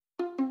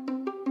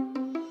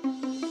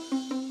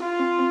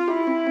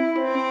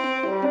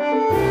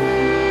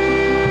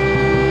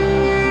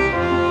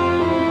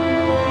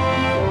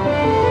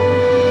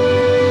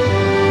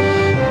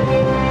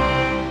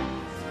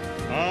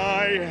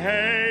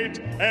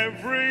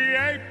Every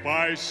ape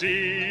I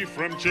see,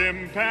 from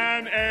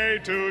chimpanzee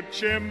to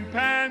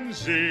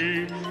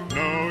chimpanzee,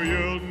 no,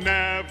 you'll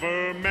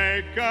never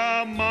make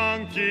a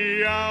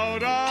monkey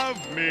out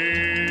of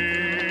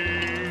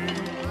me.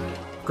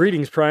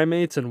 Greetings,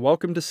 primates, and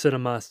welcome to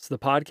Cinemusts, the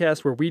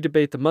podcast where we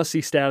debate the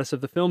must-see status of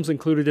the films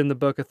included in the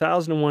book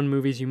 1001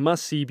 Movies You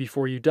Must See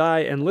Before You Die,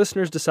 and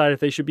listeners decide if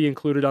they should be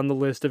included on the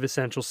list of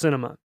essential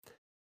cinema.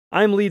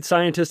 I'm lead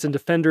scientist and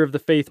defender of the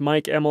faith,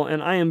 Mike Emmel,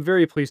 and I am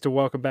very pleased to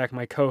welcome back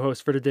my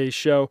co-host for today's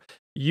show.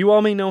 You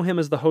all may know him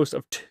as the host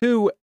of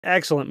two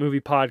excellent movie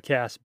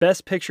podcasts,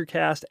 Best Picture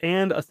Cast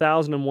and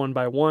 1001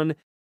 by 1.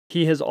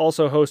 He has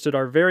also hosted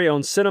our very own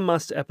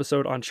Cinemust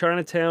episode on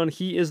Chinatown.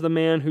 He is the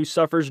man who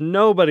suffers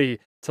nobody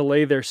to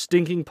lay their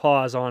stinking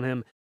paws on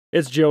him.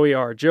 It's Joey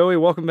R. Joey,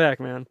 welcome back,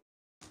 man.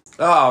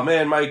 Oh,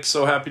 man, Mike,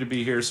 so happy to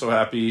be here. So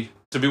happy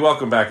to be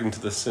welcomed back into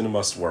the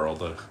Cinemust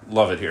world.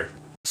 Love it here.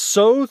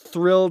 So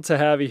thrilled to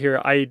have you here.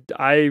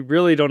 I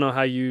really don't know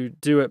how you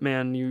do it,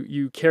 man.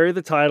 You carry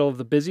the title of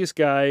the busiest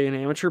guy in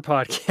amateur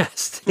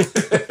podcast.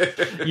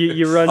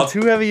 you run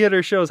two heavy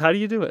hitter shows. How do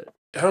you do it?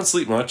 I don't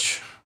sleep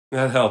much.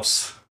 That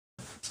helps.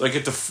 So I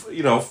get to,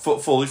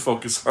 fully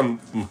focus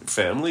on my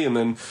family, and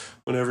then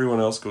when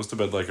everyone else goes to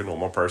bed like a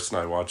normal person,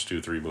 I watch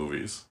 2-3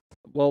 movies.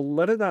 Well,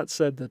 let it not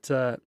said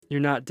that you're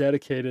not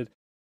dedicated.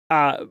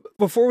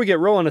 Before we get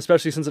rolling,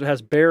 especially since it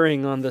has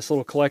bearing on this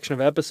little collection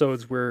of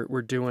episodes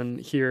we're doing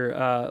here,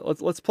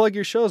 let's plug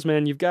your shows,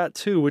 man. You've got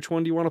two. Which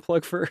one do you want to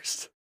plug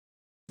first?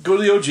 Go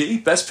to the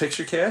OG, Best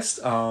Picture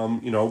Cast.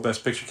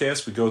 Best Picture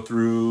Cast, we go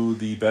through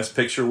the Best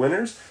Picture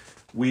winners.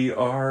 We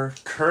are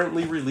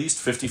currently released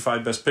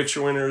 55 Best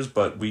Picture winners,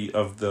 but we,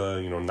 of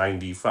the,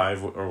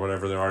 95 or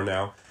whatever there are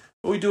now,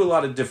 but we do a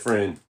lot of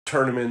different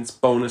tournaments,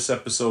 bonus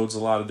episodes, a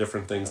lot of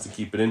different things to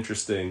keep it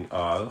interesting.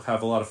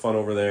 Have a lot of fun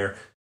over there.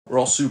 We're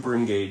all super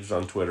engaged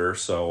on Twitter,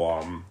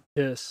 so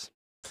yes,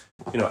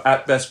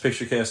 at Best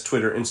Picture Cast,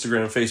 Twitter,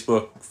 Instagram,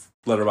 Facebook,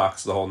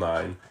 Letterboxd, the whole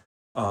nine.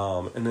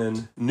 And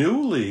then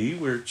newly,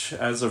 which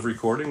as of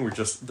recording,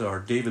 our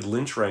David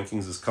Lynch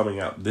rankings is coming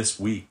out this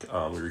week.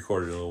 We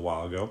recorded it a little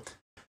while ago.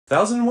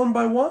 1001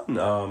 by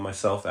 1.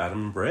 Myself,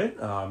 Adam, and Britt.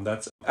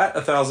 That's at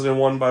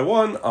 1001 by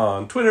 1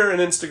 on Twitter and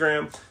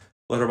Instagram.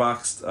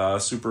 Letterboxd,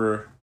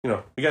 super,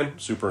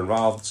 super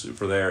involved,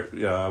 super there.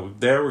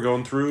 There we're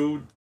going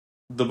through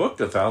the book,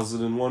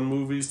 1001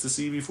 Movies to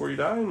See Before You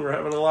Die, and we're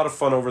having a lot of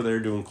fun over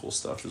there doing cool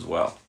stuff as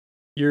well.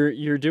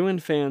 You're doing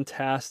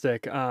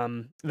fantastic.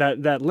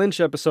 That Lynch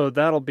episode,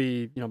 that'll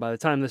be, by the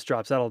time this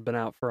drops, that'll have been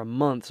out for a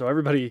month. So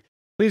everybody,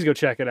 please go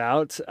check it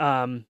out.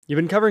 You've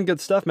been covering good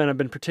stuff, man. I've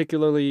been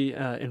particularly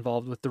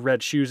involved with the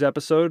Red Shoes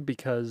episode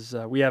because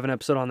we have an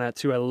episode on that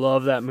too. I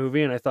love that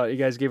movie, and I thought you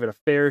guys gave it a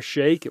fair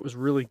shake. It was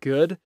really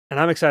good. And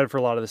I'm excited for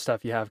a lot of the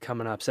stuff you have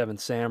coming up. Seventh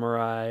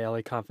Samurai,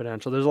 LA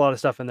Confidential. There's a lot of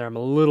stuff in there I'm a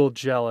little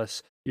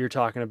jealous you're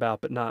talking about,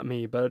 but not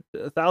me. But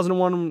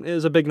 1001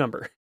 is a big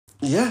number.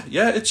 Yeah,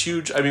 it's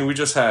huge. I mean, we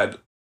just had,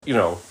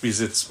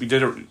 because it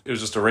was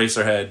just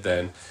Eraserhead,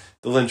 then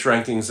the Lynch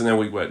rankings, and then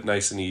we went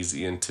nice and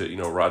easy into,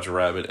 Roger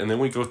Rabbit, and then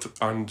we go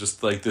on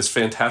just like this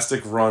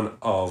fantastic run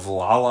of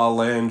La La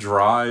Land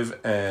Drive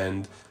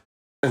and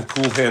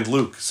Cool Hand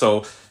Luke.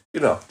 So,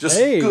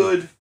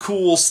 good,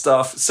 cool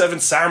stuff. Seven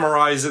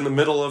Samurais in the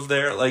middle of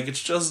there. Like,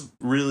 it's just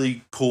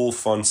really cool,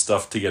 fun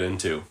stuff to get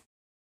into.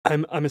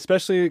 I'm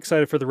especially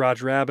excited for the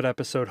Roger Rabbit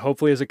episode,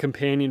 hopefully as a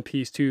companion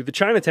piece to the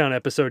Chinatown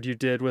episode you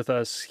did with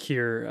us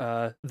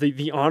here,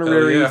 the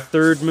honorary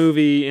third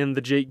movie in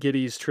the Jake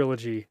Gittes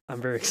trilogy.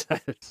 I'm very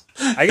excited.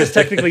 I guess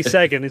technically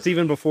second. It's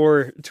even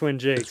before Twin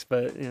Jakes,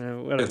 but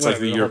it's like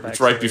the year. It's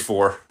right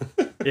before.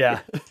 Yeah.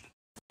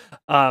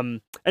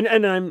 And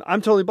I'm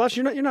totally blessed.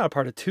 You're not a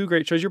part of two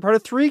great shows. You're part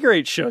of three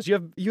great shows.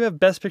 You have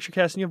Best Picture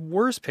Cast and you have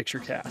Worst Picture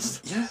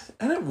Cast. Yeah,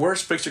 and at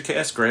Worst Picture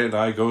Cast, Grant and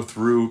I go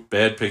through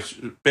bad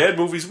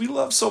movies we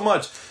love so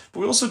much. But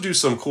we also do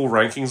some cool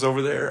rankings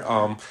over there.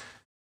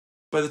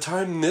 By the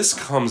time this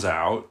comes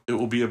out, it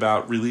will be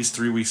about released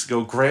 3 weeks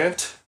ago.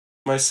 Grant,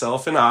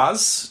 myself, and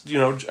Oz.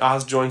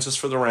 Oz joins us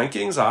for the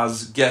rankings.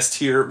 Oz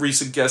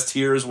recent guest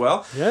here as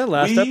well. Yeah,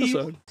 last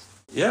episode.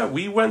 Yeah,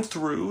 we went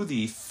through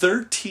the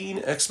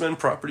 13 X-Men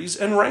properties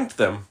and ranked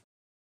them.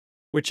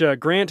 Which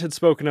Grant had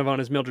spoken of on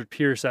his Mildred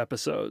Pierce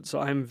episode,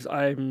 so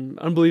I'm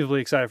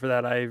unbelievably excited for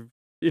that.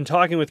 In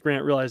talking with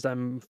Grant, realized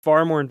I'm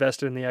far more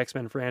invested in the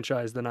X-Men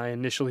franchise than I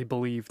initially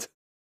believed.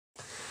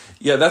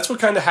 Yeah, that's what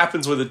kind of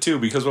happens with it too,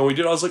 because when we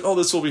did, I was like, oh,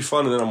 this will be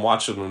fun, and then I'm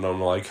watching and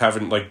I'm like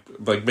having like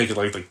making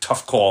like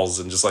tough calls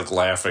and just like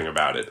laughing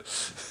about it.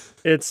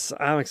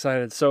 I'm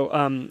excited. So,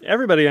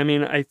 everybody, I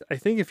mean, I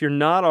think if you're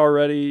not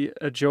already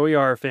a Joey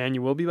R fan,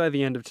 you will be by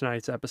the end of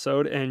tonight's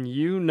episode, and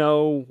you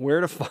know where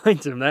to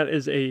find him. That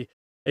is a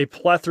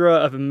plethora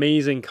of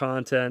amazing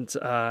content.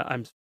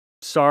 I'm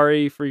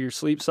sorry for your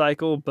sleep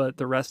cycle, but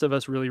the rest of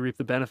us really reap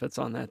the benefits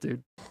on that,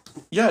 dude.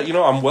 Yeah,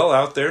 I'm well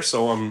out there,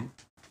 so I'm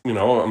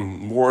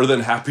more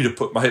than happy to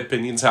put my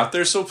opinions out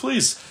there. So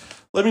please,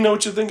 let me know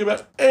what you think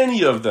about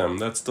any of them.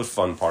 That's the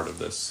fun part of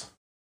this.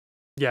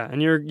 Yeah,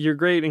 and you're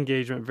great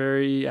engagement,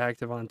 very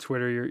active on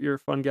Twitter. You're a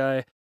fun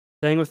guy.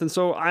 Dang with, and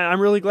so I'm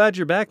really glad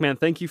you're back, man.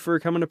 Thank you for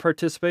coming to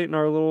participate in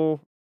our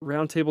little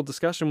roundtable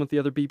discussion with the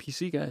other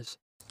BPC guys.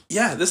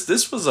 Yeah,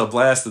 this was a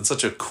blast and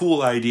such a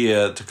cool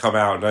idea to come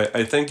out. And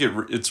I think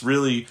it's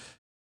really,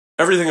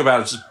 everything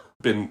about it's just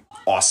been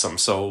awesome.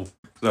 So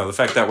the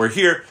fact that we're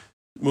here,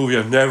 movie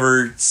I've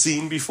never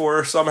seen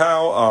before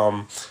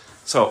somehow.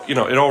 So,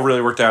 it all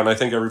really worked out, and I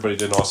think everybody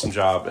did an awesome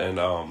job. And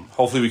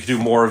hopefully we can do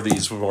more of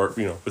these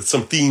with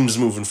some themes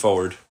moving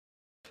forward.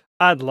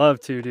 I'd love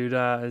to,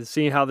 dude.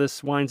 Seeing how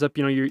this winds up,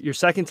 you're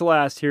second to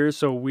last here,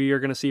 so we are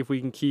going to see if we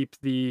can keep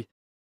the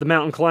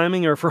mountain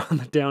climbing or if we're on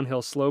the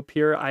downhill slope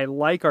here. I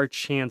like our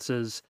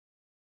chances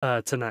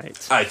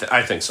tonight.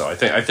 I think so. I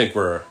think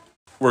we're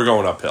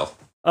going uphill.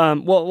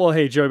 Well,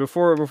 hey, Joey,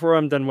 before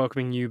I'm done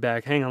welcoming you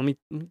back, hang on, let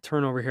me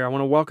turn over here. I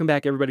want to welcome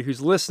back everybody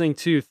who's listening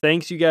too.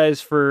 Thanks you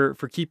guys for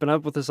keeping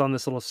up with us on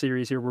this little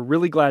series here. We're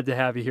really glad to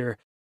have you here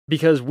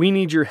because we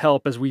need your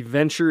help as we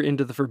venture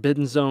into the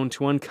forbidden zone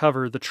to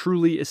uncover the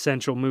truly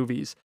essential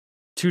movies.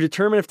 To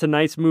determine if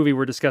tonight's movie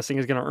we're discussing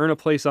is going to earn a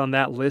place on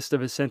that list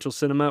of essential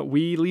cinema,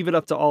 we leave it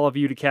up to all of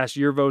you to cast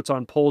your votes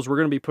on polls we're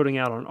going to be putting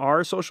out on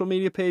our social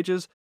media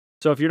pages.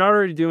 So if you're not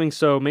already doing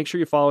so, make sure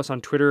you follow us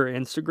on Twitter or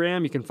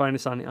Instagram. You can find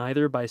us on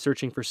either by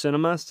searching for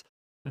Cinemust.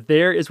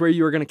 There is where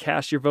you are going to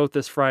cast your vote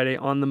this Friday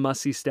on the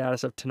must-see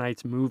status of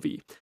tonight's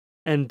movie.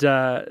 And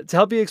to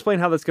help you explain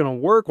how that's going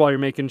to work while you're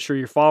making sure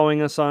you're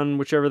following us on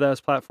whichever of those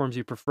platforms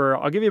you prefer,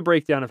 I'll give you a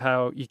breakdown of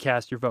how you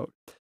cast your vote.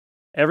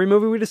 Every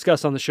movie we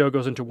discuss on the show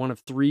goes into one of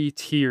 3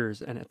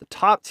 tiers, and at the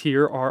top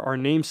tier are our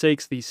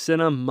namesakes, the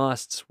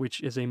Cinemusts, which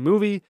is a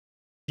movie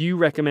you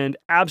recommend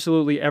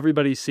absolutely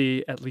everybody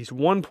see at least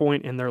one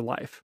point in their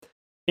life.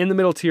 In the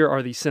middle tier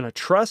are the Cine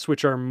Trusts,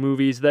 which are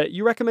movies that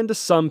you recommend to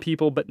some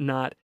people, but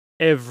not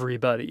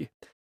everybody.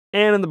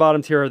 And in the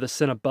bottom tier are the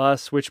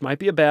Cinebus, which might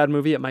be a bad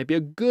movie, it might be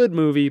a good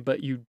movie,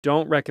 but you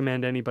don't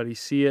recommend anybody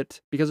see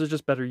it because there's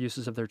just better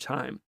uses of their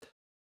time.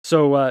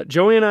 So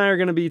Joey and I are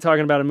going to be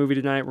talking about a movie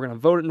tonight. We're going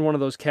to vote it in one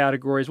of those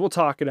categories. We'll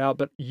talk it out,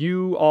 but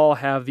you all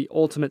have the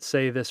ultimate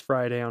say this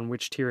Friday on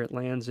which tier it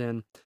lands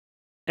in.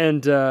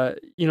 And,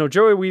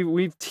 Joey,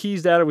 we've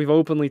teased at it. We've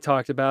openly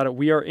talked about it.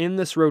 We are in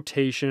this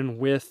rotation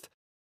with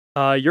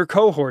your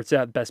cohorts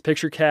at Best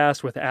Picture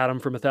Cast with Adam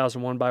from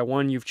 1001 by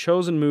 1. You've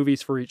chosen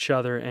movies for each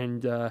other,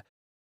 and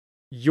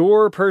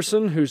your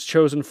person who's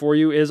chosen for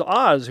you is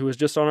Oz, who was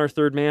just on our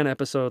Third Man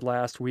episode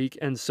last week.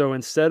 And so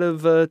instead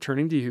of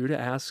turning to you to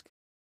ask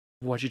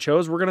what you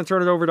chose, we're going to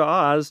turn it over to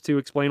Oz to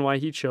explain why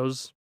he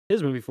chose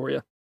his movie for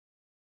you.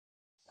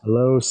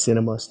 Hello,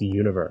 Cinemust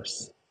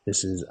Universe.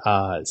 This is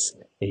Oz,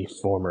 a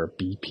former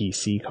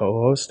BPC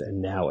co-host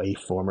and now a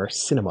former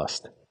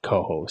Cinemust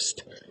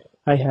co-host.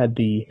 I had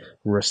the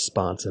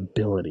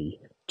responsibility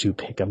to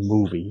pick a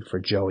movie for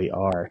Joey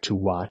R. to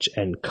watch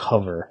and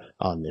cover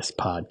on this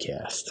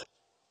podcast.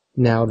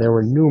 Now, there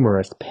were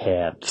numerous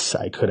paths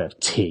I could have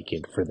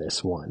taken for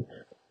this one.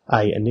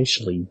 I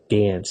initially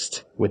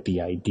danced with the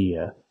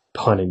idea,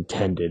 pun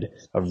intended,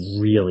 of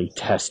really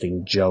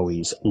testing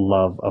Joey's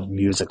love of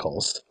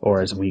musicals,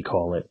 or as we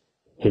call it,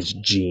 his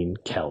Gene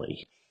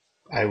Kelly.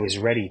 I was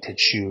ready to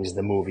choose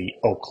the movie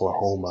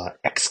Oklahoma!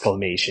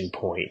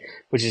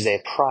 Which is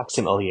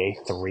approximately a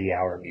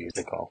 3-hour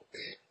musical.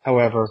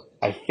 However,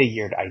 I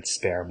figured I'd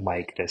spare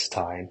Mike this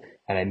time,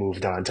 and I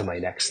moved on to my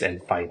next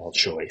and final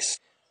choice.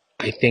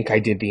 I think I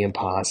did the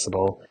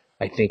impossible.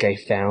 I think I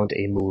found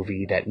a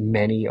movie that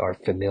many are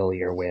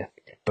familiar with,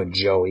 but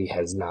Joey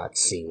has not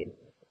seen.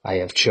 I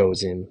have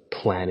chosen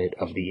Planet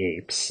of the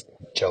Apes.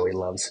 Joey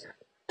loves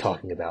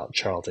talking about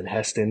Charlton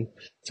Heston,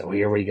 so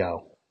here we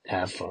go.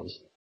 Have fun.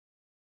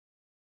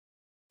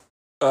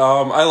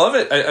 I love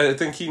it. I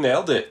think he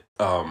nailed it.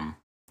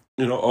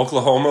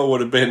 Oklahoma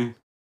would have been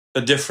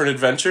a different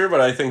adventure, but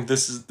I think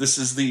this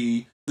is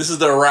the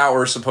route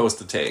we're supposed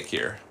to take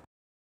here.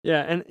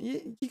 Yeah, and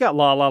you got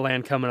La La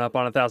Land coming up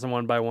on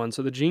 1001 by 1,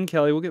 so the Gene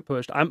Kelly will get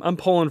pushed. I'm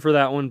pulling for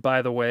that one,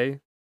 by the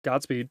way.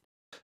 Godspeed.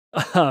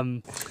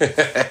 And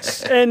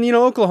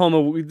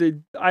Oklahoma,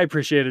 I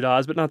appreciated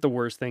Oz, but not the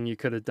worst thing you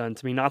could have done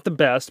to me. Not the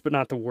best, but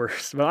not the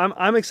worst. But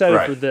I'm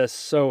excited for this.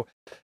 So,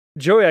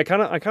 Joey, I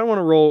kind of want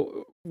to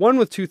roll one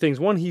with 2 things.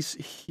 One, he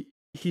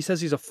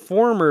says he's a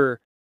former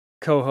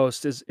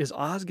co-host. Is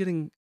Oz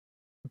getting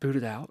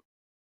booted out?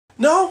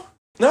 No,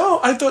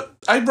 I thought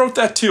I wrote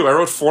that too. I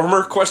wrote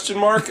former ?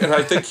 And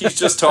I think he's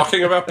just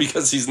talking about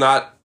because he's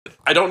not.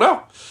 I don't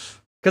know.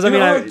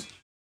 Because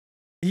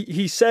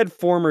He said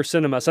former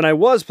Cinemas, and I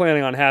was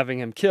planning on having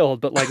him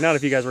killed, but not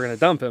if you guys were going to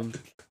dump him.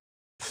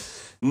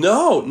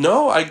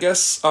 No, I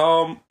guess,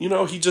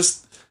 he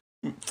just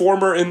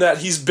former in that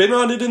he's been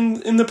on it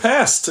in the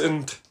past,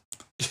 and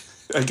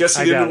I guess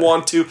he didn't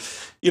want to,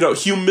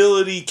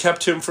 humility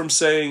kept him from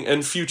saying,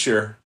 and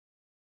future.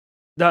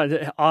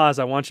 No, Oz,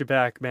 I want you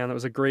back, man. That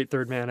was a great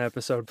Third Man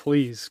episode.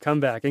 Please come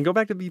back and go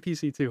back to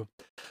BPC too.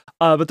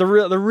 But the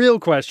real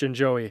question,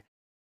 Joey,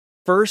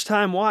 first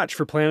time watch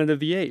for Planet of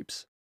the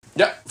Apes.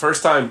 Yeah,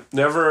 first time.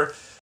 Never.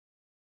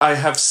 I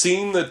have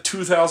seen the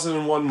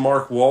 2001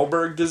 Mark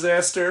Wahlberg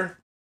disaster,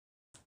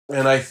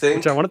 and I think...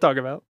 Which I want to talk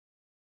about.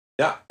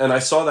 Yeah, and I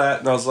saw that,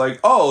 and I was like,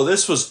 oh,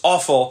 this was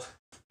awful.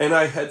 And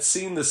I had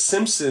seen the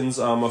Simpsons,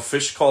 A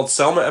Fish Called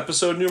Selma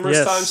episode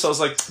numerous times, so I was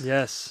like,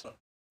 yes.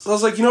 So I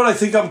was like, you know what? I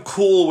think I'm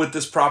cool with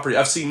this property.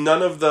 I've seen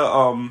none of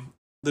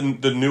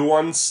the new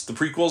ones, the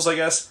prequels, I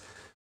guess.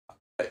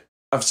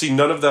 I've seen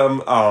none of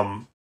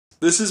them.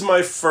 This is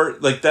my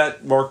first, like,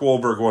 that Mark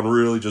Wahlberg one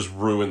really just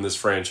ruined this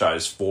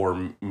franchise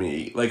for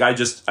me. Like, I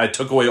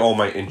took away all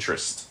my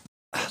interest.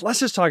 Let's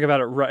just talk about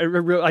it.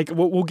 Like,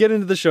 we'll get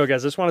into the show,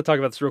 guys. I just want to talk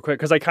about this real quick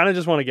because I kind of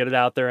just want to get it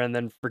out there and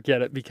then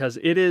forget it, because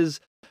it is.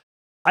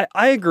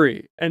 I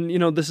agree, and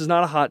this is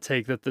not a hot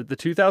take that the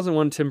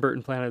 2001 Tim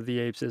Burton Planet of the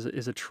Apes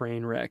is a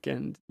train wreck,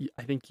 and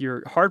I think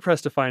you're hard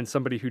pressed to find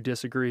somebody who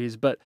disagrees.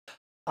 But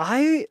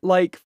I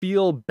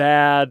feel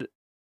bad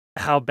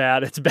how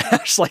bad it's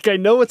bashed. Like, I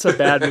know it's a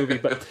bad movie,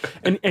 but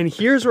and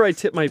here's where I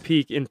tip my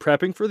peak in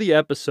prepping for the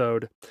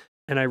episode,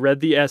 and I read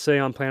the essay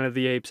on Planet of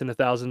the Apes and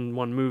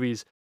 1001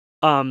 Movies.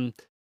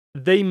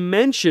 They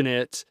mention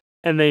it,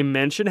 and they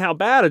mention how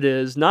bad it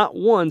is, not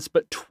once,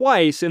 but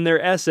twice in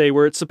their essay,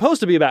 where it's supposed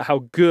to be about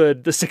how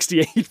good the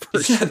 68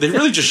 version. Yeah, they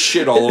really just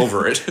shit all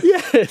over it.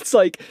 Yeah, it's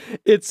like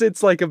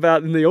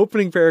about, in the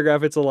opening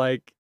paragraph, it's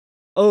like,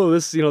 oh,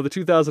 this, the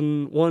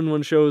 2001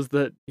 one shows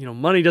that,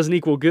 money doesn't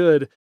equal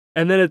good.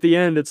 And then at the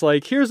end, it's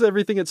like, here's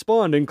everything it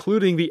spawned,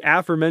 including the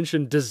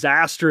aforementioned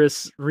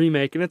disastrous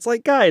remake. And it's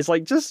like, guys,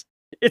 just,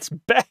 it's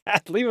bad.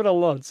 Leave it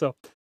alone. So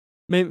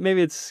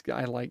maybe it's,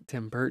 I like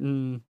Tim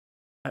Burton.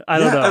 I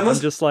don't know. I'm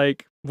just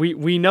like,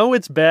 we know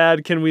it's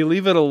bad. Can we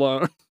leave it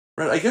alone?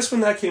 Right. I guess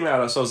when that came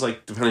out, so I was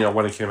like, depending on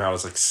when it came out, I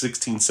was like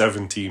 16,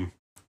 17.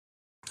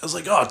 I was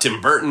like, oh,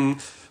 Tim Burton.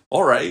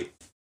 All right.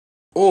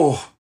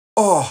 Oh,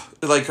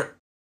 like,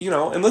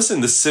 and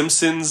listen, The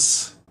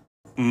Simpsons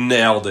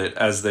nailed it,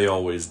 as they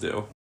always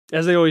do.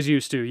 As they always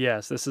used to.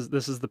 Yes, this is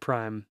the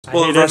prime.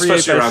 Well,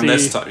 especially around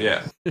this time,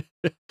 yeah.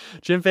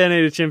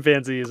 Chimpanzee to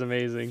Chimpanzee is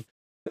amazing.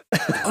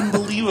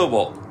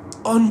 Unbelievable.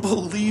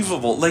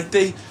 Like,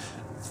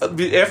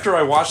 after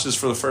I watched this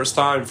for the first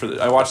time,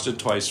 I watched it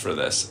twice for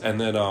this, and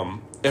then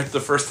after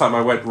the first time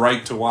I went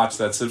right to watch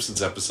that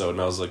Simpsons episode,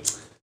 and I was like,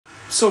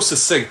 so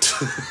succinct.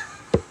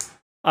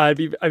 I'd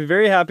be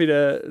very happy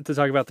to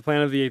talk about the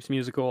Planet of the Apes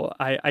musical.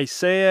 I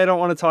say I don't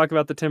want to talk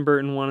about the Tim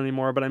Burton one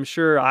anymore, but I'm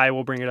sure I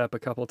will bring it up a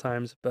couple of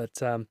times.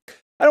 But I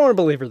don't want to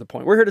belabor the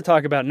point. We're here to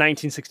talk about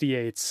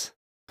 1968's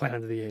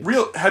Planet of the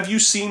Apes. Have you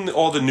seen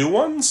all the new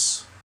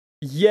ones?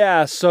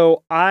 Yeah,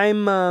 so I've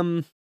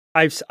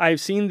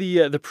seen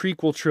the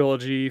prequel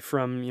trilogy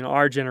from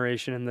our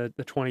generation in the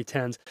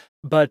 2010s,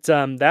 but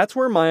that's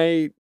where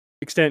my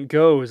extent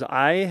goes.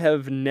 I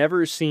have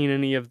never seen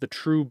any of the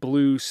true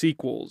blue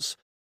sequels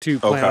to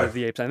Planet of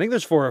the Apes. I think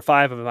there's 4 or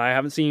 5 of them. I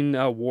haven't seen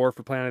War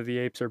for Planet of the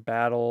Apes or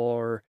Battle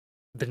or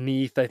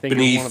Beneath. I think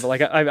is one of them.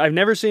 Like, I've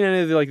never seen any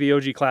of the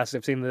OG classics.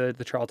 I've seen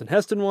the Charlton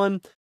Heston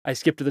one. I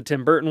skipped to the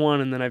Tim Burton one,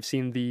 and then I've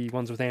seen the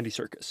ones with Andy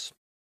Serkis.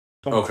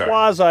 So I'm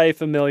quasi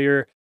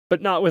familiar,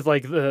 but not with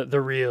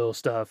the real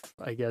stuff,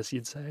 I guess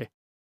you'd say.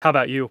 How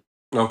about you?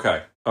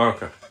 Okay.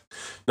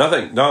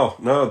 Nothing. No.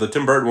 The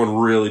Tim Burton one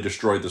really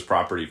destroyed this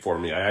property for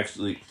me.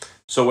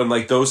 So when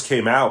those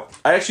came out,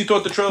 I actually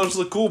thought the trailers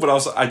looked cool, but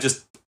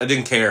I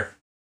didn't care.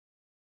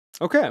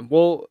 Okay.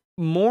 Well,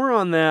 more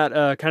on that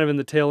kind of in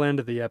the tail end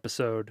of the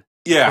episode.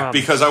 Yeah,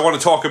 because I want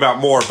to talk about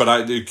more, but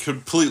I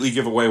completely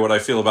give away what I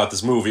feel about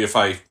this movie if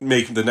I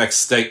make the next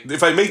statement.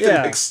 If I make the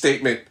next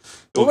statement,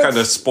 it'll kind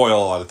of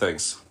spoil a lot of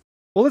things.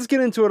 Well, let's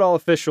get into it all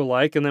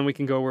official-like, and then we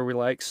can go where we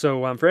like.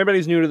 So, for anybody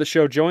who's new to the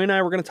show, Joey and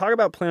I, we're going to talk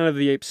about Planet of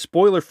the Apes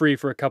spoiler-free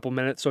for a couple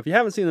minutes. So if you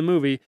haven't seen the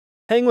movie,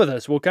 hang with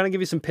us. We'll kind of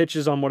give you some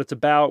pitches on what it's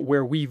about,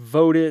 where we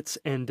vote it,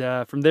 and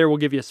from there we'll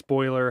give you a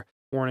spoiler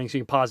warning, so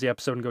you can pause the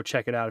episode and go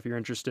check it out if you're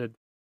interested.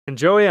 And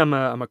Joey, I'm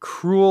a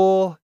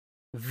cruel,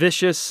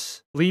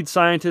 vicious lead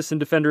scientist and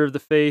defender of the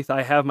faith.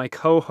 I have my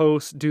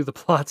co-host do the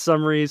plot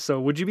summaries, so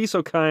would you be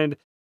so kind,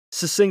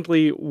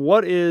 succinctly,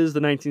 what is the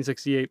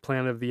 1968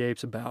 Planet of the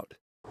Apes about?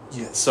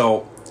 Yeah,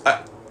 so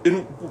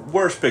in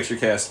Worst Picture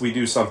Cast, we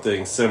do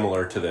something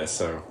similar to this.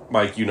 So,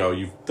 Mike,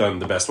 you've done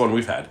the best one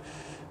we've had.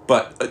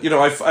 But,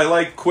 I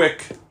like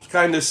quick,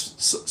 kind of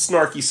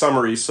snarky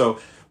summaries. So,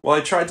 while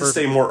I tried to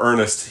stay more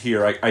earnest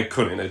here, I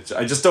couldn't.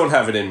 I just don't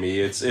have it in me.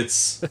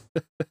 It's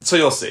so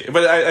you'll see.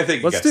 But I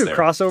think Let's do a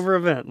crossover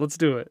event. Let's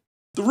do it.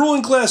 The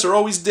ruling class are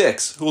always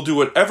dicks who will do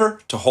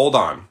whatever to hold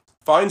on.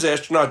 Finds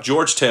astronaut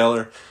George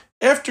Taylor,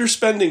 after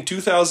spending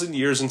 2,000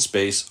 years in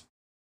space,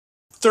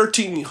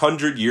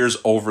 1,300 years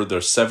over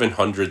the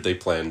 700 they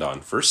planned on,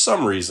 for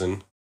some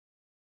reason.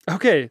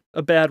 Okay,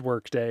 a bad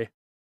work day.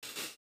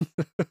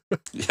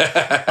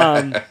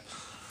 Yeah.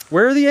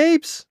 Where are the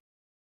apes?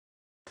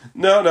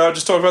 No,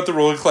 just talking about the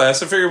ruling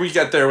class. I figured we'd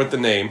get there with the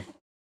name.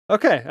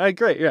 Okay,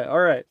 great. Yeah,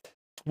 all right.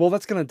 Well,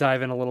 that's going to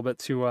dive in a little bit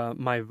to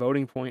my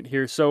voting point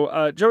here.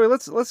 So, Joey,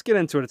 let's get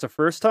into it. It's a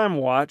first-time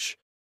watch.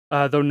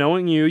 Though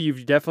knowing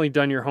you've definitely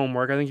done your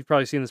homework. I think you've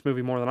probably seen this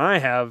movie more than I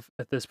have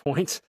at this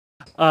point.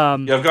 Yeah,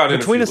 I've got in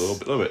a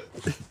little bit.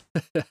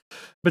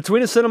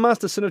 Between a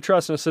Cinemust, a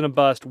Cinetrust, and a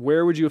Cinebust,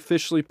 where would you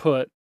officially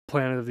put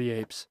Planet of the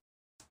Apes?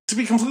 to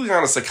be completely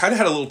honest, I kind of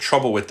had a little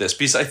trouble with this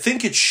because I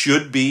think it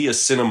should be a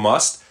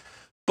cinemust,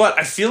 but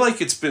I feel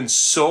like it's been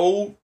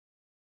so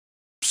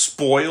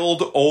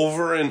spoiled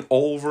over and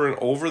over and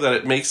over that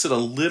it makes it a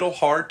little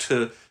hard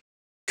to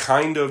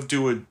kind of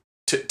do a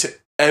to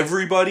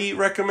everybody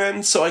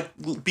recommend. So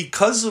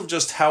because of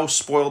just how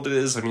spoiled it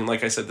is, I mean,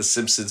 like I said, The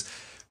Simpsons,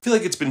 I feel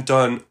like it's been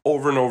done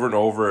over and over and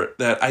over,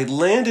 that I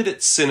landed at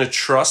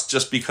Cinetrust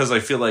just because I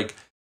feel like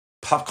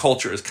pop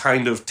culture has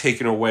kind of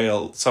taken away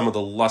some of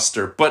the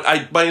luster.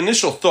 But my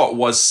initial thought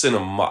was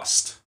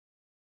Cinemust.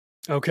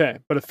 Okay,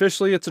 but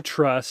officially it's a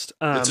trust.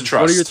 It's a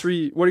trust.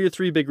 What are your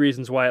three big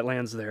reasons why it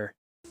lands there?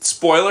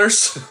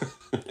 Spoilers.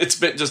 It's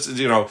been just,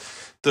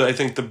 I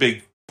think the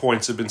big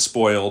points have been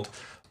spoiled.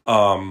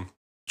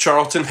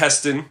 Charlton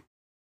Heston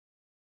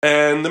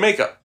and the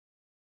makeup.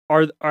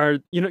 We'll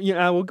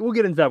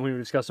get into that when we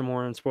discuss some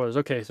more on spoilers.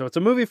 Okay, so it's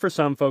a movie for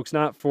some folks,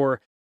 not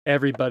for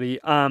everybody.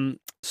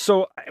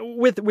 So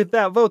with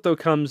that vote though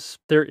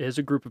there is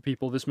a group of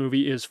people this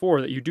movie is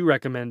for that you do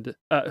recommend.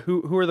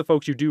 Who are the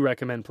folks you do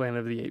recommend Planet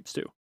of the Apes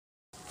to?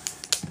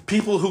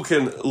 People who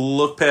can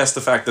look past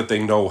the fact that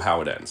they know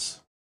how it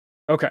ends.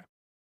 Okay,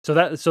 so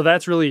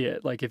that's really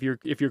it. Like if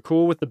you're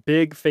cool with the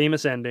big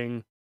famous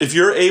ending, if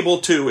you're able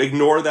to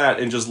ignore that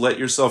and just let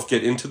yourself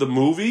get into the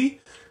movie,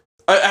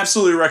 I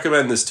absolutely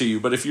recommend this to you.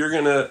 But if you're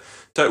gonna,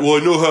 I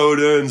know how it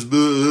ends,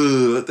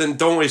 then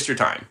don't waste your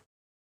time.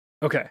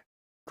 Okay,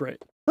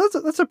 great.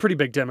 That's a pretty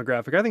big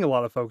demographic. I think a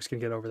lot of folks can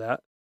get over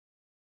that.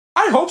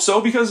 I hope so,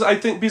 because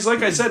like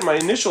I said, my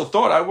initial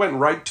thought, I went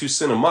right to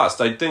Cinemust.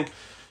 I think,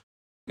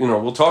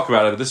 we'll talk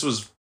about it. This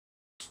was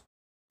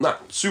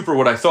not super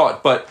what I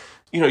thought, but,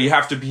 you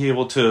have to be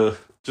able to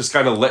just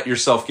kind of let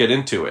yourself get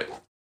into it.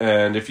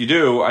 And if you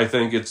do, I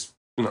think it's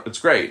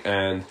great.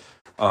 And,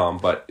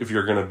 but if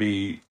you're going to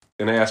be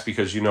an ass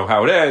because you know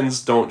how it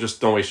ends, don't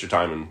waste your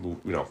time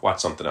and, watch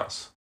something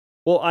else.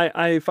 Well,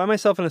 I find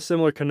myself in a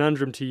similar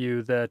conundrum to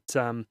you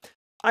that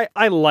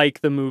I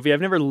like the movie.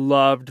 I've never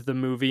loved the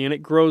movie, and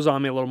it grows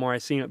on me a little more.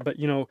 I've seen it, but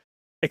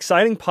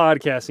exciting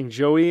podcasting,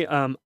 Joey.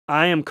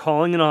 I am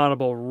calling an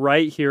audible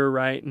right here,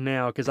 right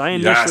now, because I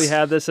initially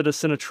had this at a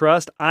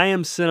Cinetrust. I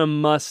am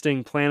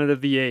Cinemusting Planet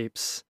of the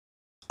Apes.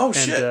 Oh,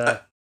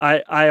 shit.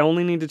 I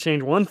only need to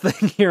change one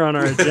thing here on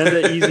our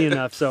agenda, easy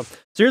enough. So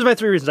here's my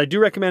three reasons. I do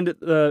recommend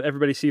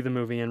everybody see the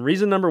movie, and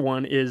reason number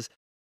one is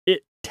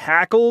it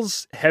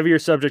tackles heavier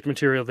subject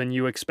material than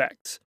you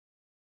expect.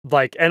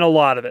 And a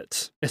lot of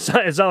it. It's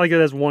not like it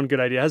has one good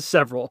idea. It has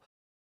several.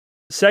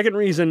 Second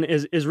reason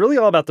is really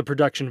all about the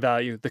production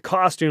value, the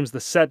costumes, the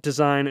set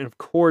design, and of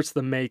course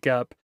the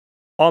makeup.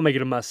 All make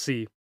it a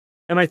must-see.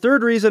 And my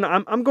third reason,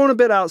 I'm going a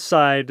bit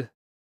outside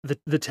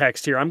the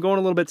text here. I'm going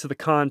a little bit to the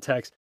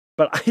context,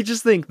 but I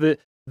just think that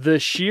the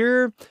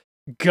sheer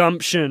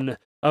gumption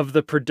of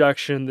the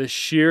production, the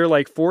sheer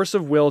force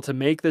of will to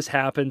make this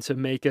happen, to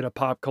make it a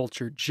pop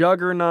culture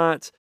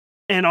juggernaut.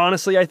 And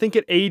honestly, I think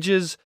it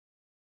ages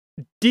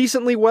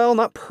decently well,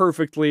 not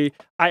perfectly.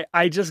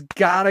 I just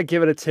gotta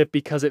give it a tip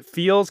because it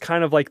feels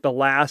kind of like the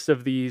last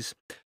of these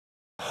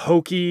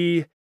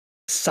hokey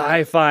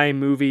sci-fi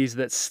movies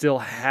that still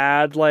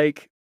had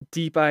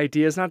deep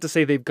ideas. Not to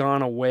say they've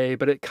gone away,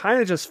 but it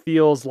kind of just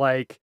feels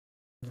like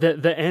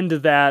the end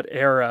of that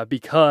era,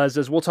 because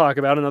as we'll talk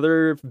about,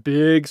 another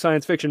big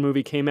science fiction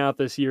movie came out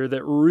this year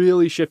that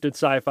really shifted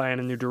sci-fi in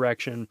a new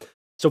direction.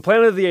 So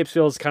Planet of the Apes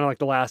feels kind of like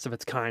the last of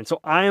its kind. So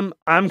I'm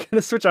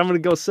gonna switch. I'm gonna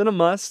go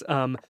Cinemust.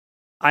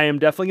 I am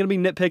definitely gonna be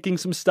nitpicking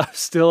some stuff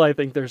still. I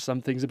think there's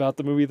some things about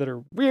the movie that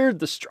are weird.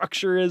 The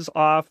structure is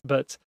off,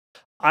 but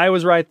I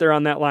was right there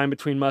on that line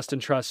between must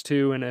and trust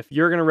too. And if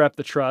you're gonna rep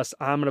the trust,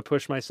 I'm gonna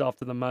push myself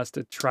to the must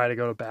to try to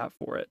go to bat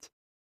for it.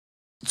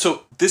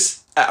 So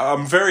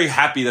I'm very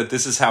happy that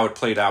this is how it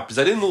played out, because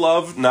I didn't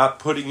love not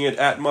putting it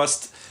at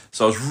must.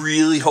 So I was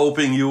really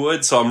hoping you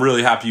would. So I'm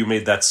really happy you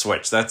made that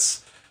switch.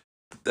 Because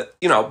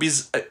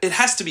it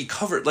has to be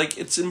covered.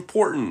 It's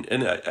important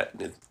and,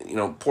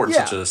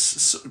 important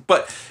such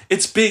but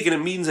it's big and it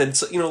means,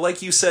 and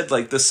like you said,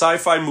 the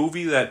sci-fi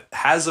movie that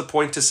has a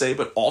point to say,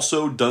 but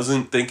also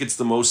doesn't think it's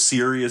the most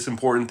serious,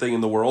 important thing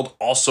in the world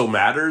also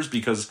matters,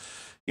 because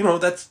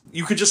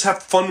you could just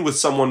have fun with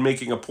someone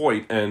making a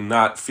point and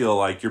not feel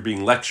like you're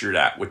being lectured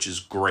at, which is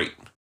great.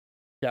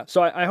 Yeah,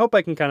 so I hope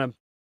I can kind of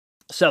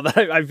sell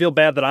that. I feel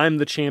bad that I'm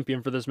the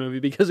champion for this movie,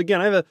 because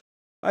again,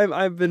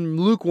 I've been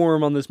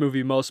lukewarm on this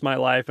movie most of my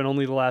life, and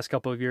only the last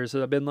couple of years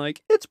that I've been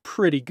it's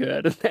pretty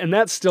good, and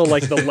that's still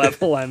the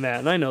level I'm at.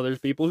 And I know there's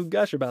people who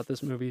gush about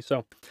this movie.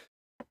 So,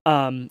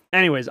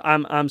 anyways,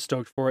 I'm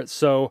stoked for it.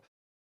 So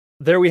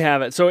there we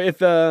have it. So if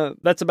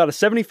that's about a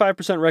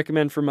 75%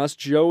 recommend from us,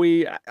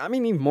 Joey, I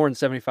mean, even more than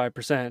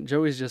 75%.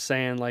 Joey's just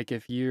saying,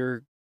 if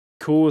you're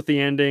cool with the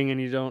ending and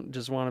you don't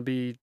just want to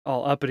be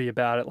all uppity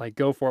about it,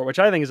 go for it, which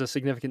I think is a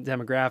significant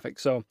demographic.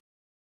 So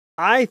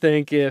I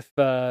think if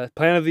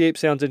Planet of the Apes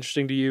sounds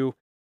interesting to you,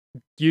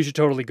 you should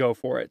totally go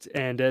for it.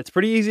 And it's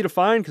pretty easy to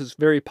find because it's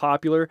very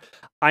popular.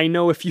 I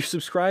know if you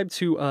subscribe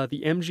to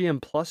the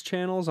MGM Plus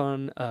channels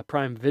on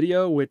Prime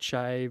Video, which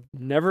I've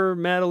never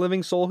met a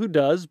living soul who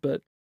does,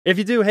 but If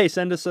you do, hey,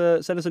 send us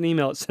an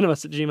email at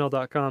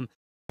cinemas@gmail.com.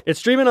 It's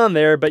streaming on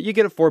there, but you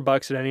get it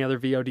 $4 at any other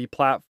VOD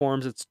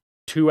platforms. It's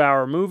a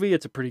 2-hour movie.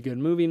 It's a pretty good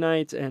movie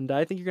night, and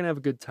I think you're gonna have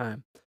a good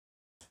time.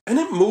 And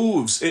it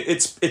moves.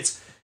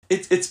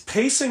 Its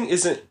pacing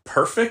isn't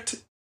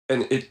perfect,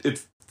 and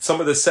it some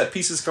of the set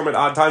pieces come at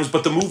odd times,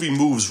 but the movie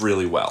moves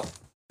really well.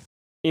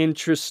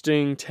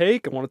 Interesting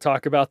take. I want to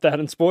talk about that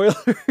in spoilers.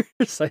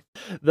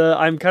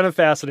 I'm kind of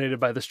fascinated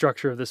by the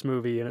structure of this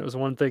movie, and it was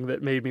one thing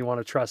that made me want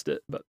to trust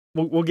it. But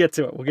we'll get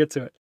to it. We'll get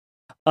to it.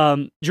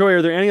 Joy,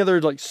 are there any other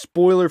like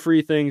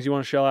spoiler-free things you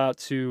want to shell out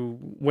to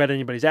whet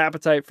anybody's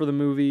appetite for the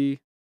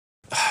movie?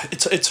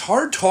 It's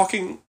hard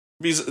talking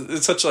because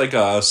it's such like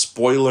a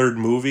spoilered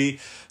movie.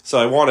 So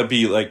I want to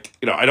be like,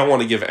 I don't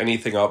want to give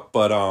anything up,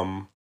 but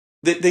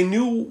they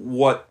knew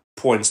what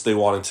points they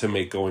wanted to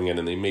make going in,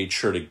 and they made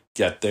sure to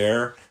get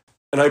there.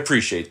 And I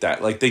appreciate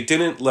that. Like, they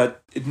didn't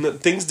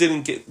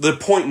the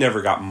point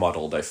never got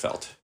muddled, I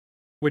felt.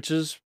 Which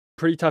is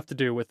pretty tough to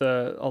do with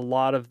a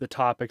lot of the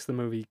topics the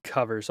movie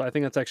covers. So I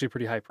think that's actually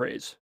pretty high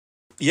praise.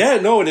 Yeah,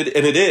 no, and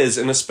it is.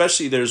 And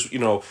especially there's,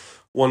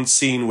 one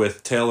scene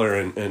with Taylor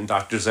and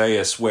Dr.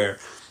 Zaius where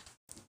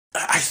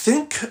I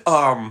think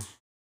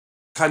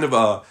kind of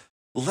a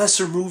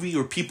lesser movie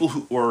or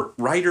people or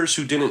writers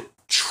who didn't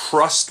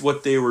trust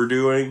what they were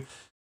doing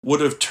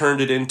would have turned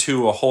it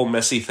into a whole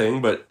messy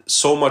thing, but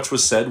so much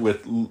was said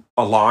with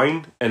a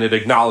line and an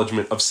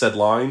acknowledgement of said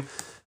line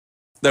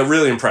that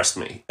really impressed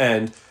me.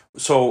 And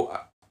so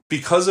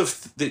because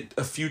of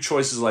a few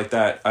choices like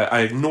that, I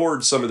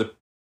ignored some of the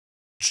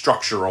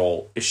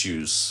structural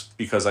issues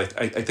because I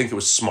think it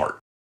was smart.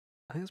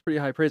 I think it's pretty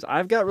high praise.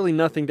 I've got really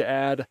nothing to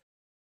add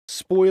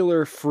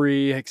spoiler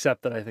free,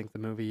 except that I think the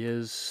movie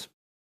is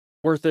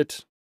worth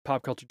it.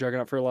 Pop culture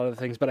juggernaut for a lot of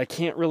the things, but I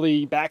can't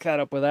really back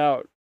that up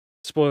without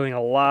spoiling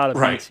a lot of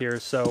beats here.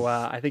 So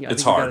I think we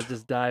got to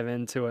just dive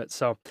into it.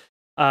 So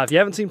if you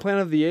haven't seen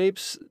Planet of the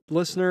Apes,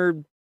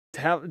 listener,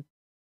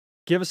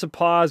 give us a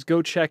pause,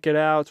 go check it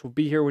out. We'll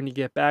be here when you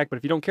get back. But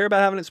if you don't care about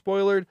having it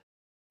spoiled,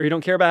 or you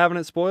don't care about having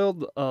it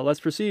spoiled,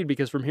 let's proceed,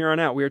 because from here on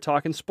out, we are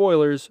talking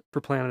spoilers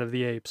for Planet of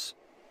the Apes.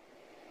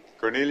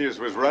 Cornelius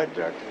was right,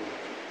 Doctor.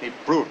 He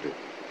proved it.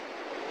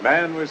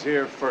 Man was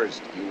here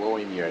first. You owe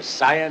him your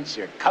science,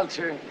 your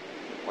culture,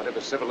 whatever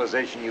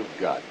civilization you've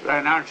got.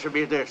 Then answer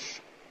me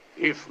this.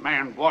 If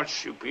man was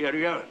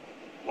superior,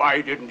 why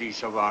didn't he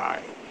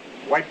survive?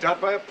 Wiped out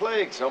by a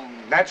plague,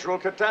 some natural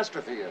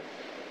catastrophe, a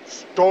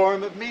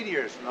storm of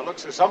meteors. From the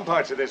looks of some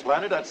parts of this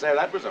planet, I'd say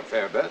that was a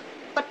fair bet.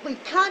 But we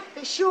can't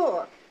be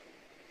sure.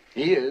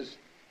 He is.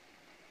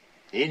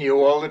 He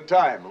knew all the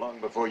time, long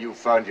before you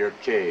found your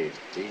cave.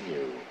 He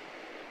knew.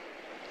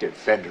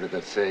 Defender of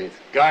the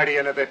faith,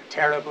 guardian of the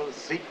terrible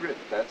secret.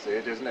 That's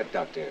it, isn't it,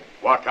 Doctor?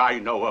 What I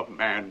know of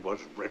man was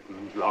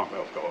written long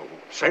ago,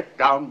 set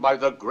down by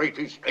the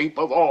greatest ape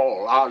of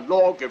all, our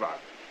lawgiver.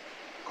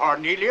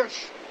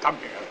 Cornelius, come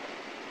here.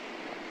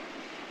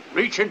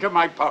 Reach into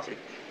my pocket.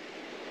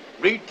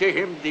 Read to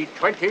him the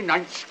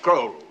 29th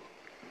scroll,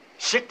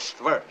 6th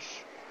verse.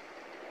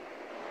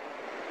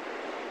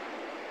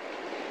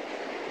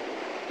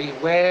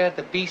 Beware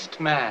the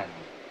beast man,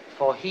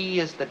 for he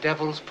is the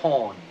devil's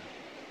pawn.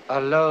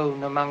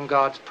 Alone among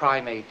God's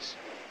primates,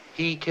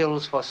 he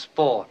kills for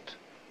sport,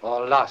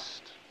 or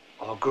lust,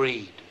 or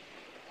greed.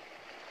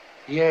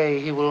 Yea,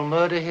 he will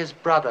murder his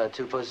brother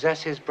to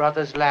possess his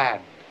brother's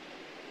land.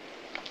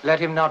 Let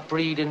him not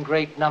breed in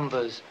great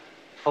numbers,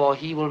 for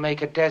he will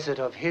make a desert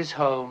of his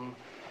home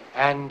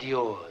and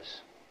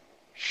yours.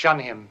 Shun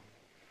him.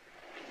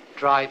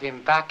 Drive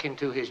him back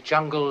into his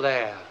jungle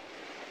lair,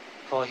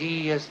 for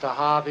he is the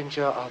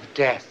harbinger of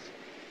death.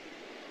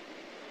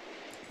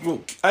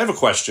 Well, I have a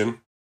question.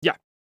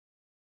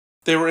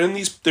 They were in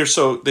these.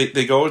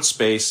 They go in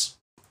space.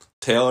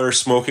 Taylor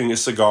smoking a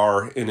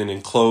cigar in an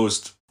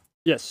enclosed.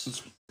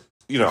 Yes.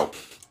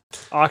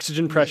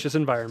 Oxygen precious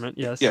environment.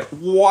 Yes. Yeah,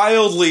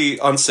 wildly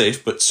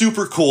unsafe, but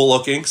super cool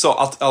looking. So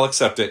I'll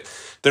accept it.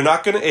 They're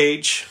not going to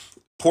age.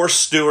 Poor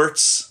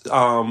Stewart's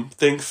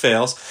thing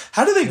fails.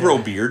 How do they grow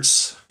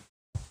beards?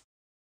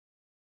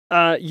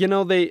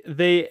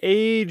 They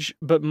age,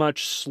 but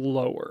much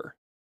slower.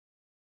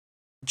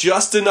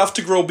 Just enough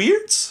to grow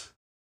beards?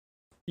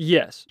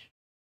 Yes.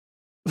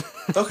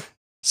 Okay.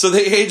 So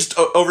they aged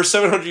over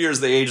 700 years.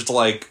 They aged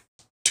like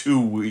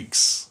 2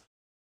 weeks.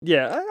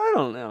 Yeah, I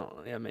don't know.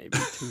 Yeah, maybe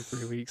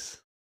 2-3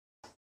 weeks.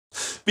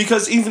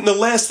 Because even the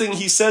last thing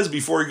he says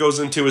before he goes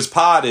into his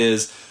pod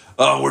is,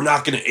 "Oh, we're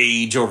not going to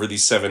age over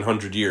these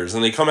 700 years."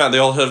 And they come out, and they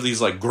all have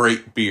these like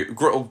great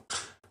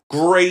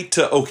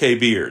to okay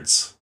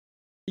beards.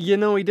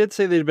 He did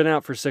say they'd been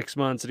out for 6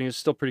 months, and he was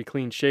still pretty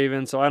clean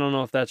shaven. So I don't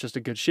know if that's just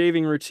a good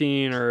shaving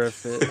routine or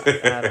if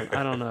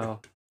I don't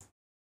know.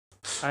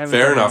 I haven't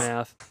Fair done enough.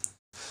 Math.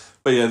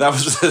 But yeah, that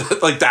was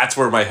like that's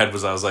where my head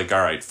was. I was like, all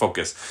right,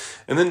 focus.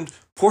 And then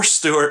poor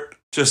Stewart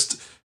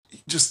just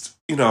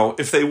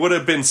if they would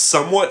have been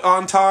somewhat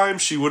on time,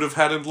 she would have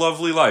had a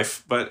lovely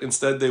life. But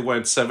instead they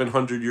went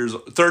 1,300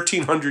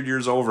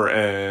 years over,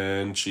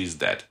 and she's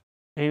dead.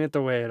 Ain't it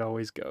the way it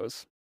always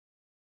goes?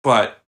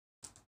 But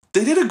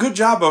they did a good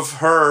job of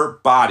her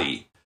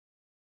body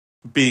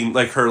being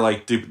like her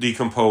like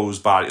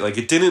decomposed body. Like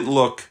it didn't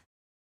look,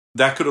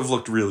 that could have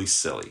looked really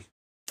silly.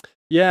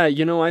 Yeah,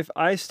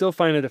 I still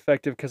find it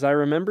effective because I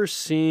remember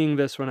seeing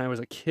this when I was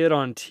a kid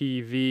on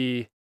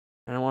TV,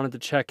 and I wanted to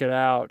check it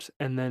out.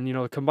 And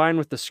then combined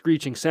with the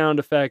screeching sound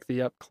effect,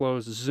 the up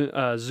close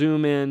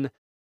zoom in,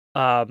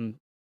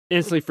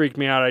 instantly freaked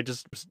me out. I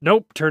just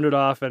nope, turned it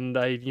off, and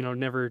I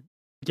never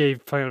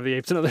gave Planet of the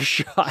Apes another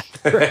shot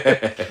for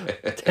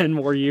 10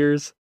 more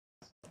years.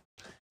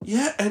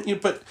 Yeah,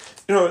 but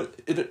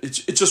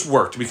it just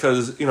worked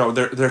because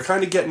they're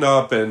kind of getting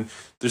up and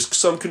there's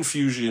some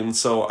confusion.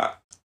 So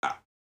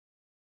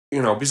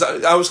because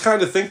I was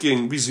kind of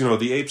thinking, because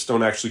the apes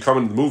don't actually come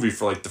into the movie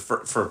for like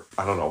for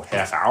I don't know,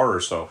 half hour or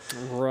so.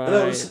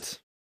 Right.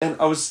 And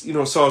I was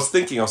so I was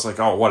thinking, I was like,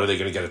 oh, what, are they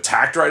going to get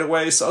attacked right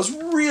away? So I was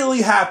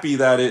really happy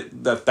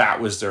that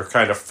was their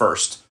kind of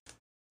first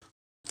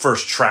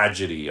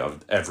tragedy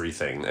of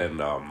everything, and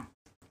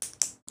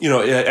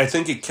I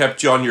think it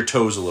kept you on your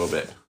toes a little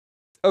bit.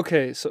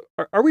 Okay, so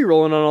are we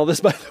rolling on all this,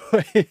 by the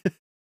way?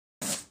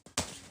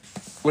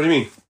 What do you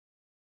mean?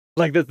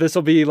 Like this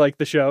will be like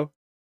the show?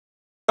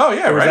 Oh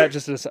yeah, or right.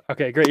 Is that just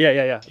okay, great,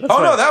 yeah. That's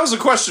fine. No, that was a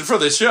question for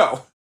this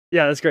show.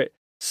 Yeah, that's great.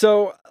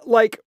 So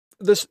like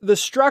the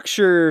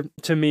structure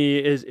to me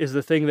is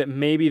the thing that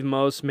maybe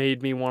most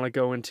made me want to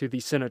go into the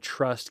Cine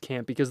Trust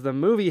camp, because the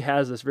movie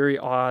has this very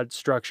odd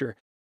structure.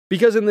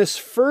 Because in this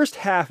first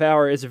half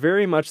hour, it's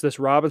very much this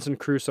Robinson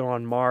Crusoe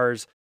on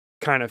Mars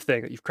kind of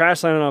thing. You've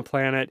crash landed on a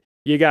planet,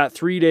 you got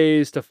 3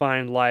 days to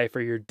find life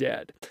or you're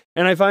dead.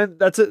 And I find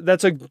that's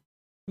a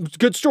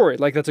good story.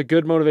 Like, that's a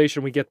good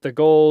motivation. We get the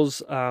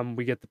goals,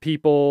 we get the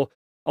people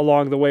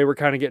along the way. We're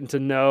kind of getting to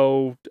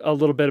know a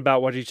little bit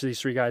about what each of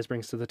these three guys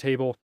brings to the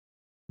table.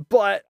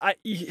 But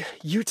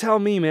you tell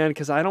me, man,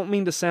 because I don't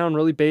mean to sound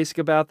really basic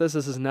about this.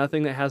 This is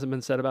nothing that hasn't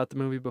been said about the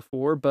movie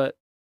before, but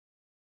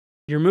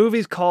your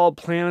movie's called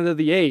Planet of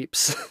the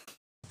Apes.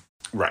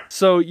 Right.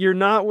 So you're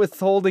not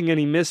withholding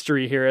any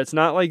mystery here. It's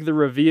not like the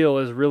reveal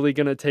is really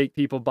going to take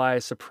people by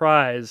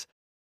surprise.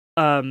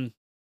 Tripod,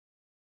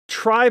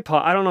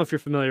 I don't know if you're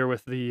familiar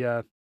with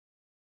the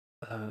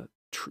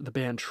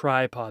band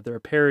Tripod. They're a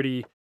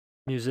parody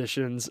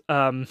musicians.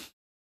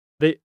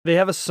 They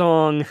have a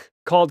song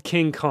called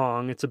King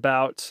Kong. It's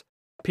about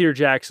Peter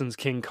Jackson's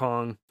King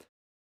Kong.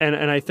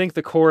 And I think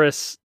the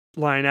chorus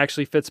line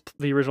actually fits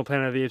the original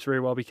Planet of the Apes very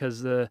well,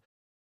 because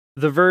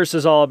the verse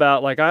is all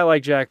about, like, I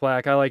like Jack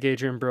Black, I like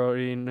Adrian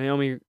Brody,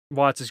 Naomi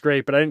Watts is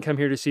great, but I didn't come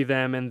here to see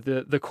them. And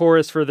the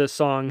chorus for this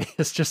song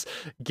is just,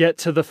 get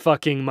to the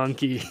fucking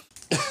monkey.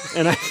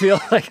 And I feel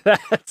like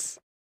that's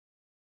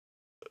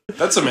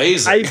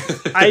amazing.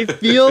 I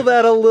feel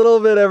that a little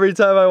bit every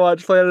time I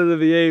watch Planet of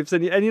the Apes.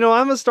 And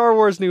I'm a Star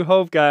Wars New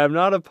Hope guy. I'm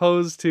not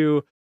opposed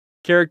to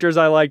characters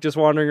I like just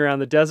wandering around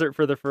the desert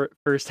for the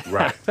first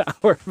half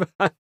hour. But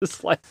I'm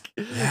just like,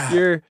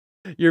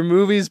 your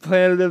movie's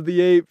Planet of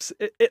the Apes.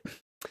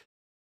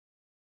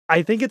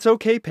 I think it's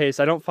okay pace.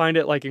 I don't find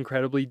it like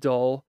incredibly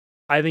dull.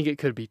 I think it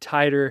could be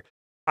tighter.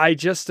 I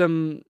just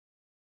I'm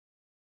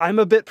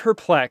a bit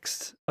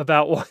perplexed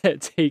about why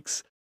it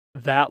takes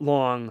that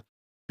long,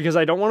 because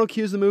I don't want to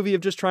accuse the movie of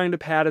just trying to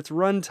pad its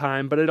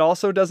runtime, but it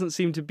also doesn't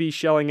seem to be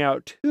shelling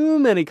out too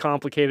many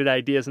complicated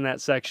ideas in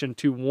that section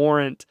to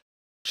warrant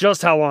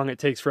just how long it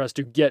takes for us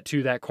to get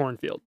to that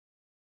cornfield.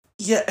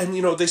 Yeah, and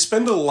they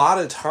spend a lot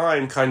of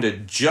time kind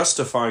of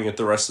justifying it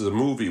the rest of the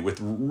movie with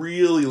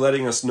really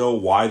letting us know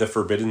why the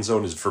Forbidden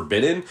Zone is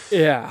forbidden.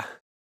 Yeah.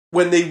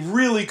 When they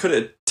really could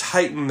have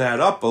tightened that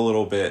up a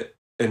little bit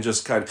and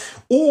just kind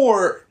of,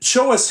 or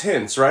show us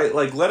hints, right?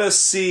 Like, let us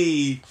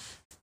see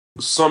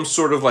some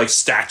sort of like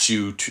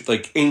statue to,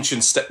 like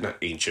not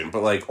ancient,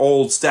 but like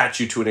old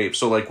statue to an ape.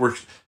 So like we're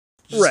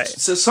right.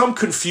 So some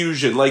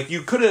confusion. Like,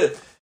 you could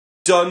have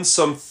done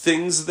some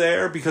things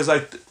there, because I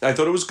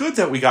thought it was good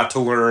that we got to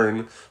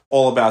learn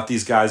all about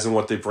these guys and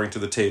what they bring to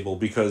the table,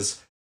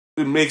 because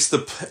it makes the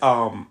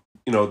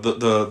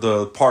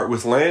the part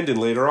with Landon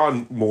later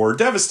on more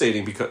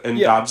devastating, because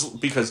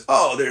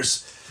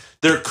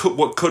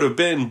what could have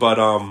been. But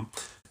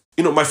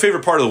my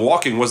favorite part of the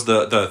walking was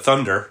the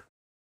thunder.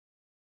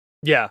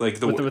 Yeah,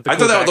 like with the I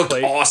thought that looked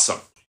plate.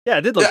 awesome. Yeah,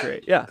 it did look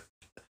great. Yeah.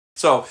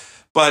 So,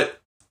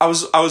 but I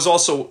was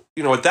also,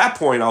 at that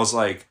point I was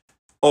like,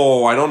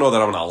 oh, I don't know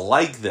that I'm gonna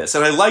like this,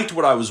 and I liked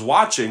what I was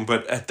watching,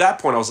 but at that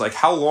point I was like,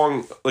 how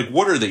long? Like,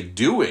 what are they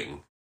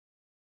doing?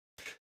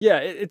 Yeah,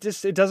 it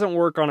doesn't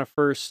work on a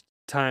first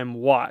time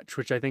watch,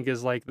 which I think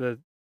is like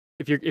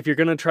if you're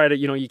gonna try to,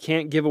 you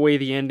can't give away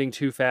the ending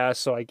too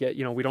fast. So I get,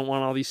 we don't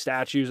want all these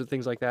statues and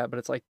things like that, but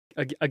it's like,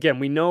 again,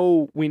 we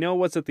know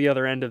what's at the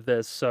other end of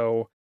this,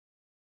 so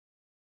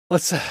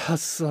let's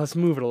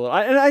move it a little.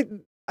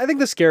 I think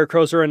the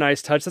scarecrows are a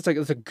nice touch. That's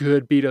a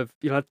good beat of,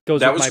 that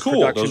goes with my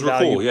production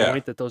value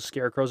point, that those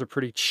scarecrows are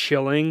pretty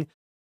chilling.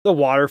 The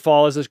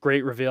waterfall is this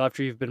great reveal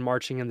after you've been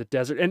marching in the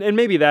desert, and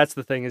maybe that's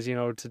the thing, is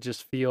to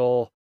just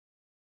feel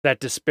that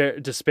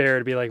despair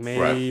to be like,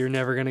 maybe you're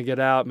never gonna get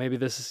out. Maybe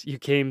you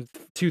came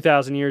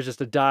 2,000 years just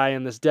to die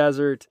in this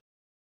desert.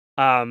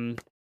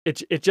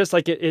 it just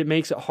like it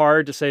makes it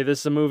hard to say this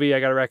is a movie I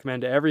got to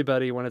recommend to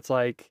everybody when it's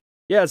like,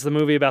 yeah, it's the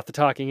movie about the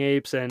talking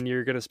apes, and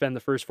you're going to spend the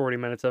first 40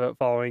 minutes of it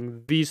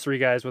following these three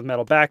guys with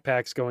metal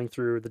backpacks going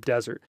through the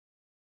desert.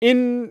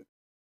 In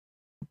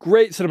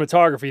great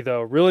cinematography,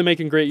 though, really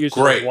making great use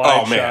of the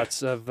wide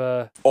shots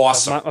of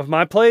awesome of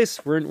my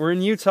place. We're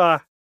in Utah.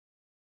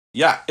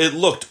 Yeah, it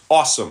looked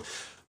awesome.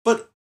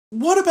 But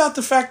what about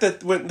the fact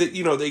that when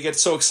they get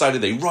so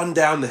excited, they run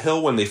down the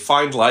hill when they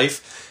find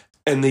life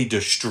and they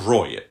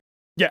destroy it?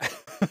 Yeah.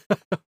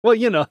 Well,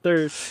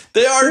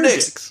 they are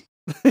dicks.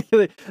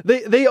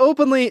 they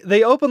openly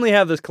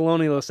have this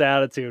colonialist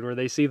attitude where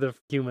they see the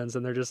humans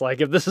and they're just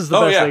like, if this is the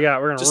best they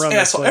got, we're gonna run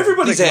this place.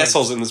 Everybody's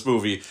assholes in this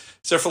movie,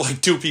 except for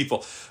like 2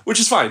 people, which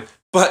is fine.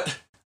 But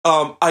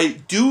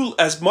I do,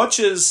 as much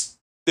as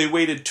they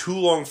waited too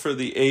long for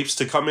the apes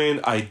to come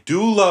in, I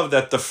do love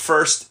that the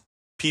first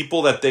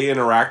people that they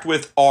interact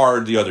with are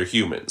the other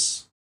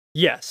humans.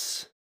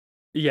 Yes.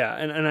 Yeah,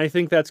 and I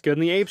think that's good.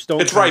 And the apes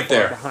don't. It's right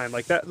there behind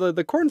like that.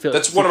 The cornfield.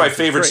 That's one of my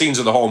favorite scenes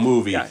of the whole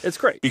movie. Yeah, it's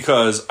great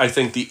because I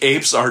think the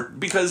apes are.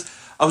 Because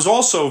I was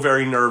also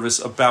very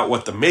nervous about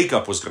what the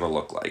makeup was going to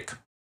look like,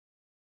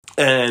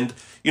 and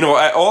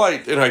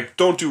I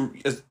don't do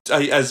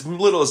as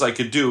little as I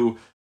could do,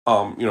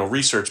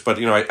 research.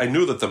 But I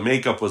knew that the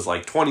makeup was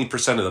like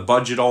 20% of the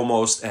budget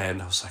almost,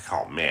 and I was like,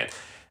 oh man.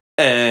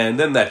 And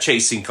then that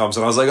chase scene comes,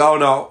 and I was like, oh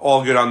no,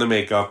 all good on the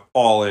makeup,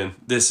 all in.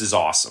 This is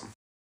awesome.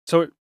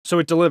 So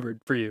it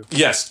delivered for you.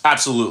 Yes,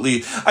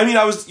 absolutely. I mean,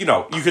 I was, you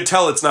could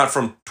tell it's not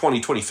from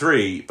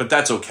 2023, but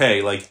that's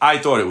okay. Like, I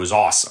thought it was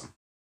awesome.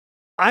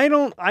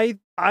 I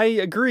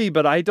agree,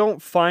 but I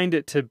don't find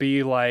it to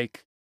be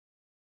like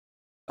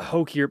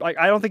hokier.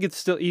 I don't think it's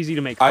still easy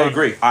to make fun I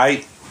agree. of.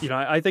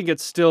 I think it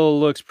still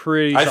looks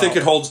pretty solid. I think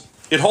it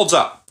holds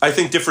up. I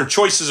think different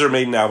choices are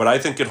made now, but I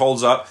think it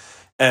holds up.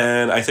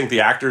 And I think the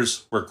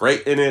actors were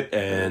great in it,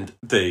 and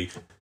they,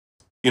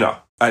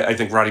 I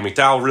think Roddy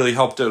McDowall really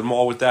helped them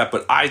all with that,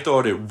 but I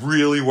thought it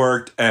really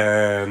worked,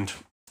 and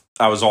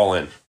I was all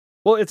in.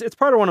 Well, it's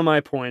part of one of my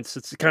points.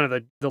 It's kind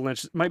of the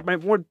Lynch. My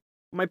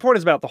point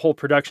is about the whole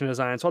production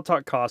design. So I'll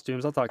talk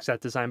costumes, I'll talk set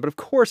design, but of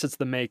course it's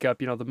the makeup.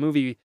 The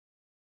movie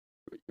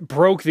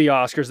broke the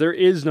Oscars. There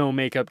is no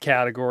makeup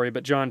category,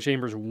 but John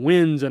Chambers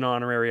wins an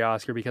honorary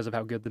Oscar because of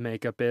how good the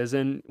makeup is.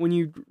 And when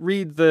you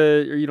read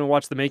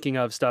watch the making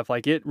of stuff,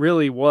 like it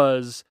really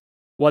was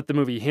what the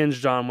movie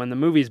hinged on. When the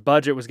movie's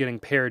budget was getting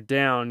pared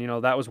down,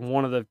 that was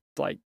one of the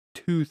like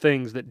 2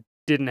 things that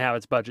didn't have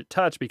its budget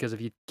touched, because if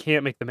you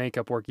can't make the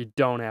makeup work, you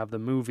don't have the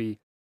movie.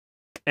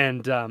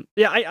 And I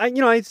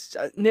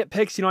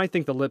nitpicks, I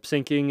think the lip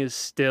syncing is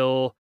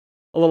still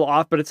a little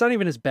off, but it's not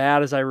even as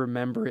bad as I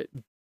remember it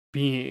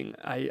being.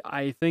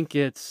 I think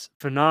it's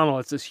phenomenal.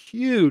 It's this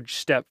huge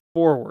step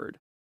forward.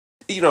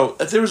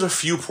 There was a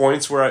few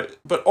points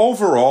but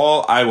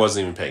overall, I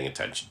wasn't even paying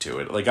attention to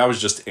it. Like, I was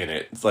just in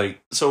it.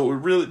 Like, so it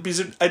really,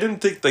 because I didn't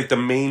think, like, the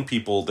main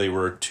people, they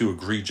were too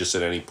egregious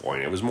at any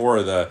point. It was more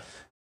of the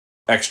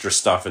extra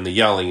stuff and the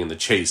yelling and the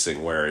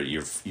chasing where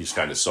you just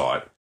kind of saw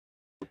it.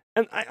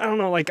 And I don't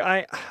know, like,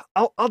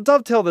 I'll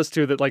dovetail this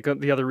too, that, like,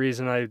 the other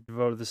reason I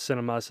voted the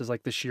Cinemas is,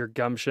 like, the sheer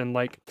gumption.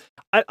 Like,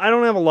 I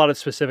don't have a lot of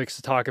specifics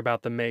to talk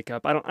about the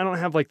makeup. I don't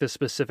have, like, the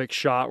specific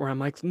shot where I'm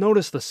like,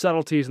 notice the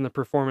subtleties in the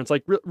performance.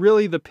 Like,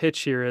 really the pitch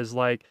here is,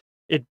 like,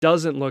 it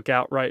doesn't look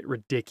outright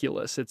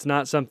ridiculous. It's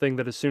not something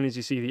that as soon as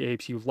you see the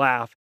apes, you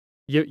laugh.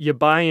 You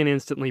buy in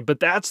instantly, but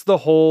that's the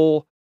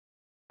whole,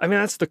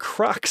 that's the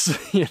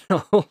crux,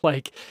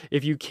 Like,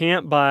 if you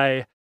can't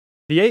buy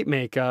the ape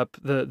makeup,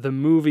 the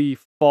movie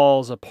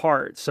falls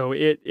apart. So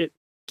it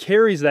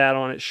carries that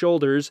on its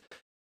shoulders,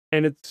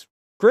 and it's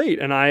great.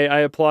 And I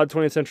applaud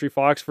 20th Century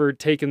Fox for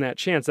taking that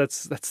chance.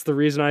 That's the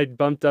reason I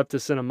bumped up to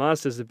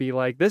Cinemas, is to be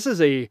like, this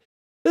is a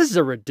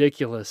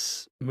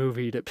ridiculous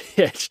movie to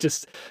pitch.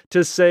 Just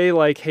to say,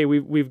 like, hey,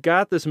 we've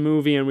got this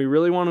movie and we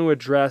really want to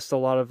address a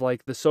lot of,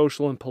 like, the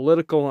social and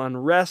political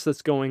unrest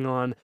that's going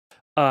on.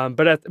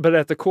 But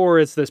at the core,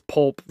 it's this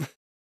pulp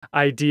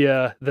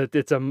idea that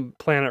it's a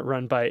planet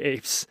run by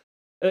apes.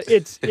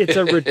 It's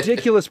a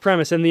ridiculous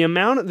premise, and the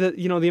amount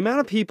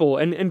of people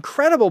and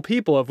incredible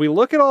people. If we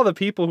look at all the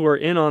people who are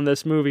in on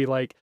this movie,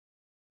 like,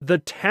 the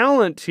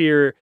talent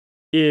here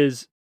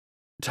is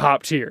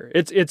top tier.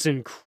 It's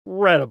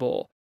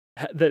incredible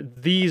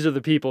that these are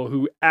the people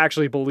who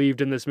actually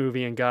believed in this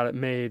movie and got it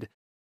made.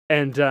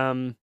 And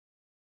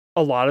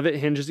a lot of it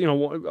hinges,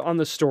 on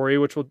the story,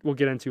 which we'll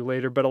get into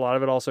later, but a lot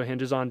of it also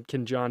hinges on,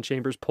 can John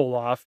Chambers pull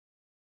off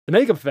the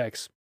makeup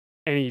effects?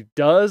 And he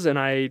does, and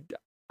I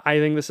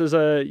think this is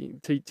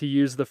to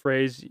use the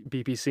phrase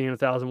BPC in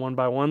 1001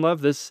 by One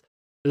Love, this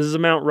is a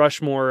Mount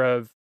Rushmore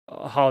of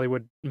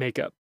Hollywood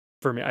makeup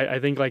for me. I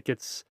think, like,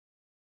 it's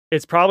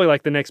probably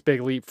like the next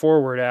big leap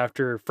forward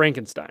after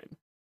Frankenstein.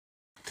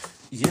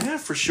 Yeah,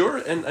 for sure.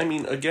 And I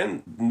mean,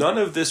 again, none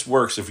of this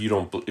works if you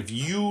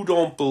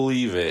don't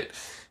believe it.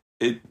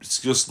 It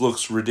just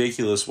looks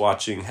ridiculous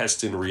watching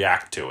Heston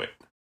react to it.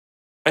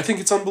 I think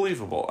it's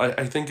unbelievable.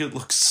 I think it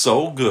looks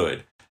so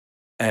good.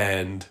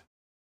 And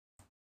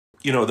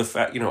the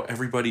fact,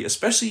 everybody,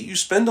 especially you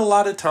spend a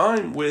lot of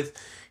time with,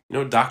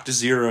 Dr.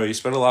 Zero, you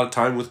spend a lot of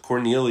time with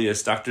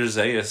Cornelius, Dr.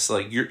 Zaius,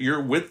 like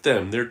you're with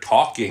them, they're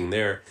talking,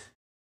 they're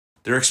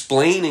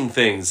explaining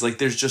things. Like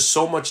there's just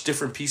so much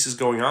different pieces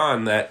going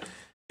on that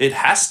it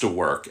has to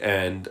work,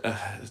 and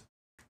it's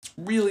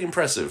really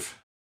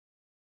impressive.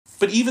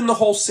 But even the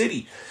whole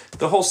city,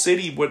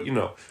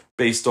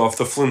 based off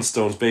the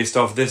Flintstones, based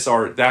off this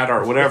art, that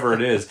art, whatever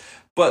it is.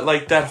 But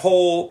like that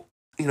whole,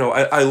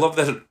 I love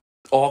that it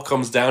all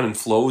comes down and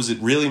flows. It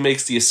really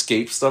makes the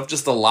escape stuff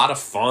just a lot of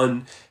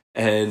fun.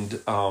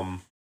 And,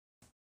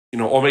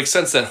 all makes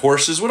sense that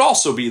horses would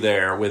also be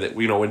there with it,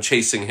 when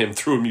chasing him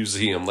through a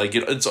museum. Like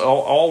it's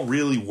all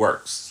really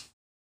works.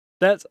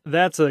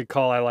 That's a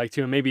call I like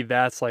too. And maybe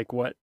that's like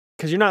what,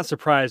 because you're not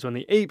surprised when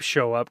the apes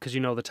show up because you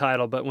know the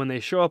title, but when they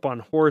show up on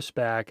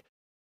horseback,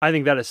 I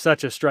think that is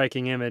such a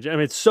striking image. I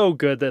mean, it's so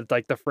good that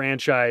like the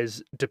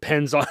franchise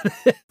depends on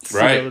it.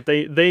 Right.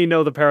 That they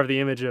know the power of the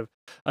image of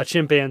a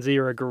chimpanzee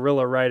or a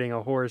gorilla riding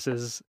a horse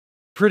is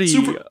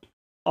pretty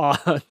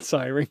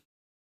awe-inspiring.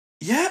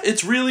 Yeah,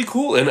 it's really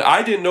cool. And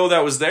I didn't know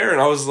that was there. And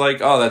I was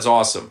like, oh, that's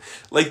awesome.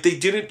 Like, they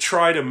didn't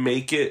try to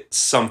make it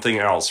something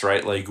else,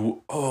 right? Like,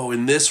 oh,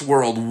 in this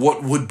world,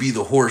 what would be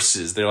the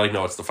horses? They're like,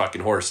 no, it's the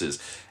fucking horses.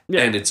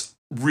 Yeah. And it's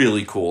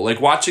really cool.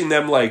 Like, watching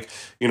them, like,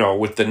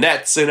 with the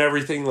nets and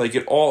everything, like,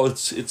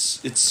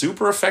 it's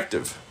super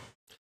effective.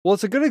 Well,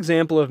 it's a good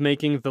example of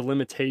making the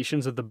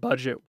limitations of the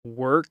budget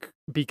work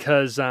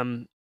because,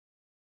 I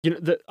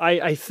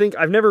think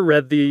I've never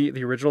read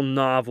the original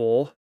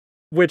novel,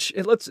 which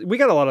we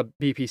got a lot of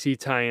BPC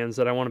tie-ins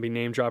that I want to be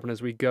name dropping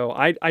as we go.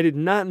 I did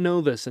not know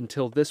this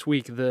until this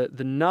week.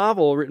 The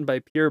novel written by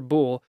Pierre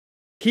Boulle,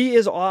 he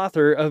is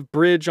author of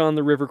Bridge on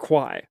the River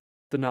Kwai,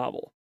 the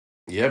novel.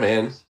 Yeah,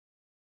 man.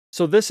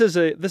 So this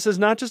is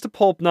not just a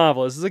pulp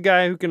novel. This is a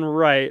guy who can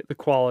write the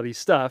quality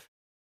stuff.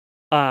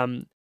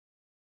 Rod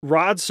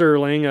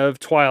Serling of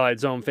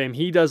Twilight Zone fame,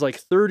 he does like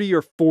 30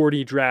 or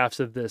 40 drafts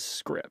of this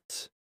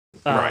script.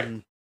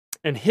 Right.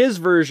 And his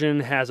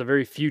version has a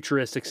very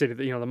futuristic city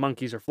that, the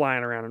monkeys are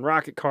flying around in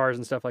rocket cars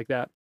and stuff like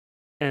that.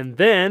 And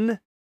then,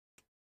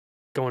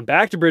 going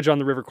back to Bridge on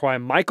the River Kwai,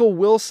 Michael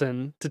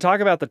Wilson, to talk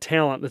about the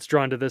talent that's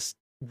drawn to this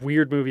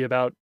weird movie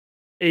about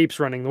apes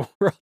running the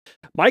world.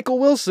 Michael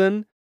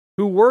Wilson,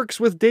 who works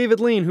with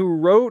David Lean, who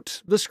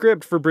wrote the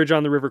script for Bridge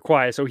on the River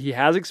Kwai. So he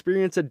has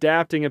experience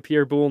adapting a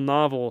Pierre Boulle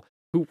novel,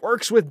 who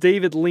works with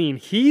David Lean.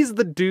 He's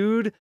the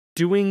dude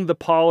doing the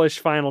polished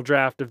final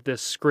draft of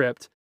this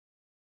script.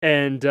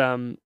 And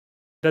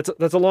that's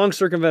a long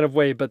circumventive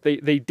way, but they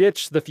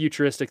ditch the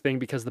futuristic thing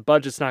because the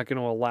budget's not going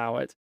to allow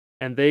it.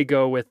 And they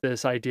go with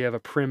this idea of a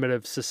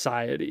primitive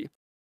society.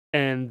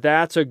 And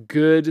that's a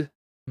good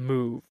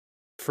move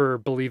for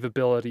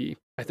believability,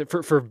 I think,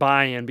 for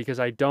buy-in, because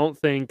I don't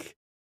think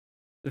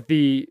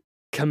the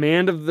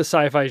command of the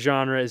sci-fi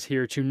genre is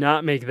here to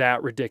not make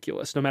that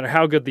ridiculous. No matter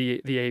how good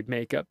the ape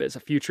makeup is, a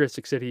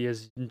futuristic city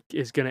is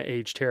going to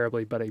age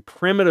terribly, but a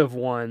primitive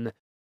one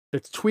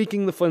that's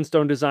tweaking the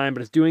Flintstone design,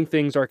 but it's doing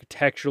things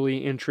architecturally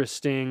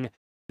interesting,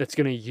 that's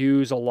going to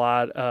use a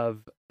lot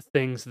of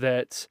things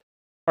that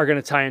are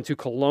going to tie into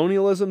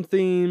colonialism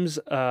themes,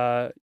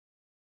 to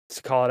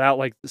call it out,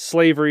 like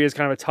slavery is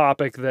kind of a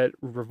topic that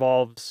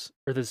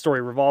the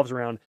story revolves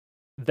around.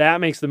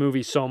 That makes the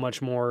movie so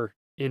much more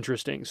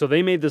interesting. So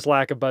they made this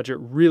lack of budget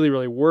really,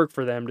 really work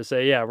for them to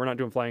say, yeah, we're not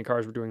doing flying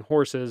cars, we're doing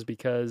horses,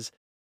 because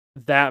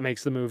that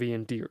makes the movie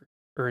endure.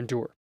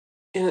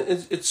 And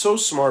it's so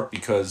smart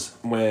because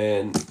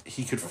when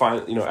he could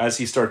find, as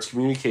he starts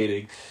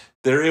communicating,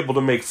 they're able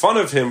to make fun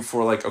of him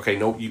for like, okay,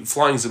 no,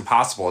 flying's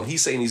impossible. And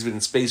he's saying he's been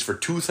in space for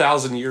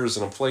 2,000 years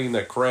in a plane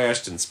that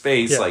crashed in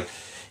space. Yeah. Like,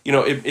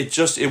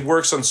 it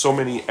works on so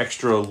many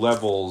extra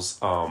levels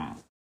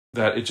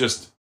that it's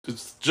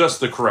just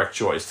the correct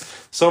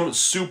choice. Some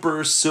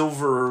super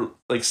silvery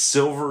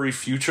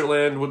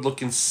Futureland would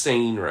look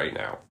insane right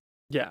now.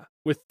 Yeah,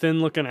 with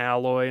thin-looking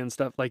alloy and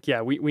stuff. Like,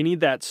 yeah, we need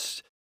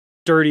that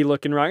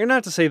dirty-looking rock. And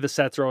not to say the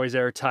sets are always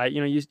airtight.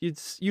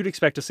 You'd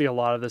expect to see a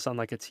lot of this on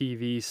like a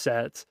TV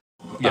set.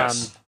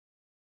 Yes.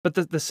 But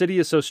the city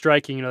is so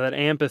striking. That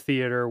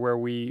amphitheater where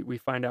we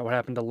find out what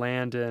happened to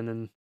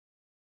Landon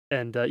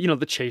and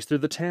the chase through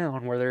the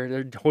town where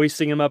they're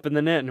hoisting him up in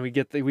the net, and we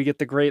get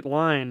the great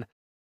line.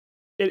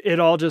 It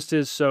all just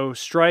is so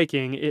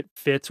striking. It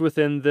fits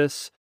within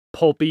this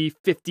pulpy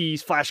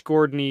 50s Flash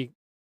Gordon-y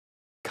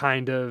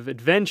kind of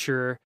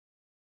adventure,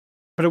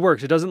 but it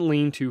works. It doesn't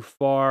lean too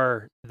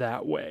far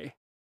that way.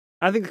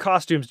 I think the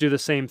costumes do the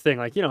same thing.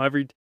 Like,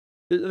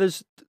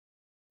 there's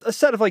a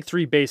set of like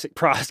 3 basic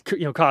costumes.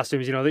 The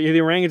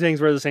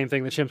orangutans wear the same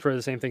thing, the chimps wear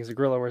the same things, the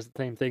gorilla wears the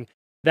same thing.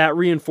 That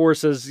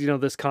reinforces,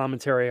 this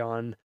commentary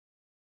on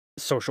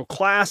social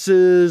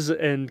classes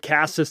and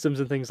caste systems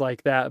and things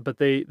like that, but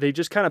they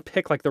just kind of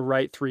pick like the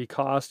right 3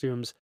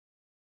 costumes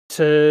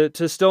to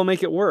still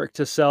make it work,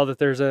 to sell that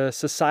there's a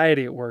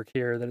society at work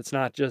here, that it's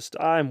not just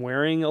I'm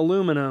wearing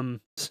aluminum,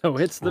 so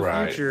it's the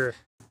future.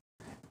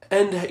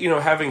 And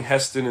having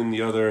Heston and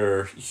the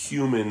other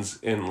humans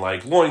in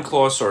like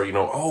loincloths, or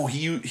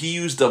he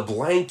used a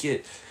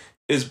blanket,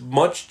 is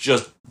much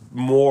just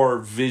more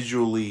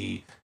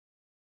visually,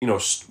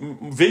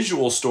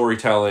 visual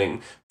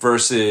storytelling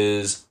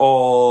versus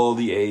all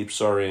the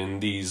apes are in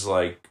these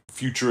like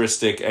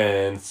futuristic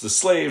and the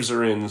slaves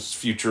are in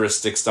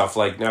futuristic stuff.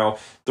 Like now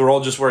they're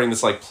all just wearing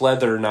this like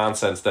pleather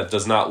nonsense that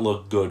does not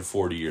look good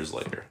 40 years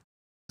later.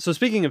 So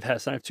speaking of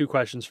Heston, I have two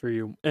questions for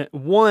you.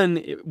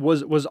 One,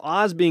 was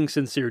Oz being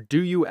sincere?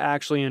 Do you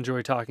actually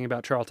enjoy talking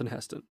about Charlton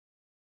Heston?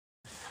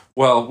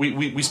 Well,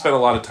 we spent a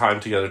lot of time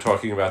together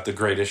talking about the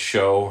greatest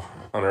show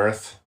on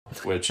earth,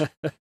 which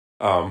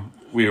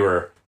we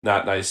were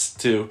not nice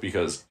to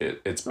because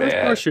it's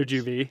bad. Or should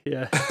you be?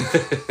 Yeah.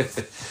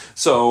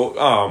 So,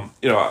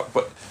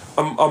 but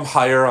I'm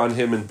higher on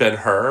him and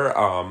Ben-Hur.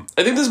 I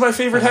think this is my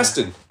favorite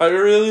Heston. I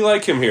really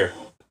like him here.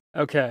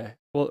 Okay.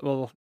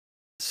 Well.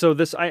 So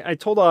this, I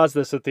told Oz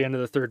this at the end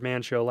of the Third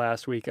Man show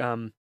last week.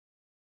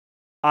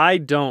 I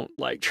don't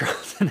like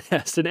Charlton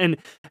Heston,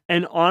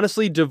 and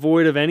honestly,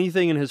 devoid of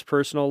anything in his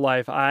personal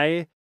life,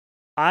 I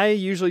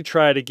usually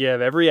try to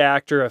give every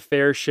actor a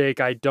fair shake.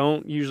 I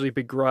don't usually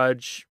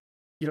begrudge,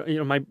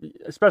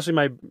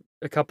 especially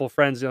a couple of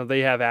friends, they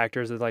have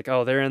actors that like,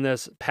 oh, they're in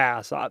this,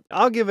 pass.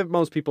 I'll give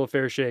most people a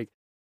fair shake,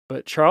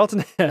 but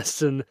Charlton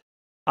Heston,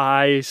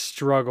 I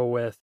struggle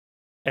with.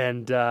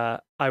 And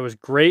I was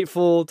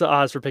grateful to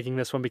Oz for picking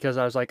this one because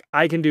I was like,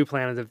 I can do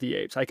Planet of the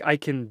Apes. I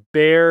can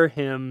bear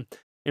him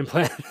in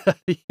Planet of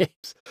the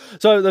Apes.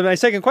 So my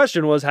second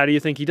question was, how do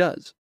you think he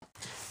does?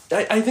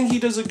 I think he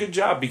does a good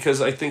job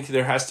because I think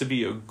there has to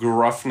be a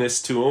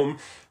gruffness to him.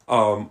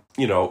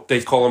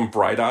 They call him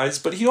Bright Eyes,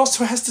 but he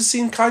also has to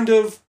seem kind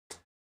of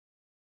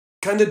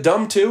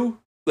dumb too.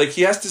 Like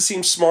he has to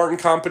seem smart and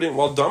competent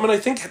while dumb, and I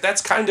think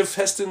that's kind of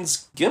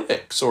Heston's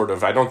gimmick, sort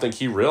of. I don't think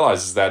he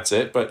realizes that's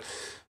it, but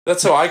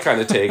that's how I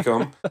kind of take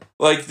him.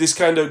 Like this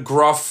kind of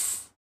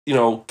gruff,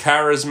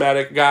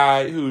 charismatic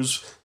guy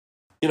who's,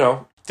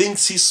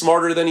 thinks he's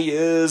smarter than he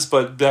is,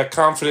 but that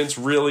confidence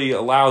really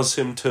allows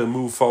him to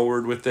move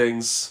forward with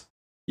things.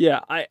 Yeah,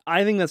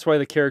 I think that's why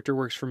the character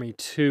works for me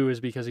too, is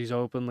because he's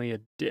openly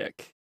a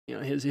dick.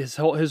 His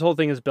whole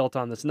thing is built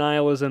on this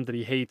nihilism that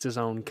he hates his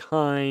own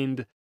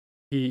kind.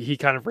 He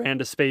kind of ran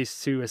to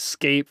space to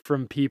escape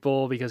from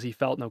people because he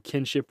felt no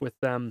kinship with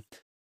them.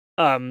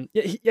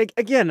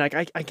 Again, like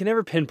I can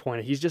never pinpoint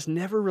it. He's just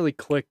never really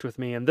clicked with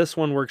me, and this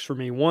one works for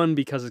me. One,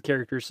 because the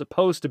character is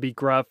supposed to be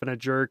gruff and a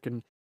jerk,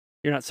 and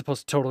you're not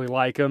supposed to totally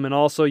like him. And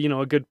also,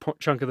 a good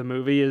chunk of the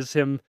movie is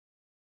him,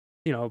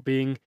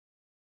 being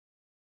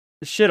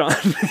shit on.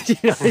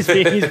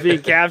 He's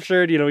being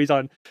captured.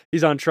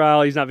 He's on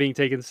trial. He's not being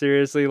taken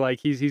seriously. Like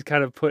he's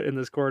kind of put in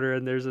this corner,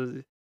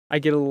 and I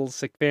get a little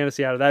sick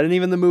fantasy out of that. And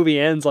even the movie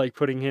ends like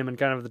putting him in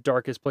kind of the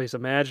darkest place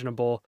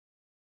imaginable.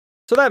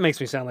 So that makes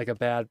me sound like a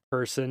bad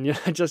person.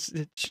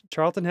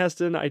 Charlton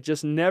Heston, I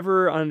just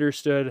never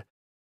understood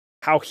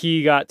how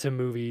he got to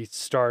movie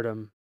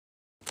stardom.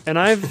 And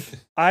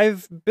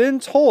I've been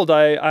told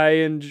I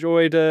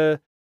enjoyed a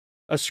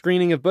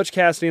screening of Butch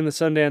Cassidy and the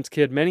Sundance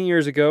Kid many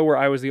years ago where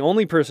I was the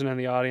only person in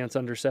the audience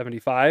under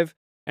 75,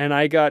 and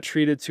I got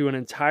treated to an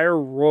entire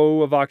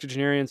row of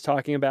octogenarians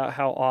talking about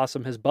how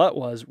awesome his butt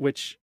was,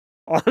 which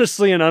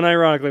honestly and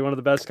unironically one of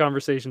the best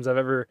conversations I've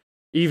ever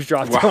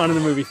eavesdropped on in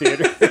the movie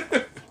theater.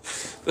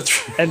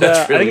 And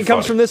I think it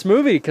comes from this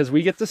movie because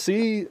we get to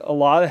see a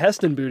lot of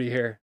Heston booty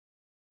here.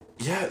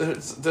 Yeah,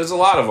 there's a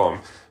lot of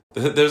them.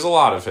 There's a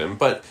lot of him,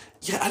 but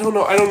yeah, I don't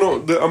know.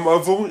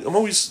 I'm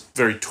always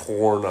very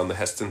torn on the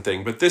Heston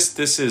thing, but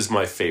this is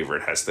my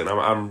favorite Heston.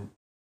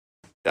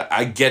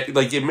 I get,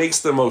 like, it makes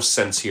the most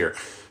sense here,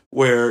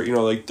 where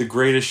like the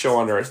greatest show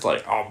on earth,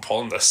 like, oh, I'm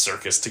pulling the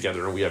circus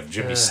together, and we have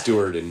Jimmy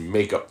Stewart in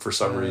makeup for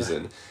some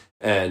reason,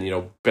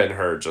 and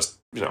Ben-Hur just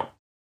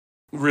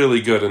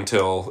really good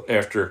until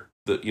after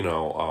the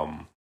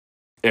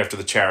after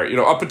the chariot,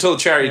 up until the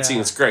chariot scene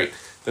is great.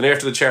 Then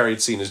after the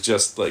chariot scene is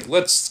just like,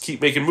 let's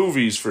keep making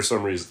movies for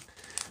some reason.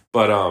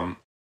 But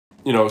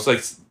it's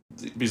like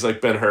he's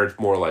like Ben-Hur,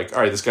 more like,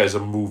 all right, this guy's a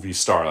movie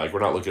star. Like, we're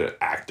not looking at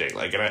acting.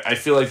 Like, and I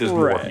feel like there's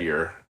more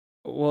here.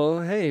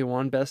 Well, hey,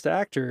 won Best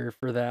Actor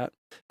for that.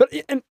 But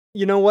and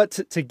you know what?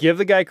 To give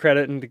the guy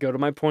credit and to go to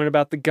my point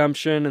about the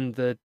gumption and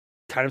the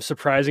kind of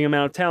surprising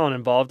amount of talent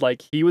involved,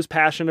 like he was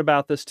passionate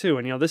about this too.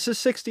 And this is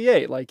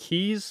 68. Like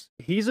he's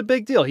a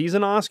big deal. He's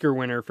an Oscar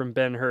winner from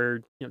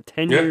Ben-Hur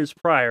 10 years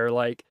prior.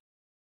 Like,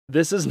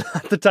 this is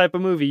not the type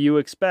of movie you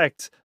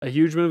expect a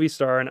huge movie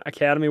star, an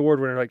Academy Award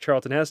winner like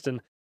Charlton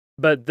Heston.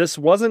 But this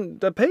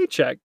wasn't a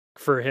paycheck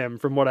for him,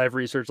 from what I've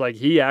researched. Like,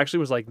 he actually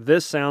was like,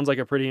 this sounds like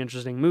a pretty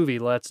interesting movie.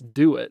 Let's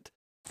do it.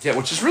 Yeah,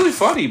 which is really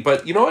funny.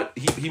 But you know what?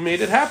 He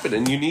made it happen.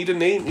 And you need a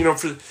name.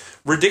 For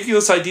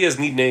ridiculous ideas,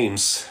 need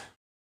names.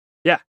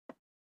 Yeah.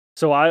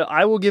 So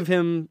I will give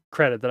him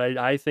credit that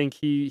I think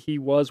he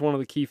was one of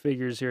the key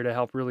figures here to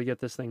help really get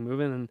this thing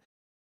moving. And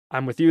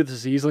I'm with you. This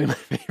is easily my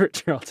favorite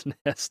Charlton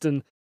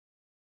Heston.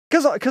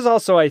 Because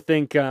also I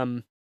think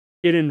it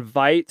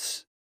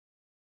invites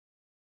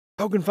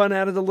poking fun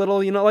at it a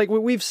little. Like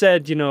we've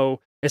said,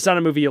 it's not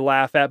a movie you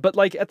laugh at, but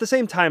like at the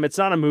same time, it's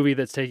not a movie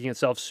that's taking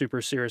itself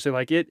super seriously.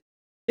 Like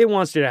it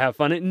wants you to have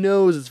fun. It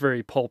knows it's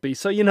very pulpy.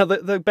 So,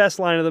 the best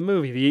line of the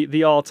movie,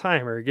 the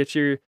all-timer, get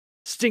your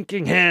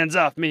stinking hands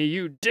off me,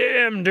 you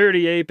damn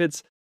dirty ape.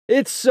 It's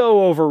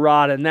so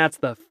overwrought, and that's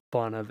the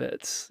fun of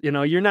it.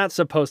 You're not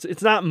supposed to,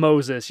 it's not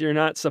Moses. You're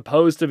not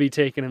supposed to be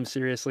taking him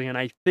seriously. And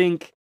I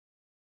think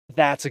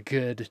that's a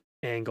good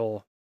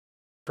angle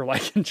for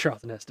liking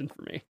Charlton Heston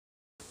for me.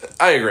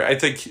 I agree. I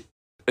think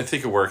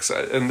it works.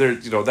 And there,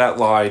 that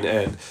line,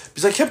 and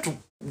because I kept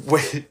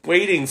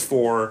waiting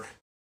for,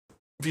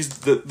 because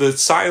the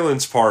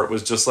silence part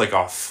was just like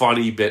a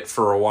funny bit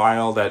for a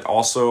while that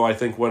also I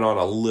think went on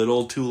a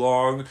little too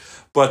long.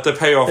 But the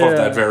payoff of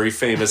that very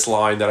famous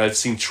line that I've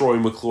seen Troy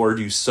McClure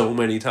do so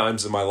many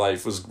times in my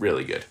life was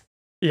really good.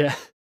 Yeah.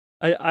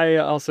 I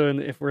also,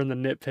 if we're in the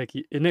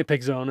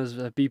nitpick zone, as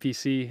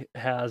BPC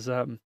has,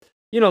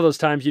 those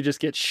times you just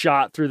get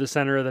shot through the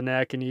center of the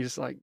neck and you just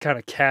like kind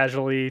of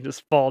casually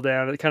just fall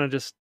down. It kind of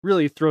just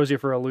really throws you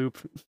for a loop.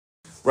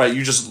 Right.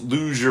 You just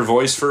lose your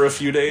voice for a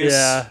few days.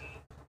 Yeah.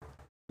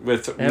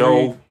 With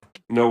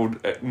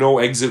no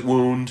exit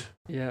wound.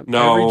 Yeah.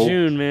 No. Every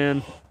June,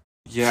 man.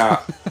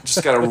 Yeah.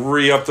 Just got to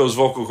re-up those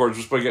vocal cords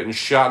just by getting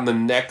shot in the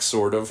neck,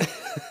 sort of.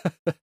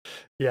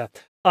 Yeah.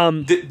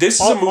 This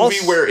is a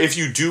movie where if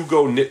you do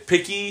go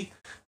nitpicky,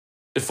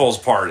 it falls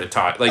apart at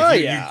times.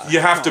 Like you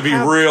have to be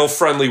real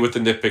friendly with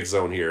the nitpick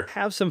zone here.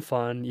 Have some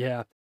fun,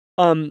 yeah.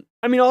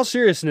 All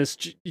seriousness,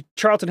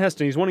 Charlton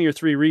Heston, he's one of your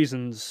three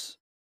reasons.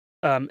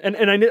 And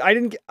I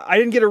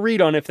didn't get a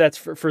read on if that's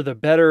for the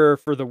better or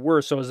for the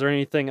worse. So is there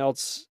anything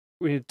else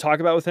we need to talk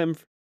about with him?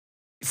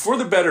 For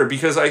the better,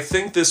 because I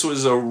think this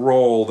was a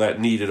role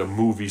that needed a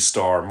movie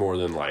star more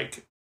than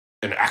like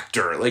an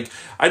actor. Like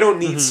I don't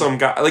need some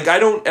guy. Like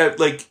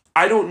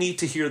I don't need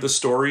to hear the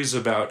stories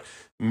about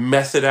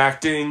method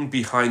acting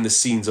behind the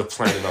scenes of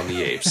Planet on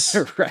the Apes.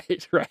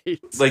 Right.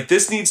 Like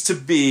this needs to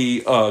be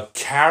a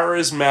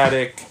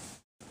charismatic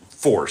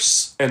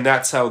force, and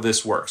that's how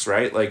this works,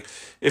 right? Like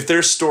if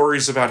there's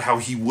stories about how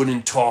he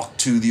wouldn't talk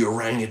to the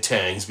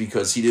orangutans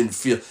because he didn't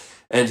feel,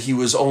 and he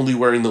was only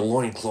wearing the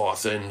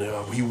loincloth, and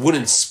he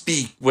wouldn't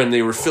speak when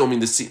they were filming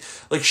the scene.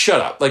 Like, shut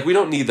up. Like, we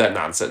don't need that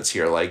nonsense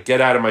here. Like, get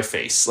out of my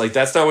face. Like,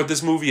 that's not what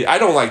this movie... I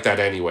don't like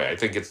that anyway. I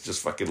think it's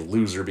just fucking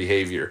loser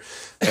behavior.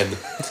 And,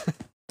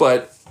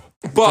 but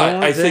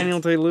I think... Daniel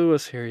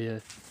Day-Lewis here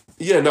yet.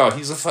 Yeah, no,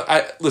 he's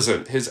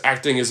listen, his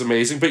acting is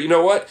amazing, but you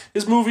know what?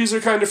 His movies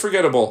are kind of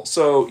forgettable.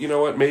 So, you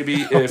know what?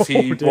 Maybe if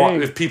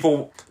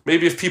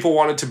people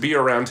wanted to be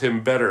around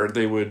him better,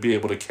 they would be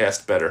able to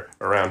cast better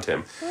around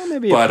him. Well,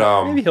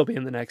 maybe he'll be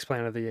in the next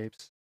Planet of the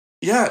Apes.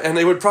 Yeah, and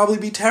they would probably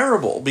be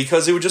terrible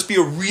because it would just be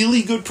a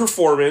really good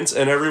performance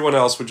and everyone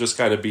else would just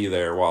kind of be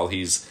there while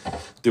he's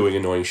doing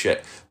annoying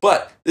shit.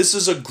 But this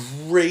is a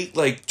great,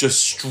 like, just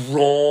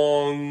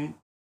strong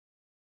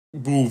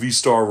movie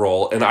star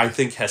role, and I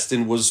think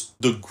Heston was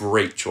the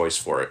great choice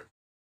for it.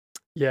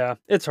 Yeah,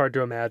 it's hard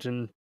to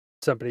imagine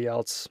somebody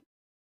else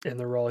in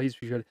the role. He's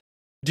good.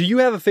 Do you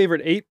have a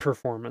favorite ape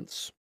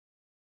performance?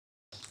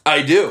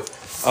 I do.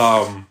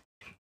 I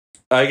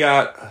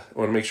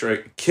want to make sure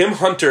Kim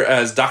Hunter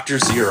as Dr.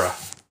 Zira.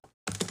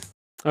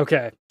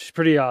 Okay, she's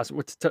pretty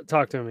awesome.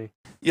 Talk to me.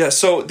 Yeah,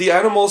 so the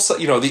animal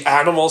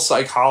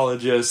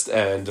psychologist,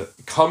 and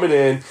coming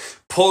in,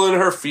 pulling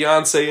her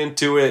fiance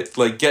into it,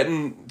 like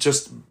getting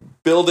just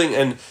building,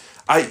 and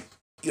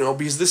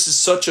because this is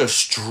such a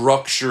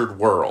structured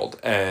world,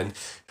 and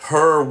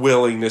her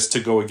willingness to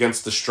go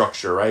against the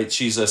structure, right?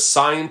 She's a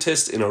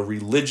scientist in a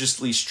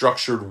religiously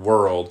structured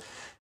world,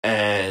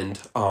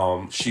 and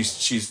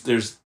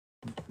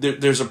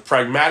there's a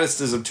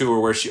pragmaticism to her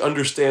where she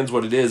understands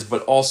what it is,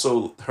 but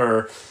also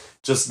her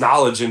just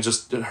knowledge and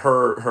just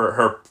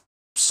her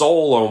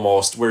soul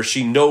almost, where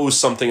she knows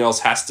something else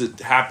has to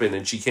happen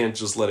and she can't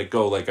just let it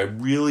go. Like, I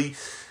really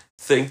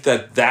think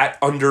that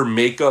under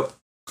makeup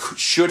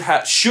should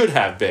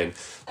have been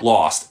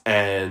lost,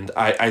 and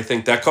I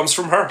think that comes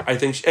from her. I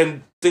think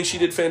she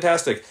did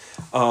fantastic.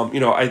 Roddy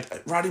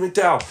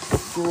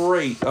McDowell,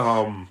 great.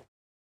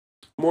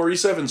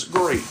 Maurice Evans,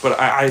 great, but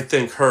I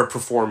think her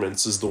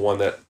performance is the one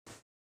that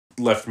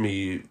left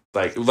me,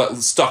 like,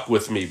 stuck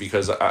with me,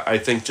 because I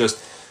think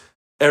just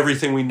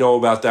everything we know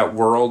about that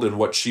world and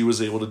what she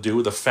was able to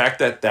do, the fact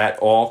that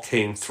all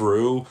came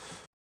through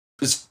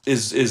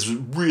is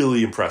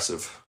really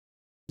impressive.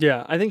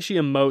 Yeah, I think she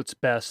emotes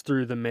best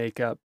through the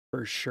makeup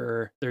for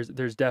sure.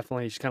 There's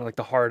definitely, she's kind of like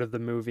the heart of the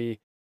movie.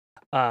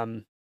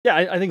 Yeah,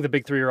 I think the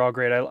big three are all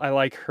great. I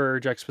like her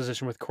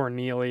juxtaposition with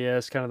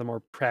Cornelius, kind of the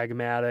more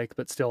pragmatic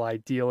but still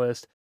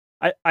idealist.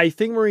 I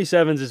think Maurice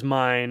Evans is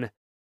mine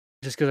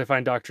just because I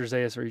find Dr.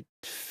 Zayas very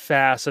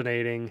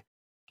fascinating.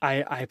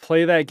 I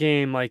play that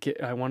game like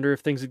I wonder if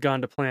things had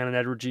gone to plan and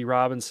Edward G.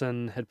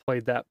 Robinson had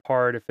played that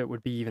part, if it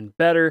would be even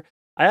better.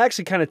 I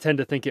actually kind of tend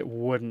to think it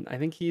wouldn't. I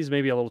think he's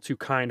maybe a little too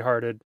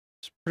kind-hearted.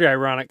 It's pretty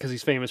ironic because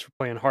he's famous for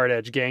playing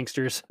hard-edge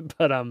gangsters.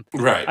 But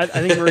right. I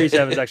think Maurice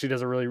Evans actually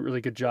does a really,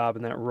 really good job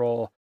in that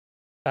role.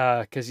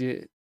 Because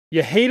you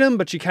hate him,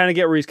 but you kind of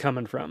get where he's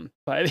coming from.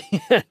 By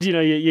the end,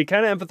 you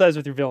kind of empathize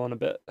with your villain a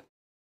bit.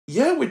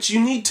 Yeah, which you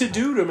need to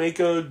do to make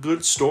a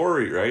good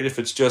story, right? If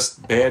it's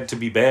just bad to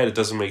be bad, it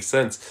doesn't make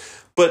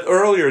sense. But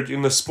earlier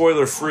in the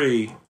spoiler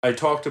free, I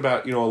talked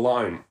about, a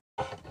line.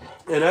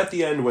 And at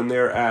the end, when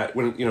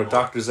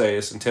Dr.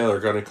 Zaius and Taylor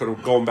are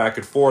going back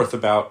and forth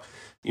about,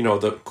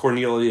 the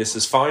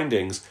Cornelius's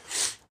findings,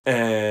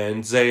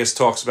 and Zaius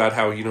talks about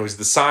how, he's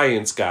the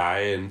science guy,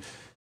 and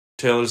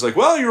Taylor's like,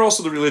 well, you're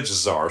also the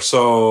religious czar,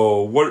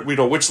 so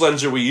which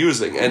lens are we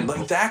using? And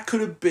like that could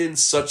have been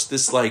such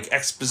this like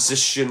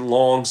exposition,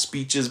 long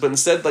speeches, but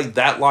instead like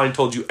that line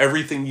told you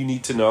everything you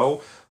need to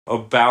know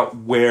about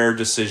where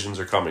decisions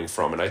are coming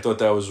from. And I thought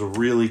that was a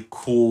really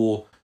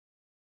cool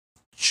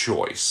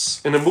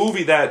choice in a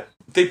movie that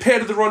they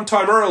padded the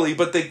runtime early,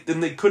 but they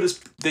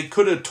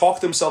could have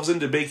talked themselves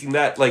into making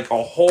that like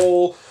a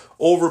whole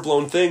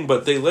overblown thing,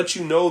 but they let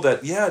you know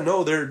that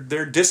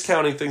they're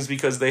discounting things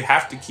because they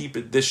have to keep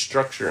it this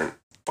structure, and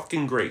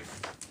fucking great.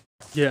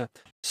 Yeah.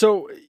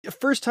 So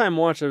first time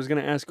watch, I was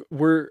going to ask,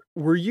 were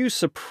you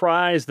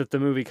surprised that the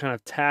movie kind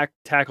of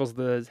tackles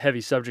the heavy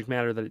subject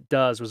matter that it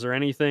does? Was there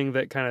anything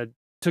that kind of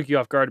took you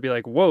off guard to be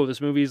like, whoa, this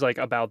movie's like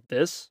about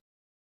this?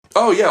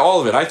 Oh yeah,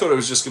 all of it. I thought it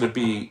was just going to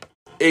be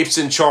apes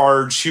in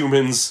charge,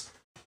 humans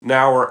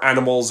now are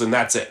animals, and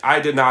that's it. I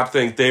did not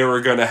think they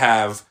were going to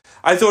have.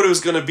 I thought it was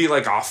going to be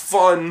like a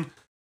fun,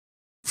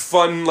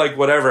 like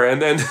whatever.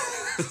 And then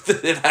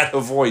it had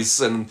a voice,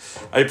 and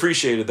I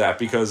appreciated that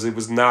because it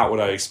was not what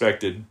I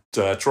expected.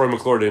 Troy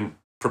McClure didn't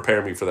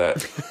prepare me for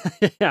that.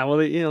 Yeah, well,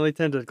 they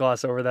tend to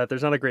gloss over that.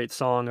 There's not a great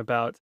song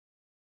about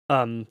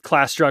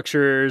class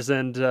structures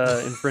and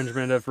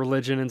infringement of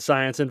religion and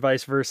science and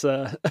vice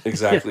versa.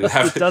 Exactly.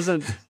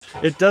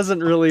 It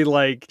doesn't really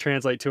like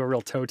translate to a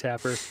real toe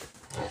tapper.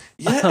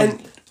 Yeah,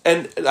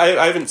 and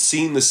I haven't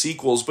seen the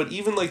sequels, but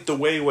even like the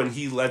way when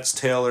he lets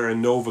Taylor and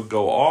Nova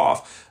go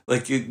off,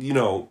 like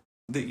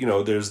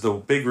there's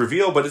the big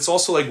reveal, but it's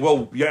also like,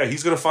 well, yeah,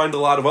 he's going to find a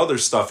lot of other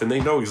stuff, and they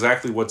know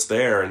exactly what's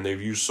there, and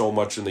they've used so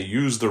much, and they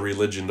use the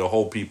religion to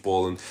hold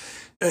people, and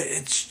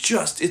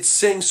it's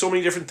saying so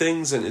many different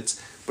things,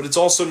 but it's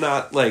also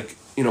not like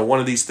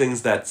one of these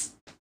things that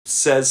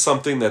says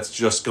something that's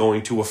just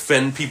going to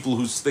offend people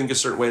who think a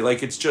certain way.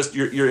 Like it's just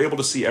you're able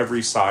to see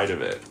every side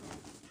of it.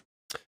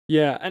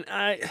 Yeah, and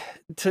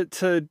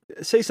to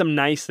say some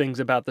nice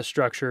things about the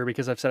structure,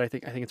 because I've said I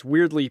think it's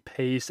weirdly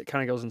paced. It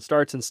kind of goes and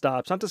starts and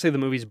stops. Not to say the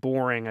movie's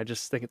boring. I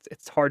just think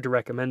it's hard to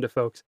recommend to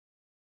folks.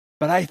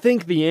 But I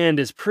think the end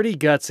is pretty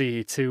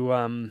gutsy.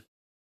 To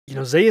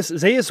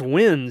Zaius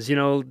wins.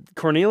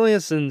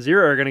 Cornelius and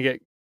Zero are gonna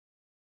get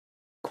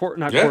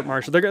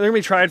court-martialed. They're gonna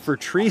be tried for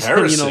treason.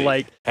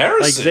 Heresy.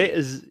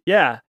 Heresy.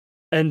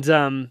 And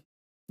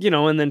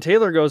and then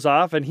Taylor goes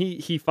off and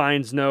he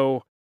finds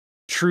no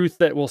truth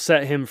that will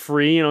set him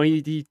free.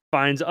 He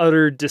finds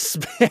utter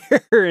despair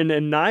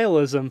and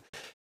nihilism.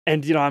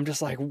 And I'm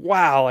just like,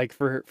 wow, like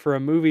for a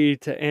movie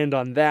to end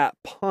on that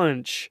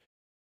punch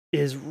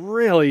is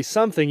really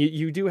something.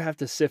 You do have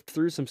to sift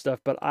through some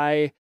stuff, but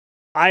I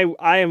am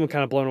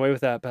kind of blown away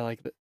with that by like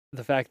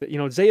the fact that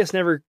Zaius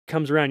never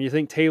comes around. You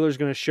think Taylor's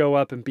going to show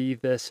up and be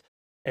this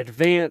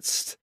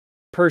advanced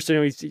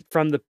person. He's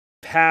from the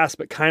past,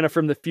 but kind of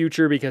from the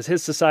future because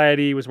his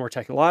society was more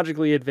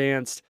technologically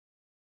advanced.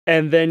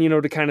 And then,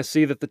 to kind of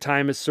see that the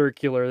time is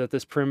circular, that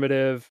this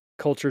primitive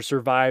culture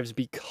survives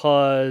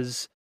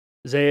because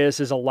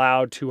Zaius is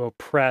allowed to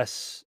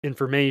oppress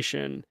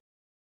information.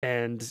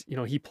 And,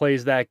 he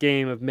plays that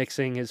game of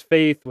mixing his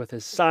faith with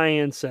his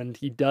science, and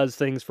he does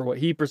things for what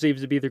he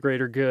perceives to be the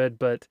greater good,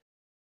 but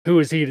who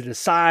is he to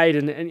decide?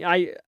 And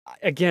I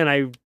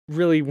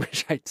really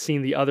wish I'd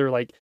seen the other,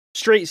 like,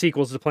 straight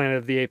sequels to Planet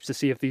of the Apes to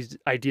see if these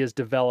ideas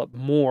develop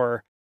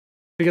more.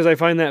 Because I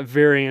find that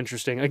very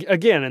interesting.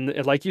 Again,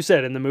 and like you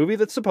said, in the movie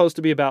that's supposed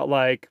to be about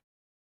like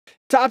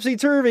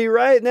topsy-turvy,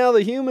 right? Now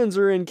the humans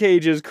are in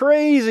cages.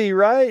 Crazy,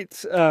 right?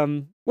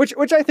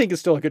 Which I think is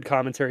still a good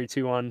commentary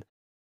too on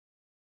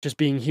just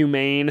being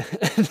humane.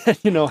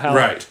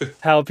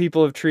 How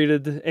people have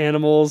treated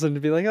animals, and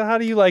to be like, oh, how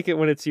do you like it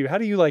when it's you? How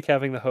do you like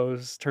having the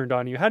hose turned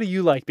on you? How do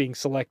you like being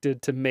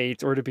selected to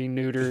mate or to be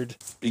neutered?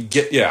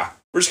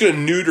 We're just gonna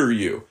neuter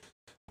you.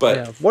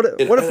 But what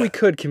if we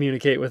could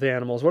communicate with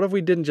animals? What if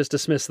we didn't just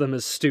dismiss them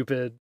as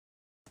stupid?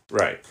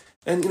 Right.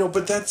 And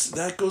but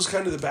that goes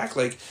kind of the back.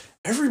 Like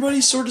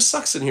everybody sort of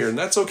sucks in here, and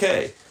that's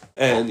okay.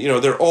 And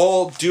they're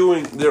all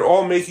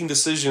making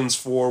decisions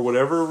for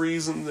whatever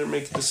reason they're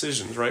making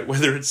decisions, right?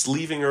 Whether it's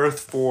leaving Earth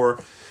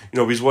for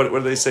because what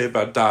do they say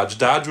about Dodge?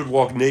 Dodge would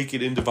walk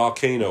naked into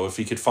volcano if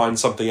he could find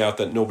something out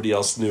that nobody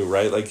else knew,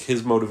 right? Like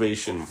his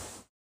motivation.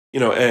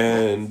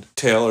 And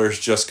Taylor's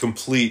just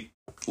complete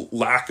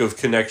lack of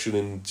connection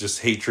and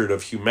just hatred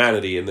of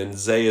humanity, and then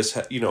Zaius,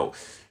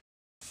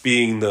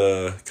 being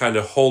the kind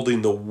of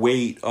holding the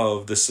weight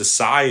of the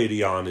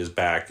society on his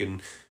back, and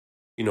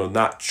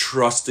not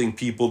trusting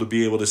people to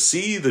be able to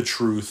see the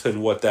truth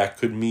and what that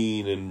could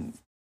mean, and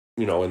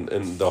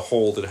and the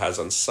hold it has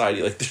on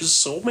society. Like there's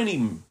so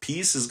many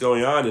pieces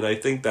going on, and I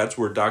think that's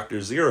where Dr.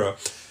 Zira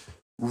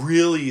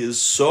really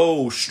is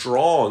so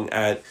strong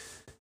at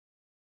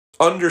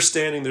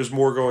understanding there's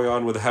more going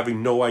on with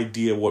having no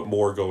idea what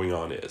more going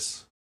on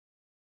is.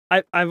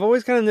 I've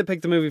always kind of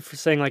nitpicked the movie for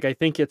saying, like, I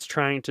think it's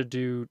trying to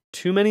do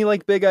too many,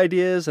 like, big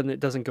ideas, and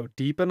it doesn't go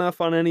deep enough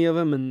on any of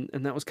them,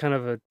 and that was kind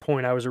of a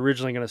point I was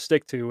originally going to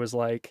stick to, was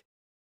like,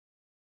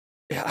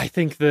 yeah, I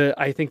think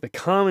the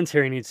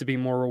commentary needs to be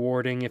more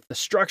rewarding if the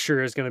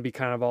structure is going to be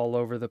kind of all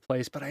over the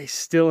place, but I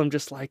still am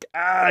just like,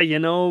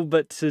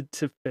 but to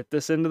fit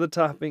this into the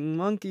Talking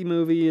Monkey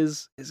movie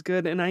is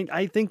good, and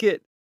I think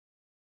it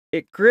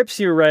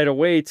grips you right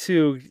away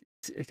too.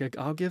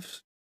 I'll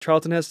give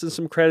Charlton Heston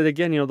some credit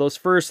again. Those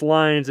first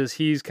lines as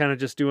he's kind of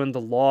just doing the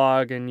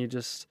log, and you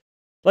just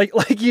like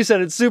you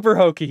said, it's super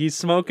hokey. He's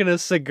smoking a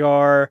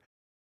cigar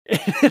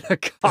in a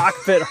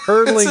cockpit,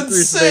 hurtling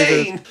through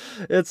space.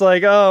 It's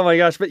like, oh my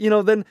gosh! But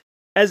then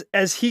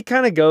as he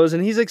kind of goes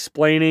and he's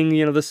explaining, the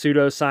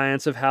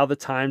pseudoscience of how the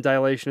time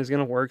dilation is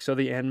going to work, so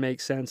the end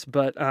makes sense.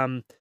 But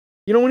when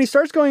he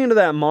starts going into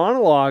that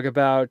monologue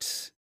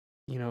about,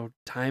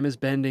 time is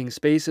bending,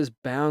 space is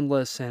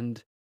boundless,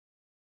 and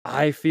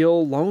I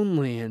feel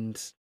lonely,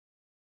 and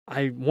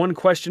one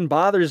question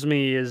bothers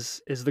me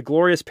is the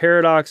glorious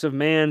paradox of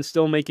man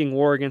still making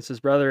war against his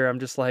brother. I'm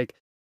just like,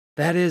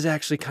 that is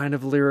actually kind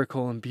of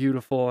lyrical and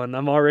beautiful, and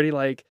I'm already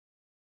like,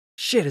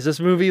 shit, is this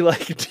movie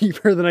like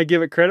deeper than I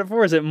give it credit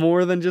for? Is it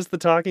more than just the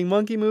Talking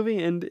Monkey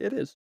movie? And it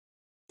is.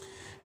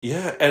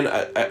 Yeah, and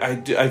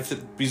I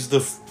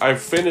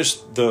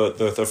finished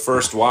the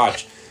first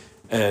watch,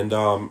 and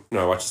I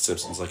watched The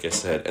Simpsons, like I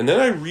said, and then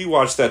I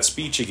rewatched that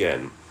speech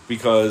again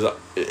because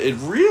it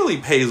really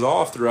pays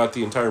off throughout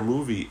the entire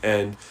movie,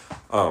 and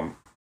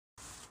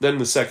then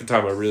the second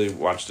time I really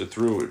watched it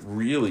through, it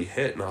really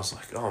hit, and I was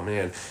like, oh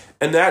man.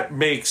 And that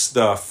makes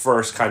the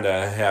first kind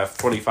of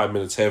 25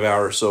 minutes, half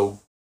hour, so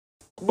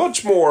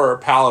much more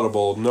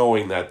palatable,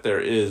 knowing that there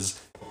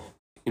is,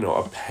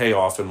 a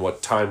payoff in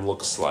what time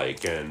looks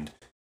like and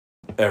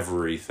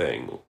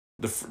everything.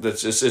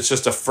 It's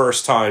just a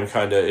first time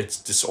kind of, it's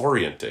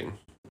disorienting.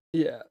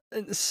 Yeah,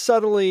 and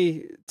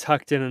subtly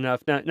tucked in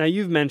enough. Now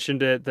you've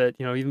mentioned it that,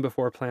 even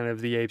before Planet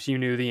of the Apes, you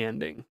knew the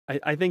ending.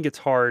 I think it's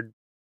hard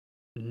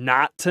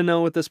not to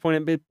know at this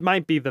point. It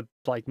might be the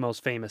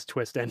most famous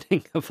twist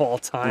ending of all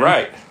time.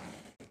 Right.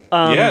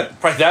 Yeah,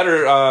 probably that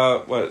or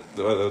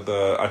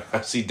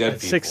I see dead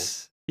people.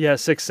 Sixth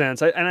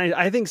Sense.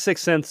 I think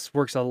Sixth Sense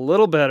works a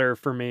little better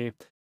for me,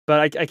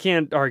 but I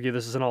can't argue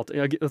this is an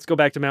let's go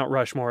back to Mount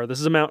Rushmore. This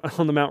is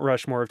on the Mount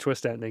Rushmore of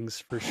twist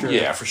endings for sure.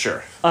 Yeah, for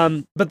sure.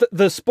 But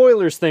the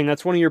spoilers thing,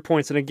 that's one of your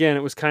points, and again,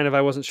 it was kind of,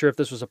 I wasn't sure if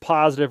this was a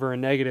positive or a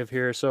negative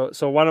here. So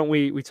why don't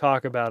we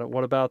talk about it?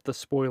 What about the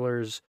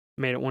spoilers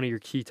made it one of your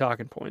key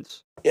talking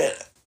points? Yeah,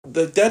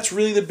 that's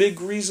really the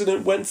big reason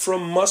it went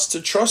from must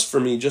to trust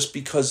for me, just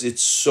because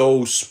it's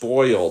so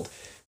spoiled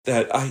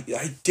that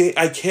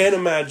I can't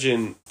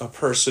imagine a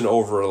person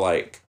over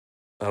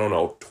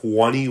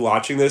 20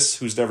 watching this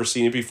who's never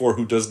seen it before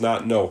who does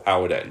not know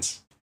how it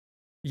ends.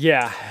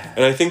 Yeah.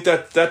 And I think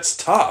that's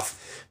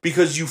tough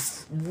because you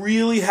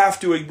really have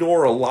to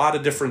ignore a lot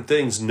of different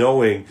things,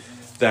 knowing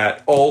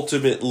that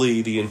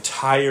ultimately the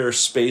entire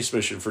space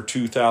mission for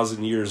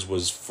 2,000 years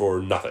was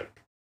for nothing.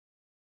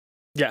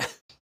 Yeah.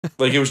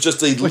 It was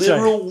just a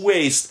literal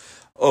waste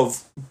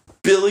of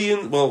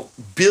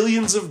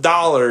billions of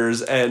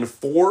dollars and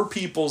 4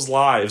 people's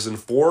lives and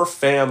 4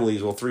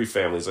 families, 3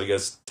 families, I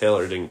guess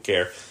Taylor didn't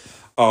care,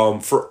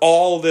 for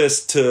all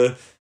this to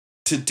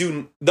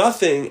do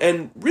nothing.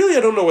 And really, I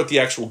don't know what the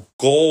actual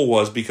goal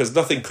was, because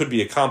nothing could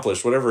be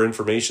accomplished. Whatever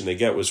information they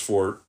get was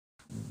for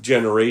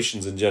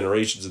generations and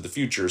generations in the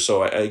future.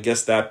 So I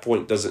guess that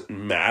point doesn't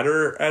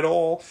matter at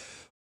all.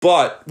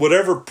 But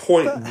whatever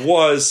point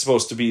was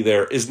supposed to be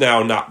there is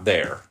now not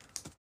there.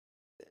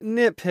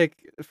 Nitpick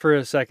for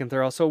a second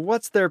there also.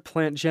 What's their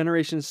plan?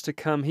 Generations to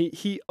come.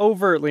 He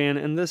overtly,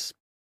 and this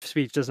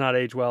speech does not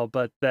age well,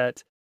 but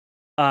that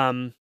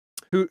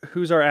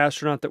who's our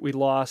astronaut that we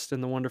lost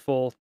in the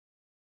wonderful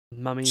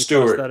mummy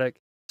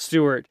prosthetic?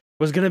 Stewart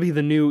was going to be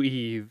the new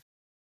Eve.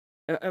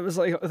 It was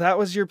like, that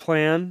was your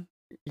plan?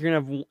 You're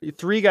going to have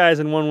 3 guys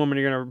and 1 woman,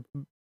 you're going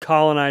to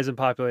colonize and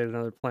populate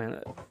another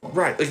planet.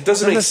 Right. It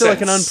doesn't make sense.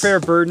 Like an unfair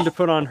burden to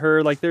put on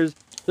her. There's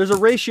a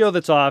ratio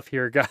that's off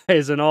here,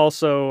 guys, and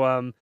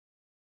also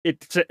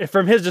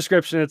from his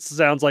description, it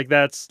sounds like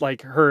that's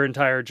her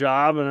entire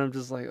job, and I'm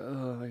just like,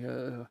 oh my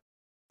god.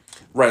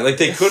 Right,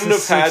 they couldn't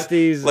have had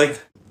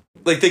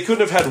they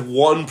couldn't have had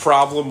one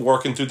problem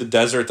working through the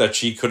desert that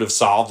she could have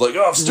solved.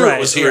 If Stuart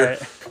was here,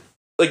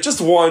 just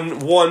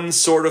one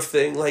sort of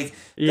thing.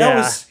 That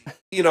was,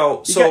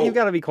 so you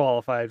got to be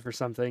qualified for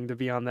something to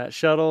be on that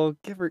shuttle.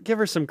 Give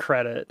her some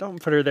credit.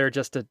 Don't put her there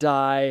just to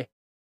die.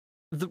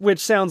 Which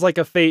sounds like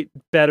a fate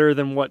better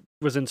than what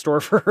was in store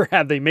for her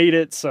had they made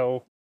it.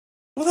 So,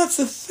 well, that's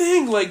the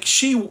thing.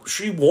 She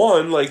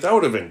won. That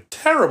would have been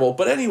terrible.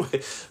 But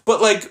anyway,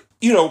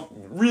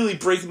 really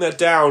breaking that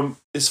down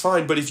is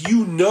fine. But if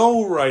you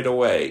know right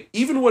away,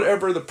 even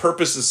whatever the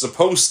purpose is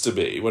supposed to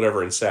be,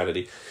 whatever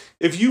insanity,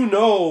 if you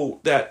know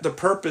that the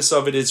purpose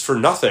of it is for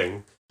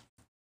nothing,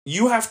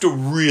 you have to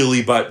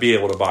really be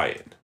able to buy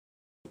it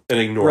and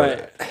ignore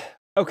that.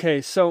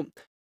 Okay, so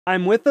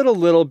I'm with it a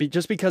little bit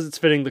just because it's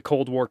fitting the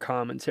Cold War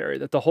commentary,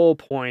 that the whole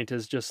point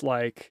is just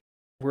like,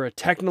 we're a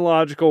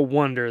technological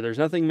wonder. There's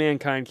nothing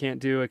mankind can't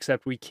do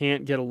except we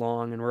can't get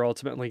along and we're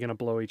ultimately going to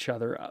blow each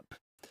other up.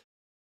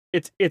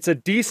 It's a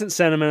decent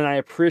sentiment, and I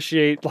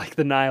appreciate like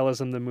the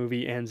nihilism the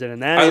movie ends in.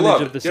 And that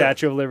image of the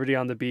Statue of Liberty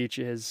on the beach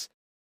is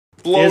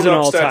Blown an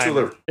up all-timer. Statue of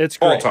Liberty. It's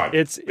great. All time.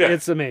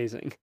 It's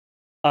amazing.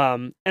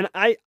 And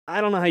I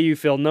don't know how you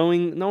feel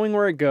knowing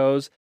where it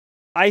goes.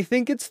 I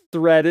think it's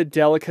threaded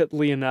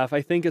delicately enough.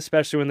 I think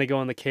especially when they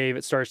go in the cave,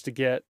 it starts to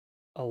get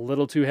a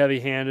little too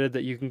heavy-handed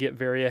that you can get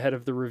very ahead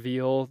of the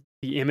reveal.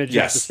 The image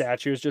of the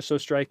statue is just so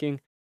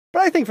striking.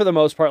 But I think for the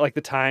most part, like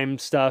the time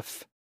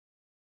stuff,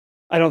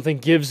 I don't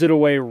think gives it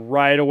away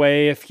right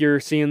away if you're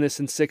seeing this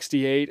in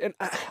 68. And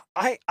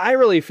I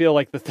really feel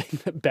like the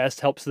thing that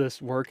best helps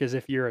this work is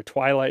if you're a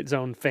Twilight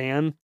Zone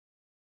fan.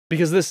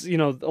 Because this, a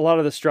lot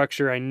of the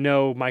structure, I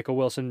know Michael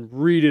Wilson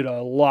redid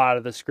a lot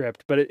of the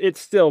script, but it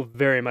still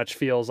very much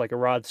feels like a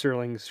Rod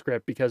Serling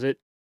script because the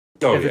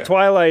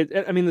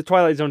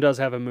Twilight Zone does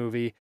have a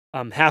movie.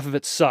 Half of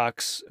it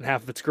sucks and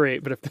half of it's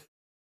great, but if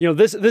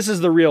this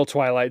is the real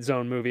Twilight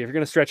Zone movie. If you're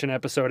going to stretch an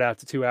episode out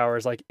to 2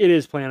 hours, like it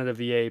is Planet of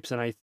the Apes,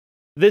 and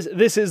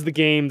this is the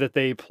game that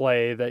they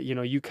play that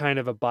you kind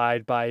of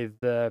abide by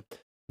the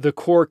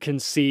core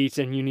conceit,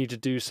 and you need to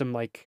do some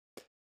like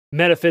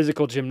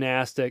metaphysical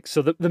gymnastics.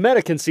 So the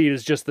meta conceit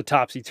is just the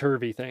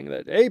topsy-turvy thing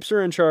that apes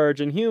are in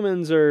charge and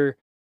humans are,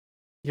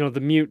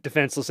 the mute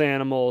defenseless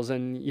animals.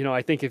 And,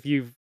 I think if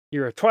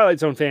you're a Twilight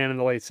Zone fan in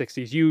the late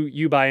 60s,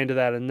 you buy into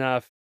that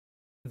enough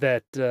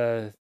that,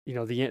 the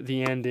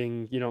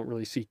ending you don't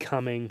really see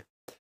coming.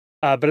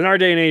 But in our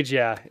day and age,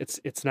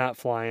 it's not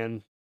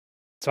flying.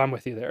 So I'm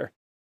with you there.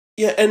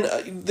 Yeah,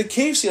 and the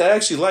cave scene I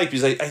actually like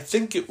because I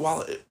think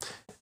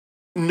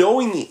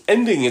knowing the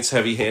ending, it's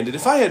heavy-handed.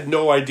 If I had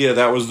no idea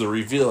that was the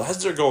reveal,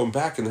 as they're going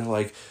back and they're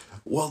like,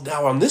 well,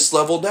 now on this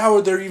level, now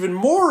they're even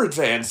more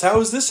advanced. How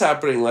is this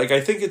happening? Like, I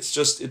think it's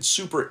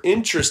super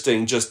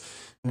interesting. Just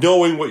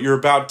knowing what you're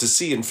about to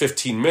see in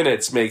 15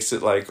 minutes makes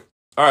it like,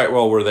 all right,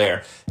 well, we're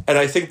there. And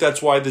I think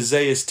that's why the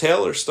Zayas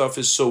Taylor stuff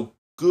is so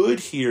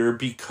good here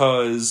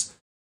because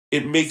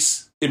it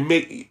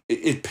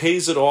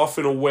pays it off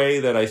in a way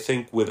that I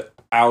think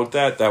without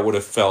that would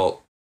have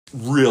felt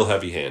real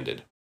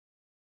heavy-handed.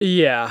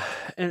 Yeah,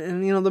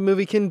 and the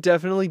movie can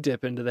definitely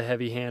dip into the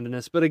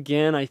heavy-handedness, but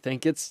again, I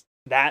think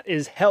that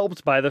is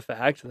helped by the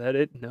fact that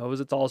it knows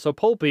it's also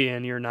pulpy,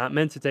 and you're not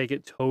meant to take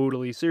it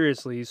totally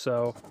seriously,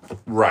 so...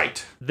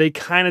 Right. They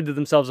kind of did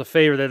themselves a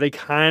favor there. They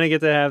kind of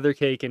get to have their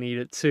cake and eat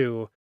it,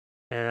 too,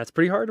 and that's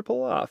pretty hard to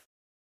pull off.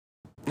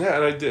 Yeah,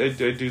 and I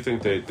do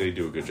think they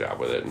do a good job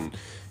with it, and,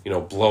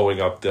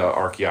 blowing up the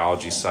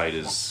archaeology site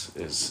is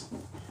it's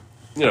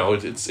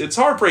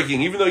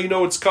heartbreaking, even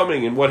though it's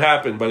coming and what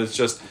happened, but it's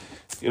just...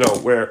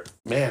 where,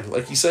 man,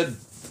 like you said,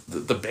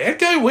 the bad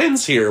guy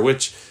wins here,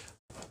 which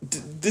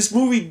this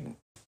movie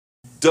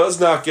does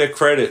not get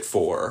credit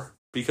for,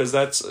 because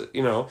that's,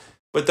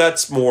 but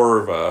that's more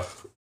of a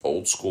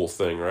old school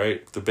thing,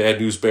 right? The bad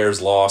news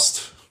bears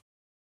lost.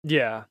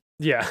 Yeah,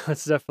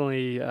 that's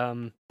definitely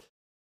kind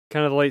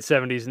of the late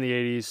 70s and the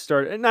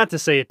 80s. Not to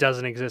say it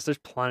doesn't exist, there's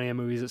plenty of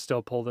movies that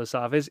still pull this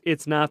off.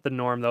 It's not the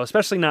norm, though,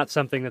 especially not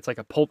something that's like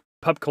a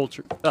pop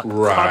culture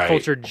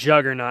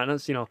juggernaut. And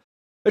it's,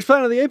 which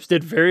Planet of the Apes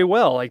did very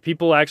well. Like,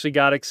 people actually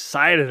got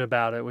excited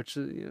about it, which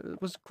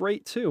was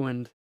great, too.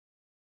 And,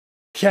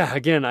 yeah,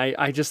 again,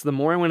 I just, the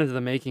more I went into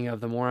the making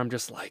of, the more I'm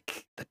just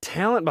like, the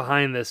talent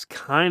behind this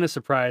kind of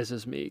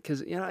surprises me.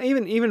 Because,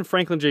 even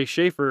Franklin J.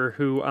 Schaefer,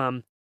 who,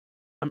 I'm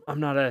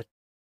not a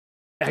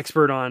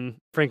expert on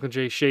Franklin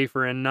J.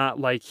 Schaefer, and not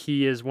like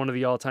he is one of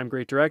the all-time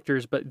great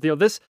directors, but,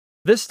 this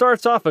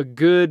starts off a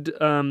good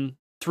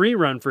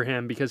 3-run for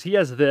him, because he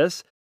has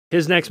this.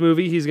 His next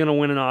movie, he's going to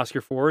win an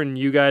Oscar for, and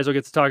you guys will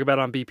get to talk about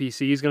on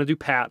BPC. He's going to do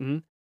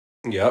Patton.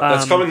 Yeah,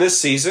 that's coming this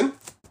season.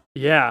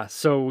 Yeah,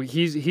 so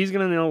he's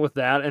going to nail it with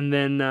that. And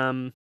then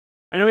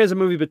I know he has a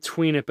movie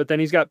between it, but then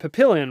he's got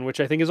Papillion,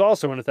 which I think is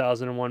also in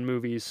 1001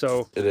 movies.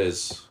 So it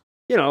is.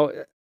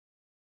 The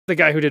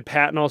guy who did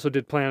Patton also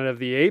did Planet of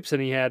the Apes,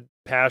 and he had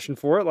passion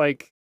for it.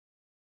 Like,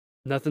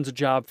 nothing's a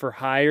job for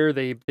hire.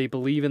 They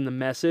believe in the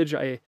message.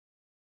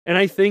 And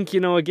I think,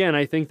 again,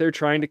 I think they're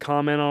trying to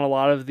comment on a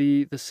lot of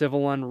the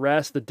civil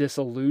unrest, the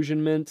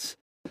disillusionment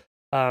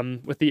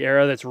with the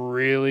era that's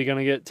really going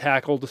to get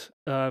tackled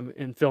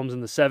in films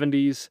in the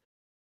 70s.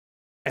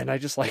 And I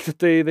just like that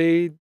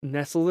they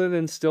nestled it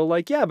and still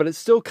like, yeah, but it's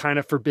still kind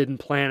of Forbidden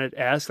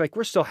Planet-esque. Like,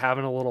 we're still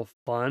having a little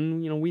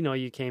fun. We know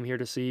you came here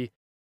to see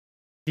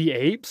the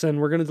apes, and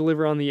we're going to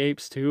deliver on the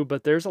apes too.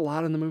 But there's a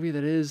lot in the movie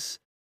that is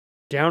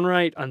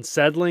downright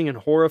unsettling and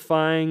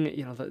horrifying.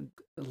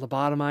 The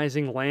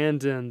lobotomizing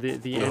Landon,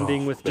 the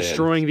ending with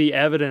destroying the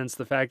evidence,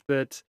 the fact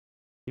that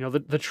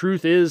the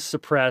truth is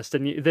suppressed,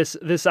 and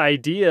this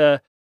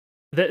idea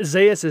that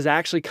Zayas is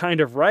actually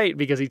kind of right,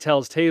 because he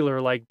tells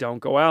Taylor, like, don't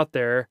go out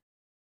there,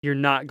 you're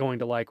not going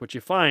to like what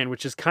you find,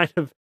 which is kind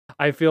of,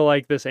 I feel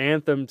like, this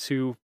anthem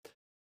to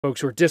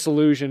folks who are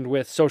disillusioned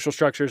with social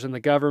structures in the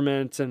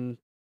government and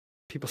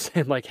people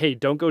saying like, hey,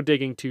 don't go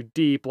digging too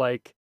deep.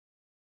 Like,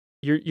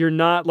 you're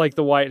not like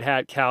the white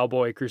hat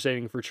cowboy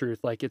crusading for truth.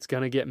 Like, it's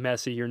gonna get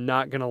messy. You're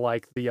not gonna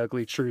like the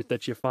ugly truth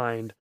that you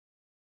find.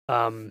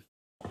 And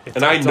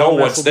I know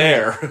what's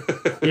there.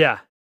 Yeah.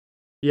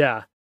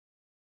 Yeah.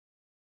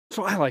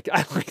 So I like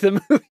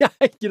the movie.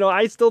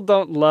 I still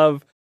don't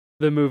love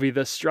the movie.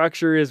 The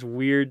structure is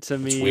weird to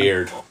me. It's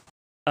weird.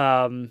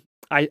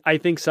 I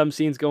think some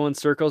scenes go in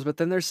circles, but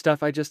then there's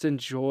stuff I just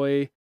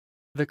enjoy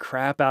the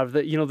crap out of.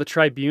 The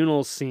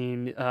tribunal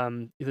scene,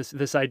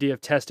 this idea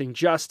of testing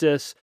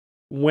justice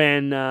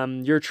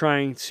when you're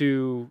trying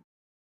to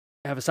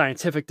have a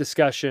scientific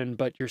discussion,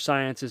 but your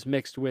science is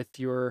mixed with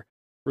your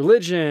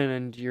religion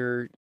and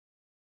your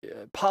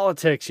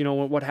politics.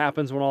 What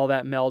happens when all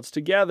that melds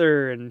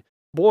together, and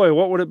boy,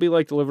 what would it be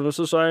like to live in a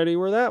society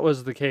where that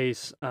was the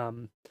case?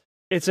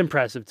 It's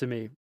impressive to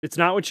me. It's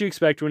not what you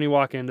expect when you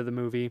walk into the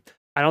movie.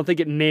 I don't think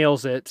it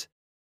nails it,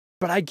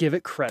 but I give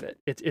it credit.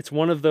 It's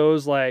one of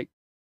those like,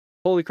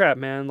 holy crap,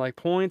 man, like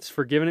points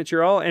for giving it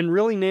your all and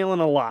really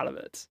nailing a lot of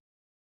it.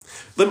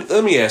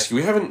 Let me ask you,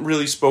 we haven't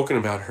really spoken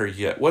about her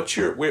yet. What's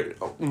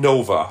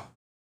Nova?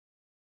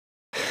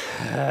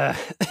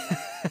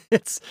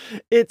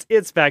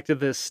 It's back to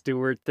this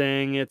Stewart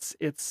thing. It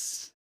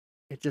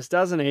just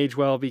doesn't age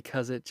well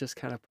because it just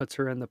kind of puts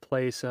her in the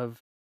place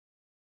of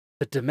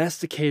the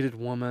domesticated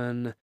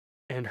woman,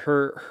 and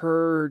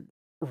her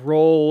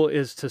role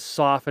is to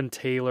soften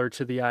Taylor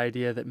to the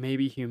idea that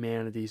maybe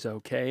humanity's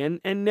okay,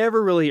 and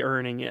never really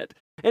earning it.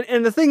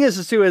 And the thing is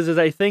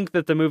I think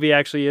that the movie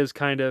actually is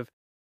kind of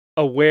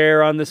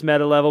aware on this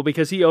meta level,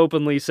 because he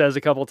openly says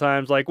a couple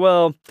times like,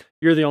 well,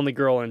 you're the only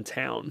girl in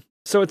town.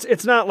 So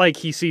it's not like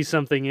he sees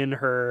something in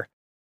her.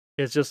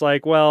 It's just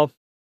like, well,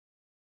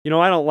 I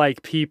don't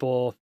like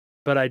people,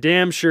 but I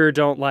damn sure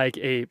don't like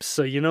apes.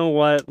 So you know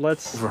what?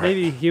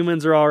 Maybe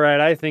humans are all right.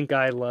 I think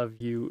I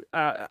love you.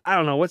 I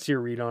don't know. What's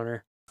your read on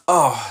her?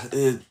 Oh,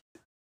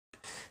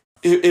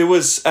 it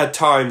was at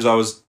times I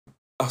was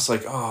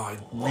like, oh, I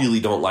really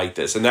don't like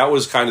this. And that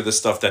was kind of the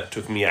stuff that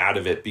took me out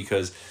of it,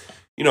 because,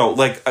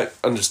 like,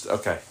 I'm just,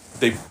 okay,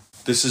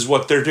 this is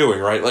what they're doing,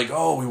 right? Like,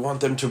 oh, we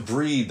want them to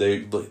breed.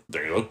 They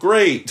look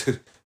great.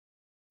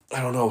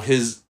 I don't know,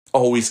 his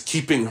always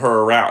keeping her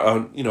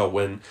around,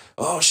 when,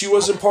 oh, she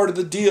wasn't part of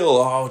the deal.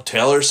 Oh,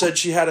 Taylor said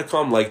she had to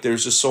come. Like,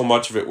 there's just so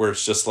much of it where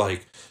it's just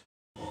like,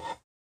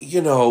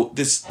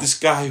 this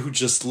guy who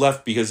just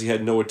left because he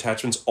had no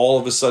attachments, all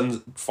of a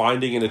sudden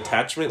finding an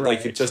attachment. Right,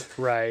 like, it just...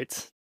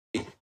 Right.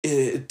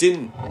 It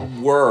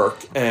didn't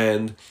work.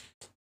 And,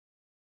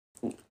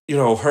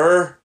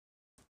 her...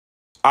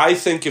 I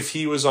think if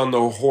he was on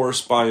the horse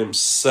by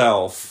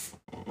himself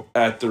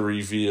at the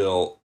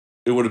reveal,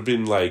 it would have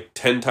been like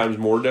 10 times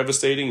more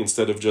devastating,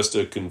 instead of just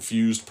a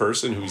confused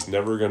person who's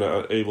never going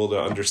to able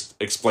to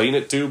explain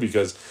it to,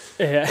 because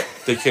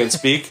they can't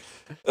speak.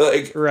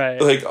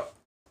 Right. Like,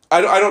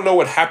 I don't know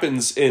what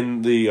happens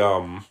in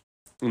the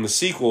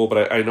sequel,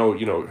 but I know,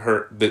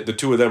 the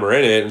two of them are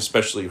in it, and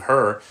especially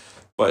her.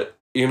 But,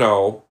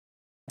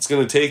 it's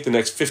going to take the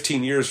next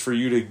 15 years for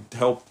you to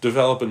help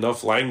develop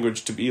enough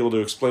language to be able to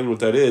explain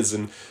what that is.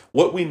 And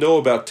what we know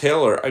about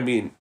Taylor, I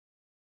mean,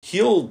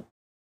 he'll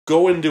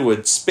go into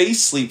a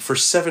space sleep for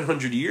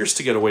 700 years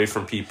to get away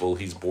from people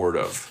he's bored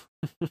of.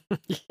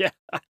 Yeah.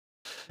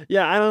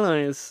 I don't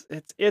know.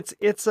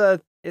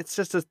 It's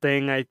just a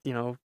thing.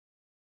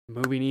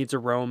 Movie needs a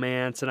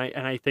romance, and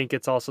I think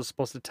it's also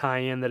supposed to tie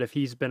in that if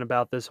he's been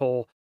about this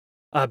whole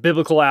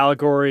biblical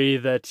allegory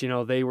that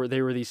they were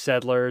these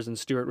settlers and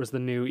Stewart was the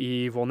new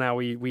Eve. Well, now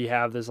we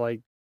have this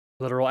like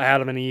literal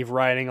Adam and Eve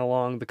riding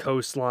along the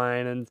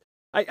coastline, and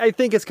I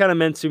think it's kind of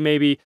meant to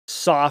maybe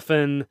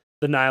soften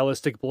the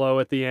nihilistic blow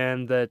at the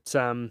end that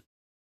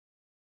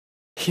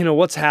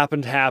what's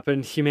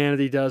happened.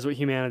 Humanity does what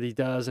humanity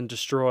does and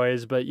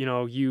destroys, but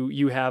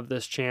you have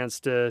this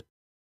chance to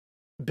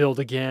build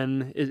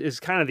again is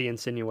kind of the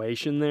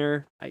insinuation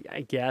there,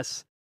 I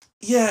guess.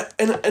 Yeah,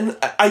 and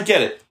I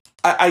get it.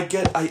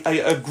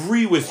 I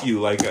agree with you,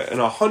 like, and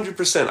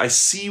 100%. I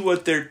see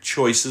what their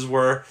choices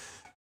were.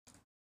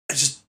 I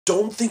just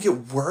don't think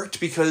it worked,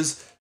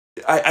 because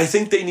I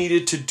think they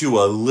needed to do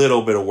a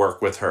little bit of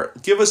work with her.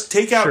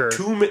 Take out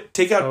two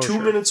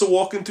minutes of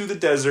walking through the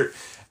desert,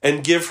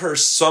 and give her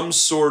some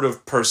sort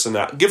of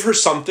personality. Give her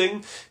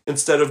something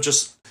instead of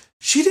just.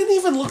 She didn't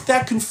even look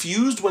that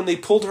confused when they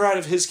pulled her out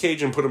of his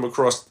cage and put him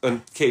across a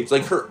cage.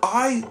 Like, her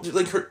eye,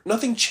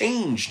 nothing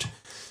changed.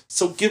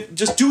 So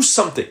just do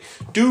something.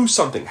 Do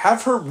something.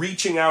 Have her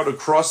reaching out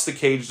across the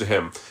cage to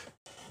him.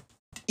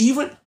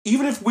 Even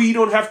if we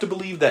don't have to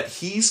believe that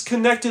he's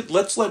connected,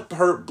 let's let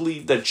her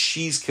believe that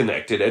she's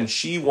connected and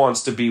she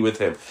wants to be with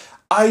him.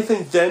 I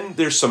think then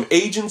there's some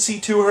agency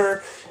to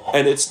her,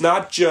 and it's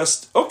not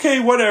just, okay,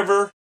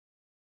 whatever.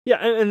 Yeah,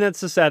 and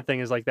that's the sad thing,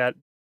 is like that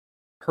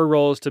her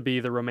role is to be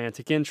the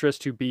romantic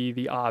interest, to be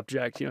the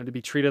object, to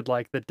be treated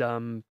like the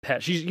dumb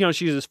pet. She's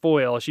his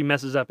foil. She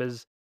messes up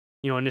his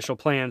initial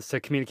plans to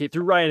communicate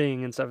through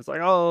writing and stuff. It's like,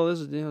 oh,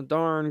 this is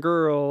darn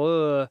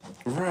girl.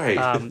 Right.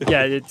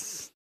 Yeah,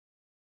 it's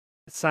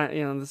it's not,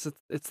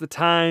 it's the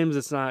times.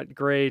 It's not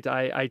great.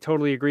 I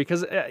totally agree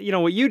because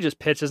what you just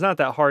pitched is not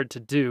that hard to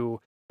do,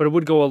 but it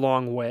would go a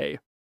long way.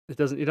 It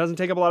doesn't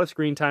take up a lot of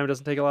screen time. It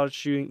doesn't take a lot of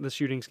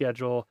shooting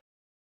schedule.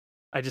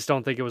 I just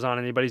don't think it was on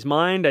anybody's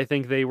mind. I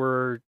think they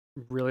were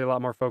really a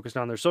lot more focused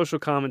on their social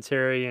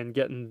commentary and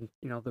getting,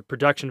 the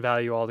production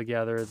value all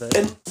together.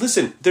 And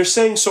listen, they're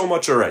saying so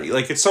much already.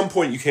 Like, at some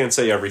point you can't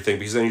say everything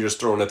because then you're just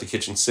throwing at the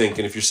kitchen sink.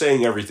 And if you're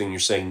saying everything, you're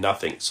saying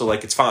nothing. So,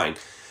 like, it's fine.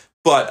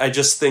 But I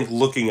just think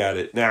looking at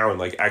it now and,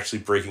 like, actually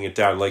breaking it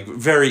down, like,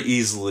 very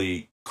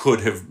easily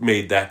could have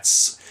made that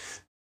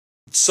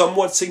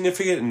somewhat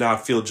significant and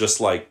not feel just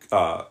like,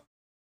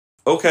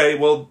 okay,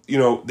 well,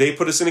 they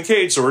put us in a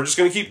cage, so we're just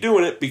going to keep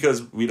doing it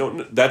because we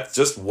don't, that's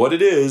just what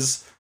it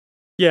is.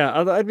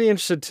 Yeah, I'd be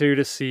interested too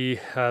to see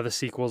the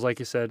sequels, like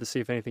you said, to see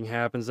if anything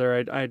happens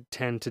there. I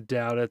tend to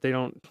doubt it. They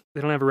don't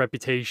have a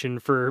reputation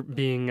for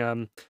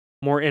being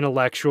more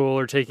intellectual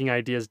or taking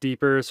ideas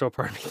deeper. So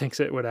part of me thinks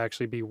it would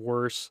actually be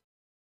worse.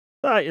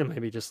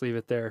 Maybe just leave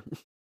it there.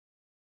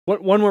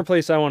 One more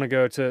place I want to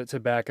go to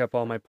back up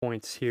all my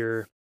points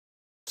here.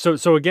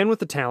 So again with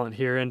the talent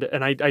here,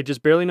 and I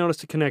just barely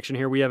noticed a connection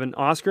here. We have an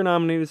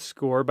Oscar-nominated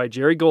score by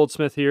Jerry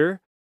Goldsmith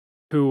here,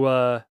 who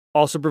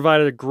also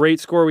provided a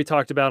great score we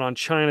talked about on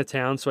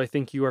Chinatown, so I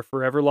think you are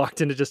forever locked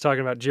into just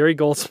talking about Jerry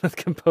Goldsmith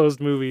composed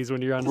movies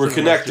when you're on. We're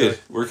connected.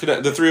 We're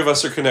connected. The three of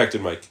us are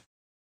connected, Mike.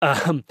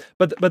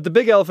 But the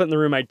big elephant in the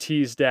room I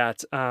teased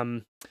at,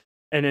 and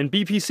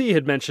BPC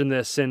had mentioned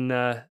this in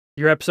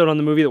your episode on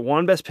the movie that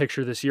won Best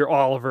Picture this year,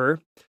 Oliver,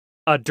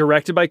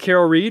 directed by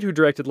Carol Reed, who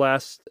directed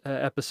last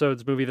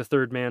episode's movie, The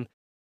Third Man.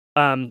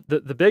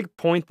 The big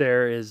point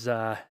there is,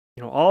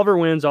 Oliver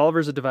wins.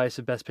 Oliver's a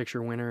divisive Best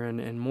Picture winner,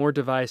 and more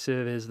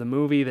divisive is the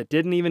movie that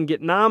didn't even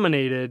get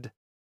nominated.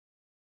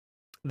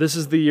 This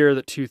is the year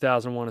that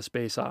 2001: A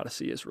Space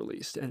Odyssey is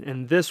released,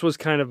 and this was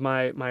kind of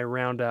my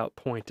round out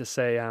point to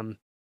say,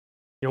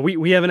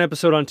 we have an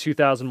episode on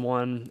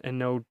 2001,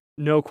 and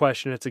no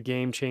question it's a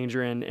game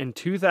changer, and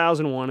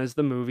 2001 is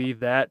the movie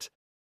that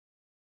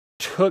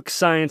took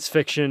science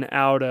fiction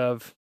out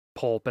of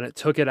pulp, and it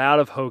took it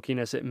out of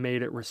hokiness. It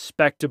made it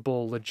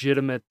respectable,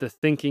 legitimate, the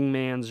thinking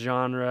man's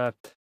genre,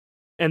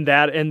 and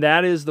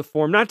that is the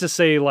form. Not to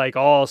say like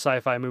all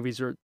sci-fi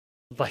movies are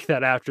like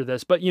that after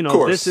this, but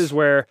this is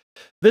where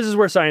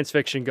science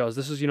fiction goes.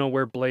 This is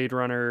where Blade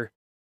Runner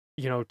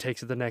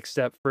takes it the next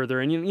step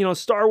further, and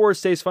Star Wars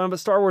stays fun, but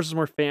Star Wars is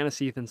more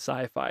fantasy than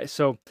sci-fi.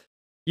 So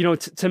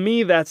to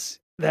me that's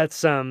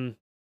I'm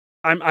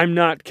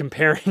not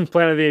comparing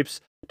Planet of the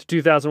Apes to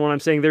 2001. I'm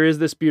saying there is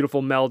this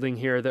beautiful melding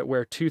here that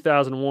where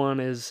 2001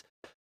 is,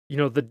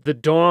 the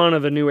dawn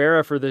of a new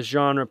era for this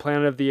genre.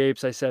 Planet of the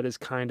Apes, I said, is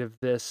kind of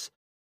this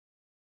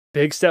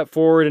big step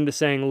forward into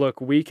saying, look,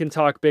 we can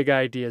talk big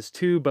ideas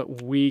too,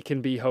 but we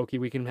can be hokey,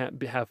 we can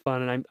have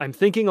fun. And I'm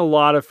thinking a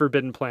lot of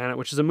Forbidden Planet,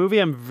 which is a movie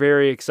I'm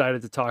very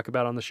excited to talk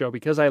about on the show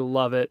because I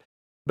love it.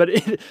 But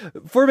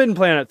Forbidden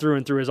Planet through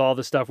and through is all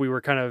the stuff we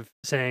were kind of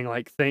saying,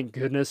 like, thank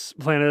goodness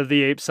Planet of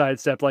the Apes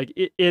sidestepped. Like,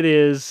 it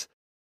is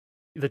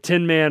the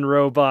Tin Man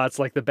robots,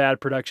 like the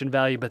bad production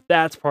value, but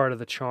that's part of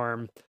the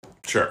charm.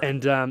 Sure.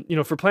 And,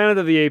 for Planet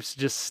of the Apes to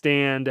just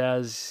stand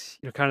as,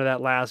 kind of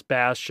that last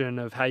bastion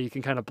of how you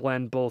can kind of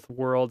blend both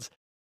worlds,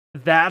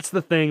 that's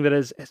the thing that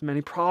is, as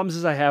many problems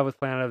as I have with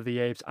Planet of the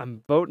Apes,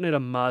 I'm voting it a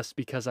must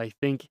because I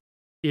think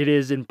it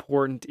is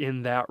important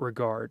in that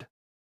regard.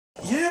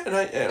 Yeah, and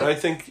I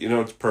think,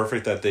 it's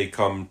perfect that they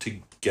come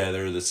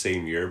together the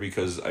same year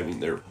because,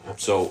 they're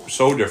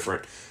so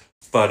different.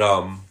 But,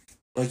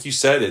 like you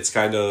said, it's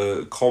kind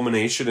of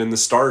culmination and the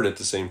start at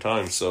the same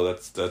time. So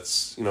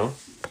that's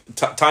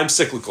time's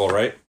cyclical,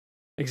 right?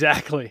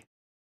 Exactly.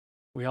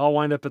 We all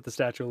wind up at the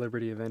Statue of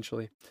Liberty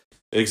eventually.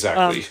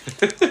 Exactly.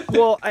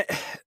 Well,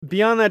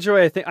 beyond that,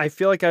 Joey, I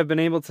feel like I've been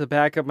able to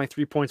back up my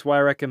 3 points why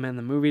I recommend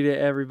the movie to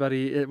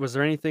everybody. Was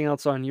there anything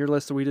else on your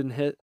list that we didn't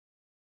hit?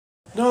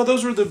 No,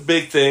 those were the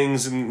big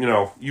things, and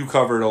you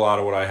covered a lot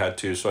of what I had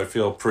too. So I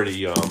feel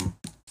pretty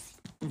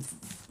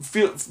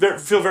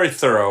feel very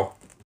thorough.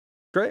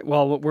 Great.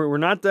 Well, we're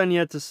not done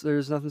yet.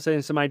 There's nothing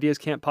saying some ideas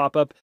can't pop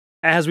up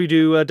as we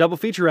do double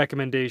feature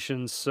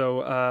recommendations.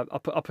 So I'll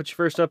put you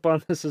first up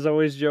on this as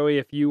always, Joey.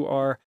 If you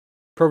are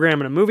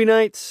programming a movie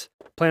night,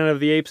 Planet of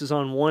the Apes is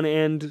on one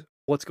end.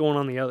 What's going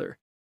on the other?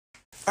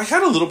 I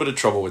had a little bit of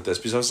trouble with this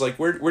because I was like,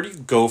 where do you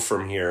go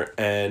from here?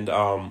 And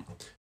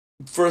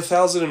for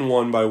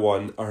 1001 by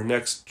 1, our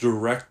next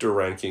director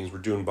rankings, we're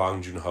doing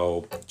Bong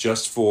Joon-ho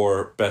just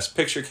for Best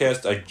Picture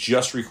cast. I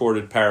just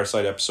recorded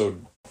Parasite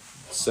episode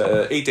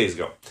 8 days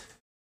ago.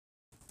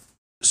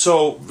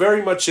 So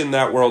very much in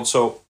that world.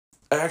 So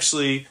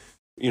actually,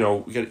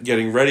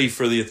 getting ready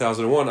for the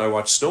 1001, I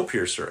watched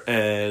Snowpiercer,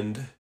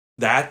 and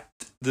that's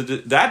the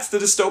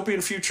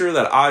dystopian future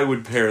that I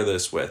would pair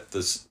this with.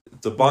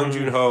 The Bong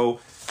Joon-ho,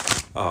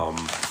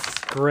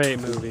 great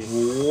movie,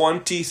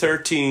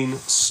 2013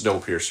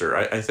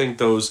 Snowpiercer. I think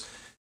those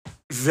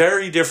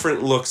very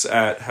different looks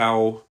at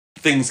how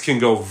things can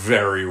go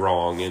very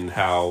wrong and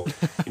how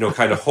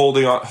kind of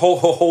holding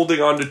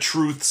on to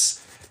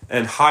truths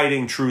and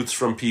hiding truths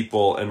from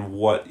people and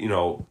what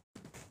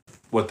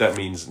that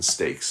means in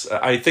stakes.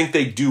 I think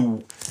they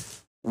do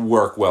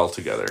work well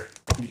together.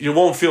 You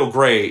won't feel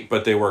great,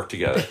 but they work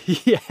together.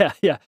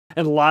 Yeah.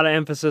 And a lot of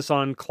emphasis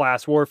on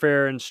class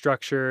warfare and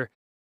structure,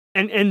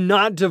 and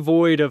not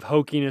devoid of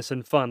hokiness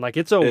and fun. Like,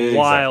 it's a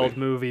wild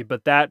movie,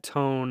 but that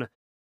tone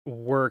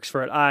works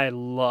for it. I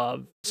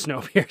love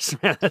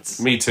Snowpiercer, man.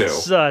 That's Me too.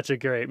 Such a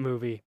great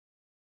movie.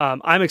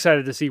 I'm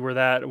excited to see where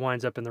that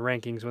winds up in the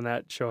rankings when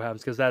that show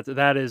happens, because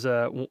that is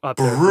up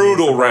there.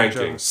 Brutal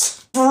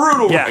rankings.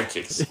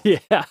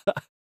 Yeah.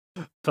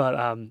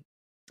 But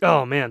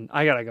oh man,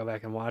 I gotta go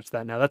back and watch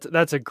that now.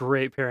 That's a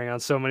great pairing on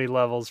so many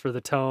levels, for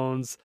the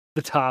tones,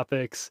 the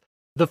topics,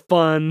 the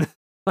fun.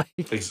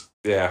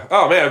 Yeah.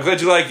 Oh man, I'm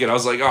glad you like it. I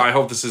was like, oh, I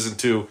hope this isn't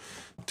too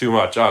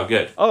much. Oh,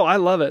 good. Oh, I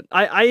love it.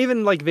 I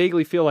even like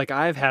vaguely feel like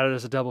I've had it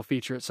as a double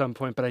feature at some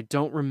point, but I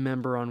don't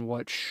remember on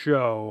what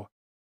show.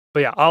 But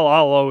yeah, I'll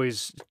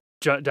always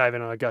dive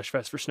in on a gush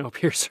fest for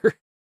Snowpiercer.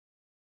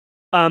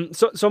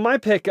 So my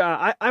pick,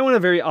 I went a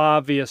very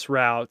obvious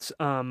route,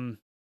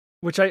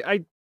 which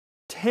I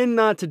tend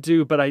not to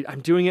do, but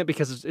I'm doing it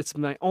because it's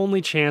my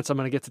only chance I'm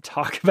going to get to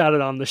talk about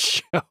it on the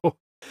show.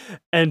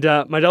 And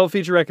my double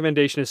feature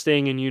recommendation is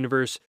staying in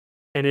universe,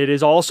 and it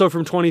is also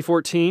from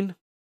 2014.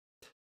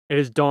 It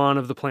is Dawn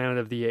of the Planet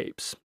of the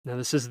Apes. Now,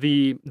 this is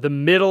the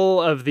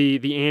middle of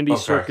the Andy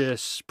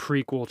Serkis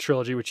prequel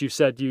trilogy, which you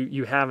said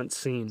you haven't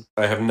seen.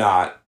 I have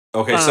not.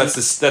 Okay, so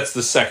that's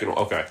the second one.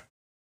 Okay.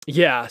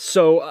 Yeah,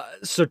 so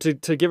to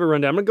give a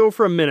rundown, I'm going to go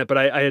for a minute, but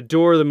I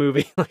adore the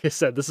movie. Like I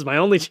said, this is my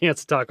only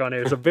chance to talk on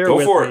it, so bear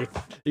with me.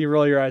 You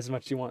roll your eyes as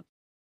much as you want.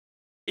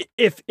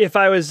 If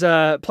I was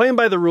playing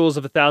by the rules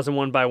of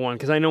 1001 by 1,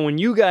 because I know when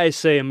you guys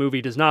say a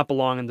movie does not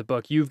belong in the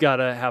book, you've got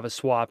to have a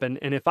swap. And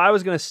if I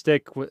was going to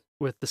stick with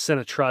the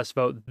Cine Trust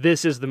vote,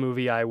 this is the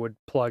movie I would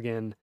plug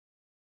in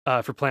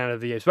for Planet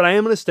of the Apes. But I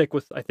am going to stick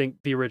with, I think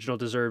the original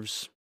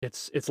deserves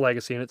its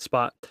legacy and its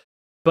spot.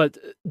 But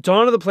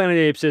Dawn of the Planet of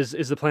the Apes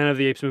is the Planet of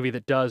the Apes movie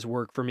that does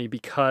work for me,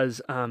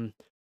 because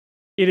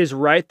it is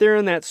right there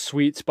in that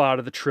sweet spot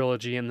of the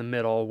trilogy in the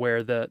middle,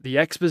 where the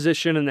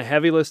exposition and the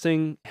heavy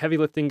lifting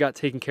got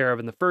taken care of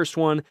in the first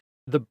one.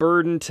 The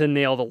burden to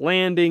nail the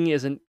landing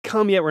isn't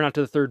come yet. We're not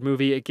to the third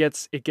movie. It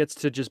gets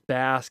to just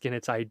bask in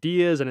its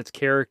ideas and its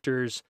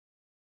characters,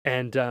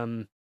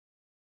 and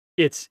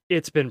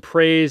it's been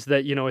praised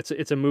that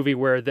it's a movie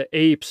where the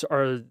apes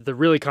are the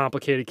really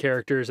complicated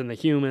characters and the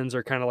humans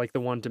are kind of like the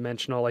one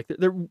dimensional. Like,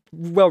 they're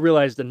well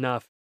realized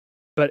enough.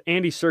 But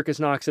Andy Serkis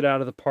knocks it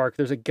out of the park.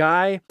 There's a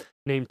guy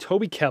named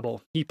Toby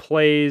Kebbell. He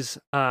plays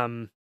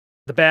the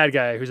bad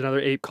guy, who's another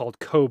ape called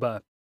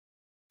Koba.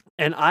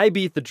 And I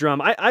beat the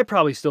drum. I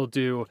probably still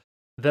do,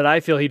 that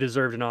I feel he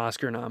deserved an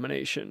Oscar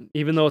nomination.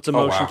 Even though it's a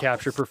motion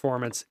capture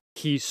performance,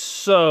 he's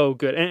so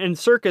good. And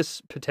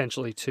Serkis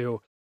potentially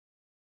too.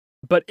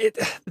 But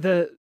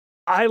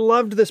I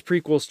loved this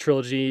prequels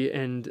trilogy,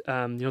 and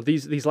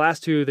these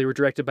last two, they were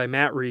directed by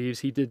Matt Reeves.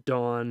 He did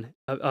Dawn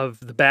of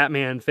the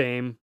Batman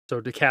fame. So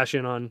to cash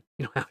in on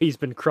how he's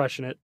been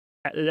crushing it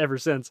ever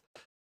since,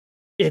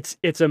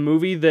 it's a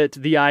movie that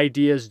the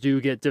ideas do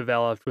get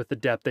developed with the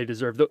depth they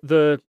deserve.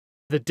 The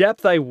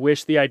depth I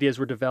wish the ideas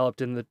were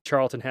developed in the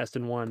Charlton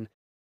Heston one,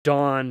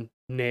 Dawn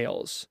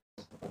nails,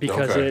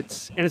 because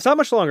it's not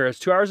much longer. It's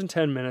 2 hours and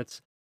 10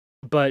 minutes,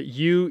 but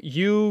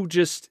you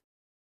just,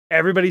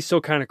 everybody's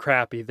so kind of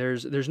crappy.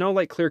 There's no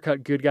like clear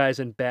cut good guys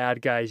and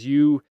bad guys.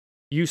 You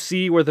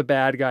see where the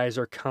bad guys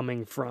are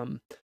coming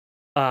from.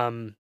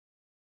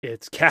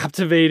 It's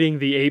captivating.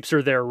 The apes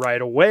are there right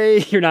away.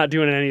 You're not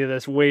doing any of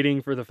this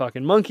waiting for the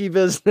fucking monkey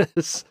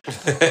business.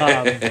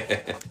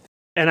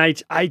 And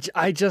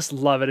I just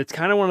love it. It's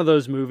kind of one of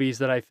those movies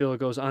that I feel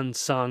goes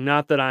unsung.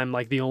 Not that I'm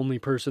like the only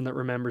person that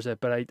remembers it,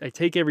 but I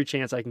take every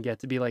chance I can get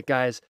to be like,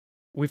 guys,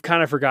 we've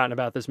kind of forgotten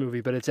about this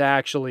movie, but it's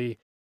actually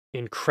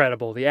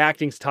incredible. The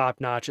acting's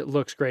top notch. It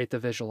looks great. The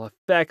visual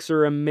effects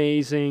are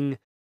amazing.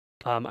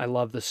 I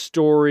love the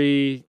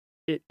story.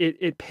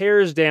 It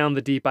pares down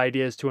the deep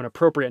ideas to an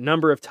appropriate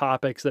number of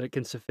topics that it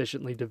can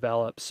sufficiently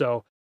develop.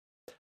 So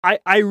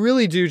I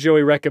really do,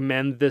 Joey,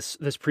 recommend this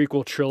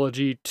prequel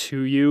trilogy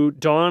to you.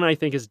 Dawn, I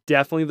think, is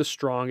definitely the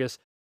strongest.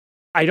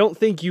 I don't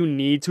think you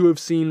need to have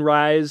seen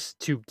Rise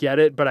to get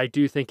it, but I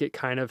do think it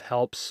kind of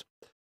helps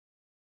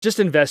just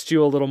invest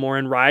you a little more.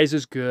 And Rise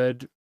is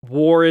good.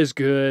 War is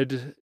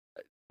good.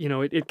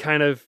 It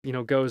kind of,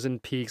 goes in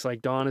peaks.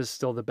 Like, Dawn is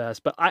still the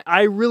best. But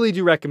I really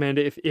do recommend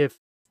it if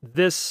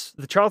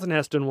the Charlton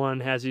Heston one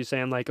has you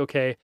saying like,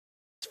 okay,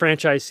 this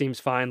franchise seems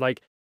fine.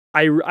 Like,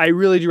 I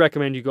really do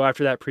recommend you go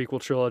after that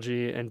prequel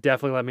trilogy, and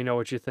definitely let me know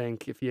what you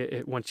think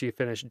once you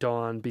finish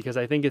Dawn, because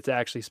I think it's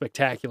actually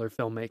spectacular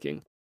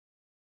filmmaking.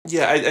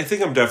 Yeah, I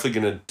think I'm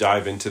definitely going to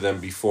dive into them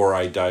before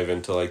I dive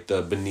into like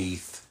the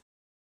Beneath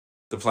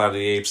the Planet of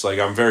the Apes. Like,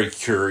 I'm very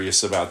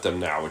curious about them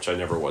now, which I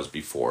never was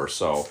before.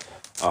 So,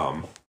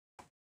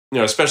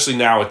 especially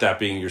now with that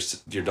being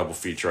your double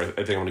feature, I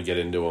think I'm going to get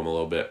into them a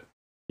little bit.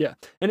 Yeah,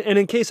 and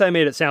in case I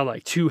made it sound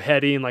like too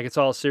heady and like it's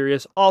all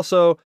serious,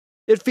 also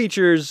it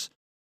features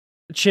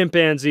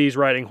chimpanzees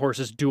riding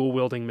horses, dual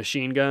wielding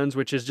machine guns,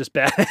 which is just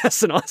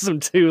badass and awesome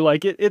too.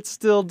 Like it's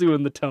still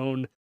doing the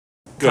tone.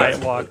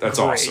 Good. Walk, That's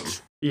great.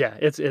 awesome. Yeah,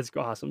 it's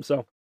awesome.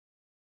 So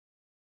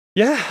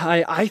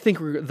yeah, I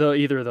think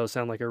either of those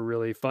sound like a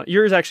really fun.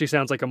 Yours actually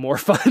sounds like a more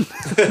fun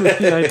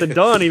night than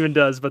Dawn even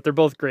does, but they're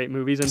both great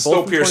movies. And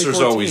both Snowpiercer's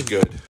always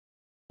good.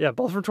 Yeah,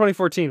 both from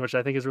 2014, which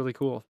I think is really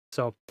cool.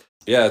 So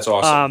yeah, it's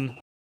awesome.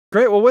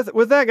 Great. Well,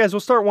 with that, guys, we'll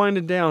start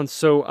winding down.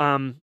 So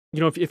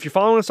if you're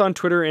following us on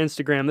Twitter or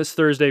Instagram this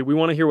Thursday, we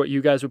want to hear what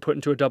you guys would put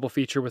into a double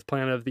feature with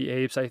Planet of the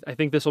Apes. I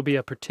think this will be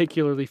a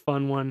particularly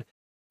fun one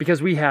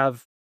because we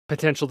have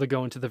potential to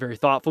go into the very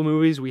thoughtful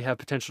movies. We have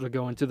potential to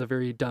go into the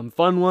very dumb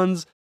fun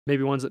ones.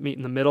 Maybe ones that meet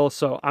in the middle.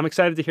 So I'm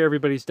excited to hear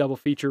everybody's double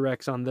feature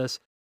recs on this.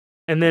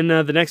 And then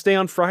the next day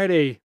on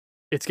Friday,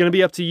 it's going to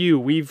be up to you.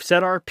 We've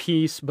said our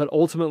piece, but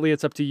ultimately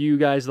it's up to you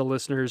guys, the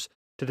listeners,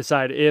 to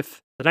decide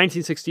if the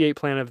 1968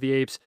 Planet of the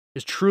Apes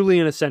is truly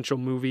an essential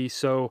movie.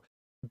 So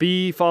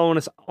be following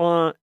us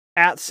on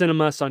at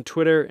Cinemus on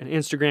Twitter and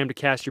Instagram to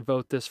cast your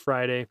vote this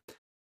Friday.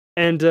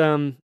 And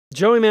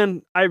Joey,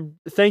 man, I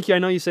thank you. I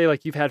know you say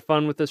like you've had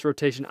fun with this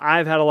rotation.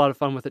 I've had a lot of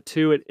fun with it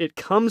too. It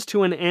comes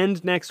to an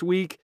end next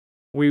week.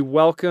 We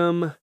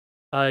welcome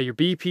your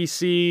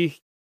BPC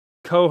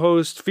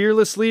co-host,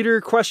 fearless leader, ?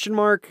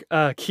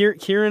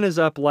 Kieran is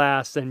up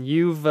last, and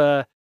you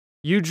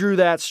drew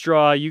that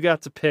straw. You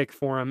got to pick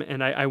for him,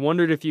 and I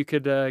wondered if you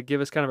could give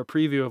us kind of a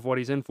preview of what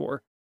he's in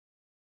for.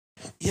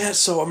 Yeah,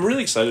 so I'm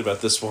really excited about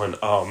this one.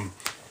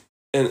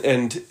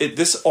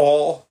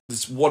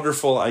 This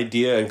wonderful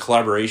idea and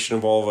collaboration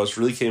of all of us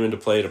really came into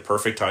play at a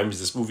perfect time because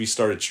this movie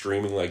started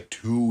streaming like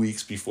 2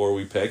 weeks before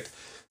we picked.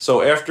 So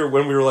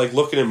when we were like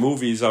looking at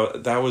movies,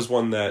 that was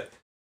one that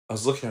I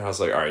was looking at. I was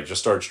like, all right,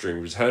 just start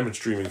streaming. We just hadn't been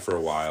streaming for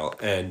a while,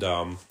 and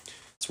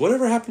it's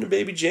Whatever Happened to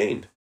Baby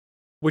Jane,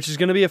 which is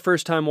going to be a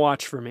first time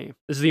watch for me.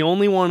 This is the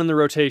only one in the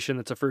rotation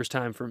that's a first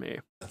time for me.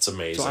 That's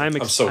amazing. So I'm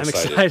so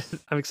excited.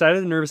 I'm excited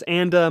and nervous.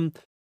 And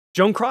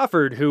Joan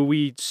Crawford, who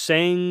we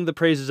sang the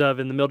praises of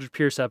in the Mildred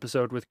Pierce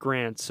episode with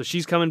Grant, so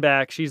she's coming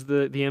back. She's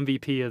the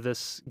MVP of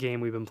this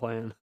game we've been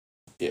playing.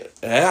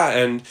 Yeah,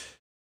 and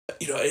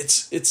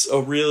it's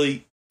a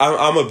really.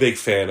 I'm a big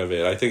fan of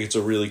it. I think it's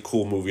a really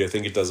cool movie. I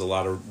think it does a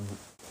lot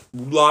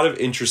of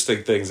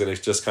interesting things, and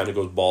it just kind of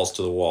goes balls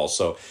to the wall.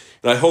 So,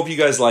 I hope you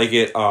guys like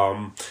it.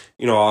 I'll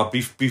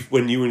be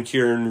when you and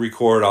Kieran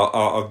record,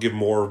 I'll give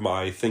more of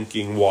my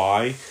thinking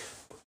why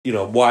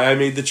I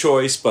made the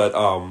choice. But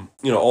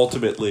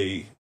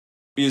ultimately,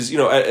 because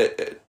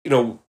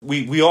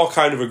we all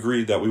kind of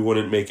agreed that we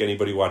wouldn't make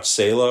anybody watch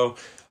Salo.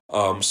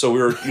 So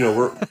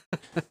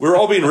we're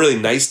all being really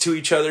nice to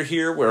each other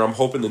here, where I'm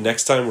hoping the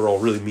next time we're all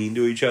really mean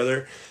to each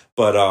other.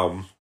 But,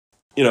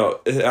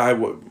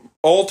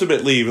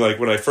 ultimately, like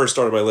when I first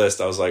started my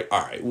list, I was like,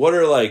 all right, what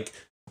are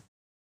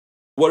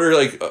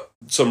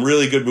some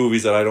really good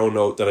movies that I don't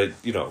know that I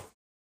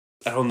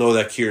don't know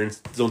that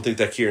don't think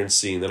that Kieran's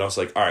seen. Then I was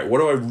like, all right, what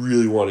do I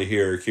really want to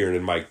hear Kieran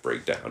and Mike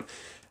break down?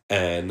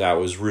 And that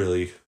was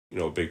really,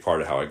 a big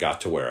part of how I got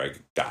to where I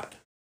got.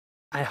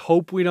 I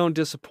hope we don't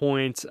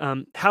disappoint.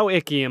 How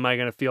icky am I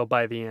going to feel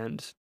by the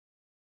end?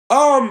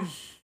 You're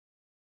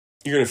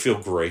going to feel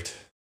great.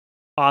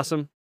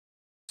 Awesome.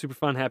 Super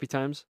fun. Happy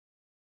times.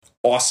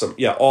 Awesome.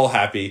 Yeah. All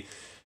happy.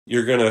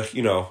 You're going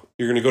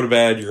to go to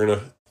bed. You're going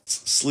to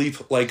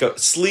sleep like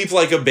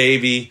a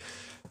baby.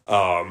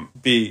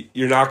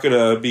 You're not going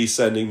to be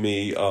sending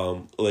me,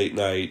 late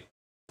night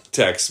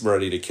texts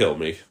ready to kill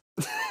me.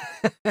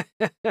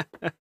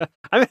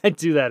 I mean, I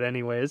do that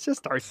anyway. It's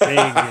just our thing,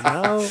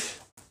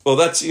 Well,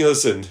 that's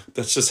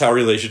just how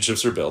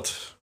relationships are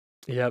built.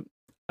 Yep.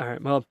 All right.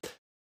 Well,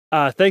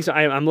 thanks.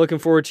 I'm looking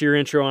forward to your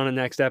intro on the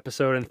next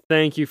episode, and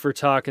thank you for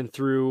talking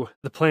through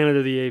the Planet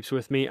of the Apes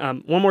with me.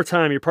 One more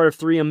time, you're part of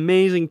 3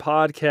 amazing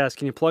podcasts.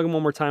 Can you plug them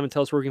one more time and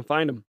tell us where we can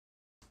find them?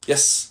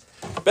 Yes.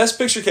 Best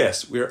Picture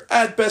Cast. We are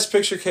at Best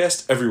Picture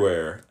Cast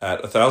everywhere.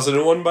 At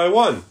 1001 by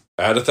 1.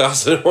 At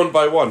 1001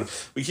 by 1.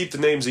 We keep the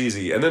names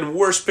easy. And then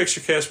Worst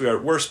Picture Cast. We are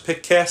at Worst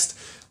Pick Cast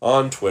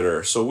on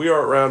Twitter. So we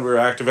are around, we're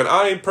active, and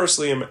I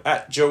personally am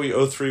at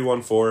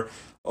Joey0314.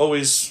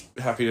 Always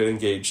happy to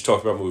engage,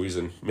 talk about movies,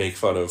 and make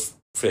fun of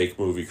fake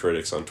movie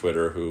critics on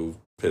Twitter who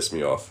piss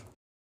me off.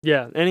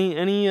 Yeah,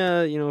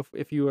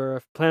 if you are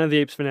a Planet of the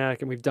Apes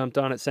fanatic and we've dumped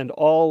on it, send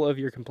all of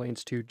your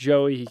complaints to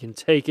Joey. He can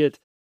take it.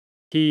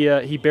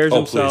 He bears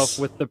himself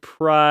with the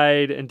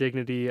pride and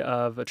dignity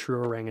of a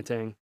true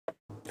orangutan.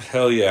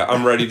 Hell yeah,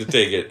 I'm ready to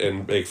take it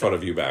and make fun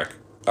of you back.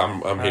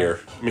 I'm here.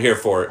 I'm here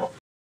for it.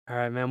 All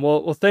right, man.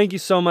 Well, thank you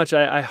so much.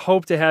 I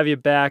hope to have you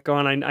back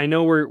on. I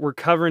know we're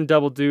covering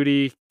double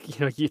duty.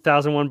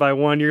 1001 by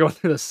 1. You're going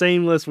through the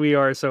same list we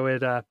are, so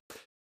it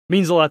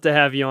means a lot to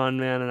have you on,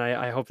 man. And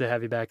I hope to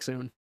have you back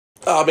soon.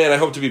 Oh man, I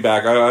hope to be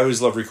back. I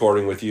always love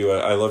recording with you.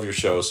 I love your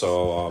show,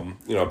 so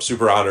I'm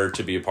super honored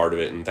to be a part of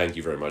it, and thank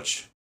you very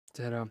much.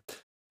 Ditto.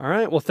 All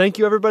right. Well, thank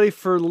you everybody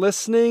for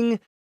listening,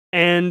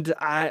 and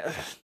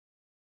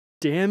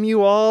damn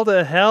you all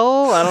to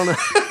hell. I don't know.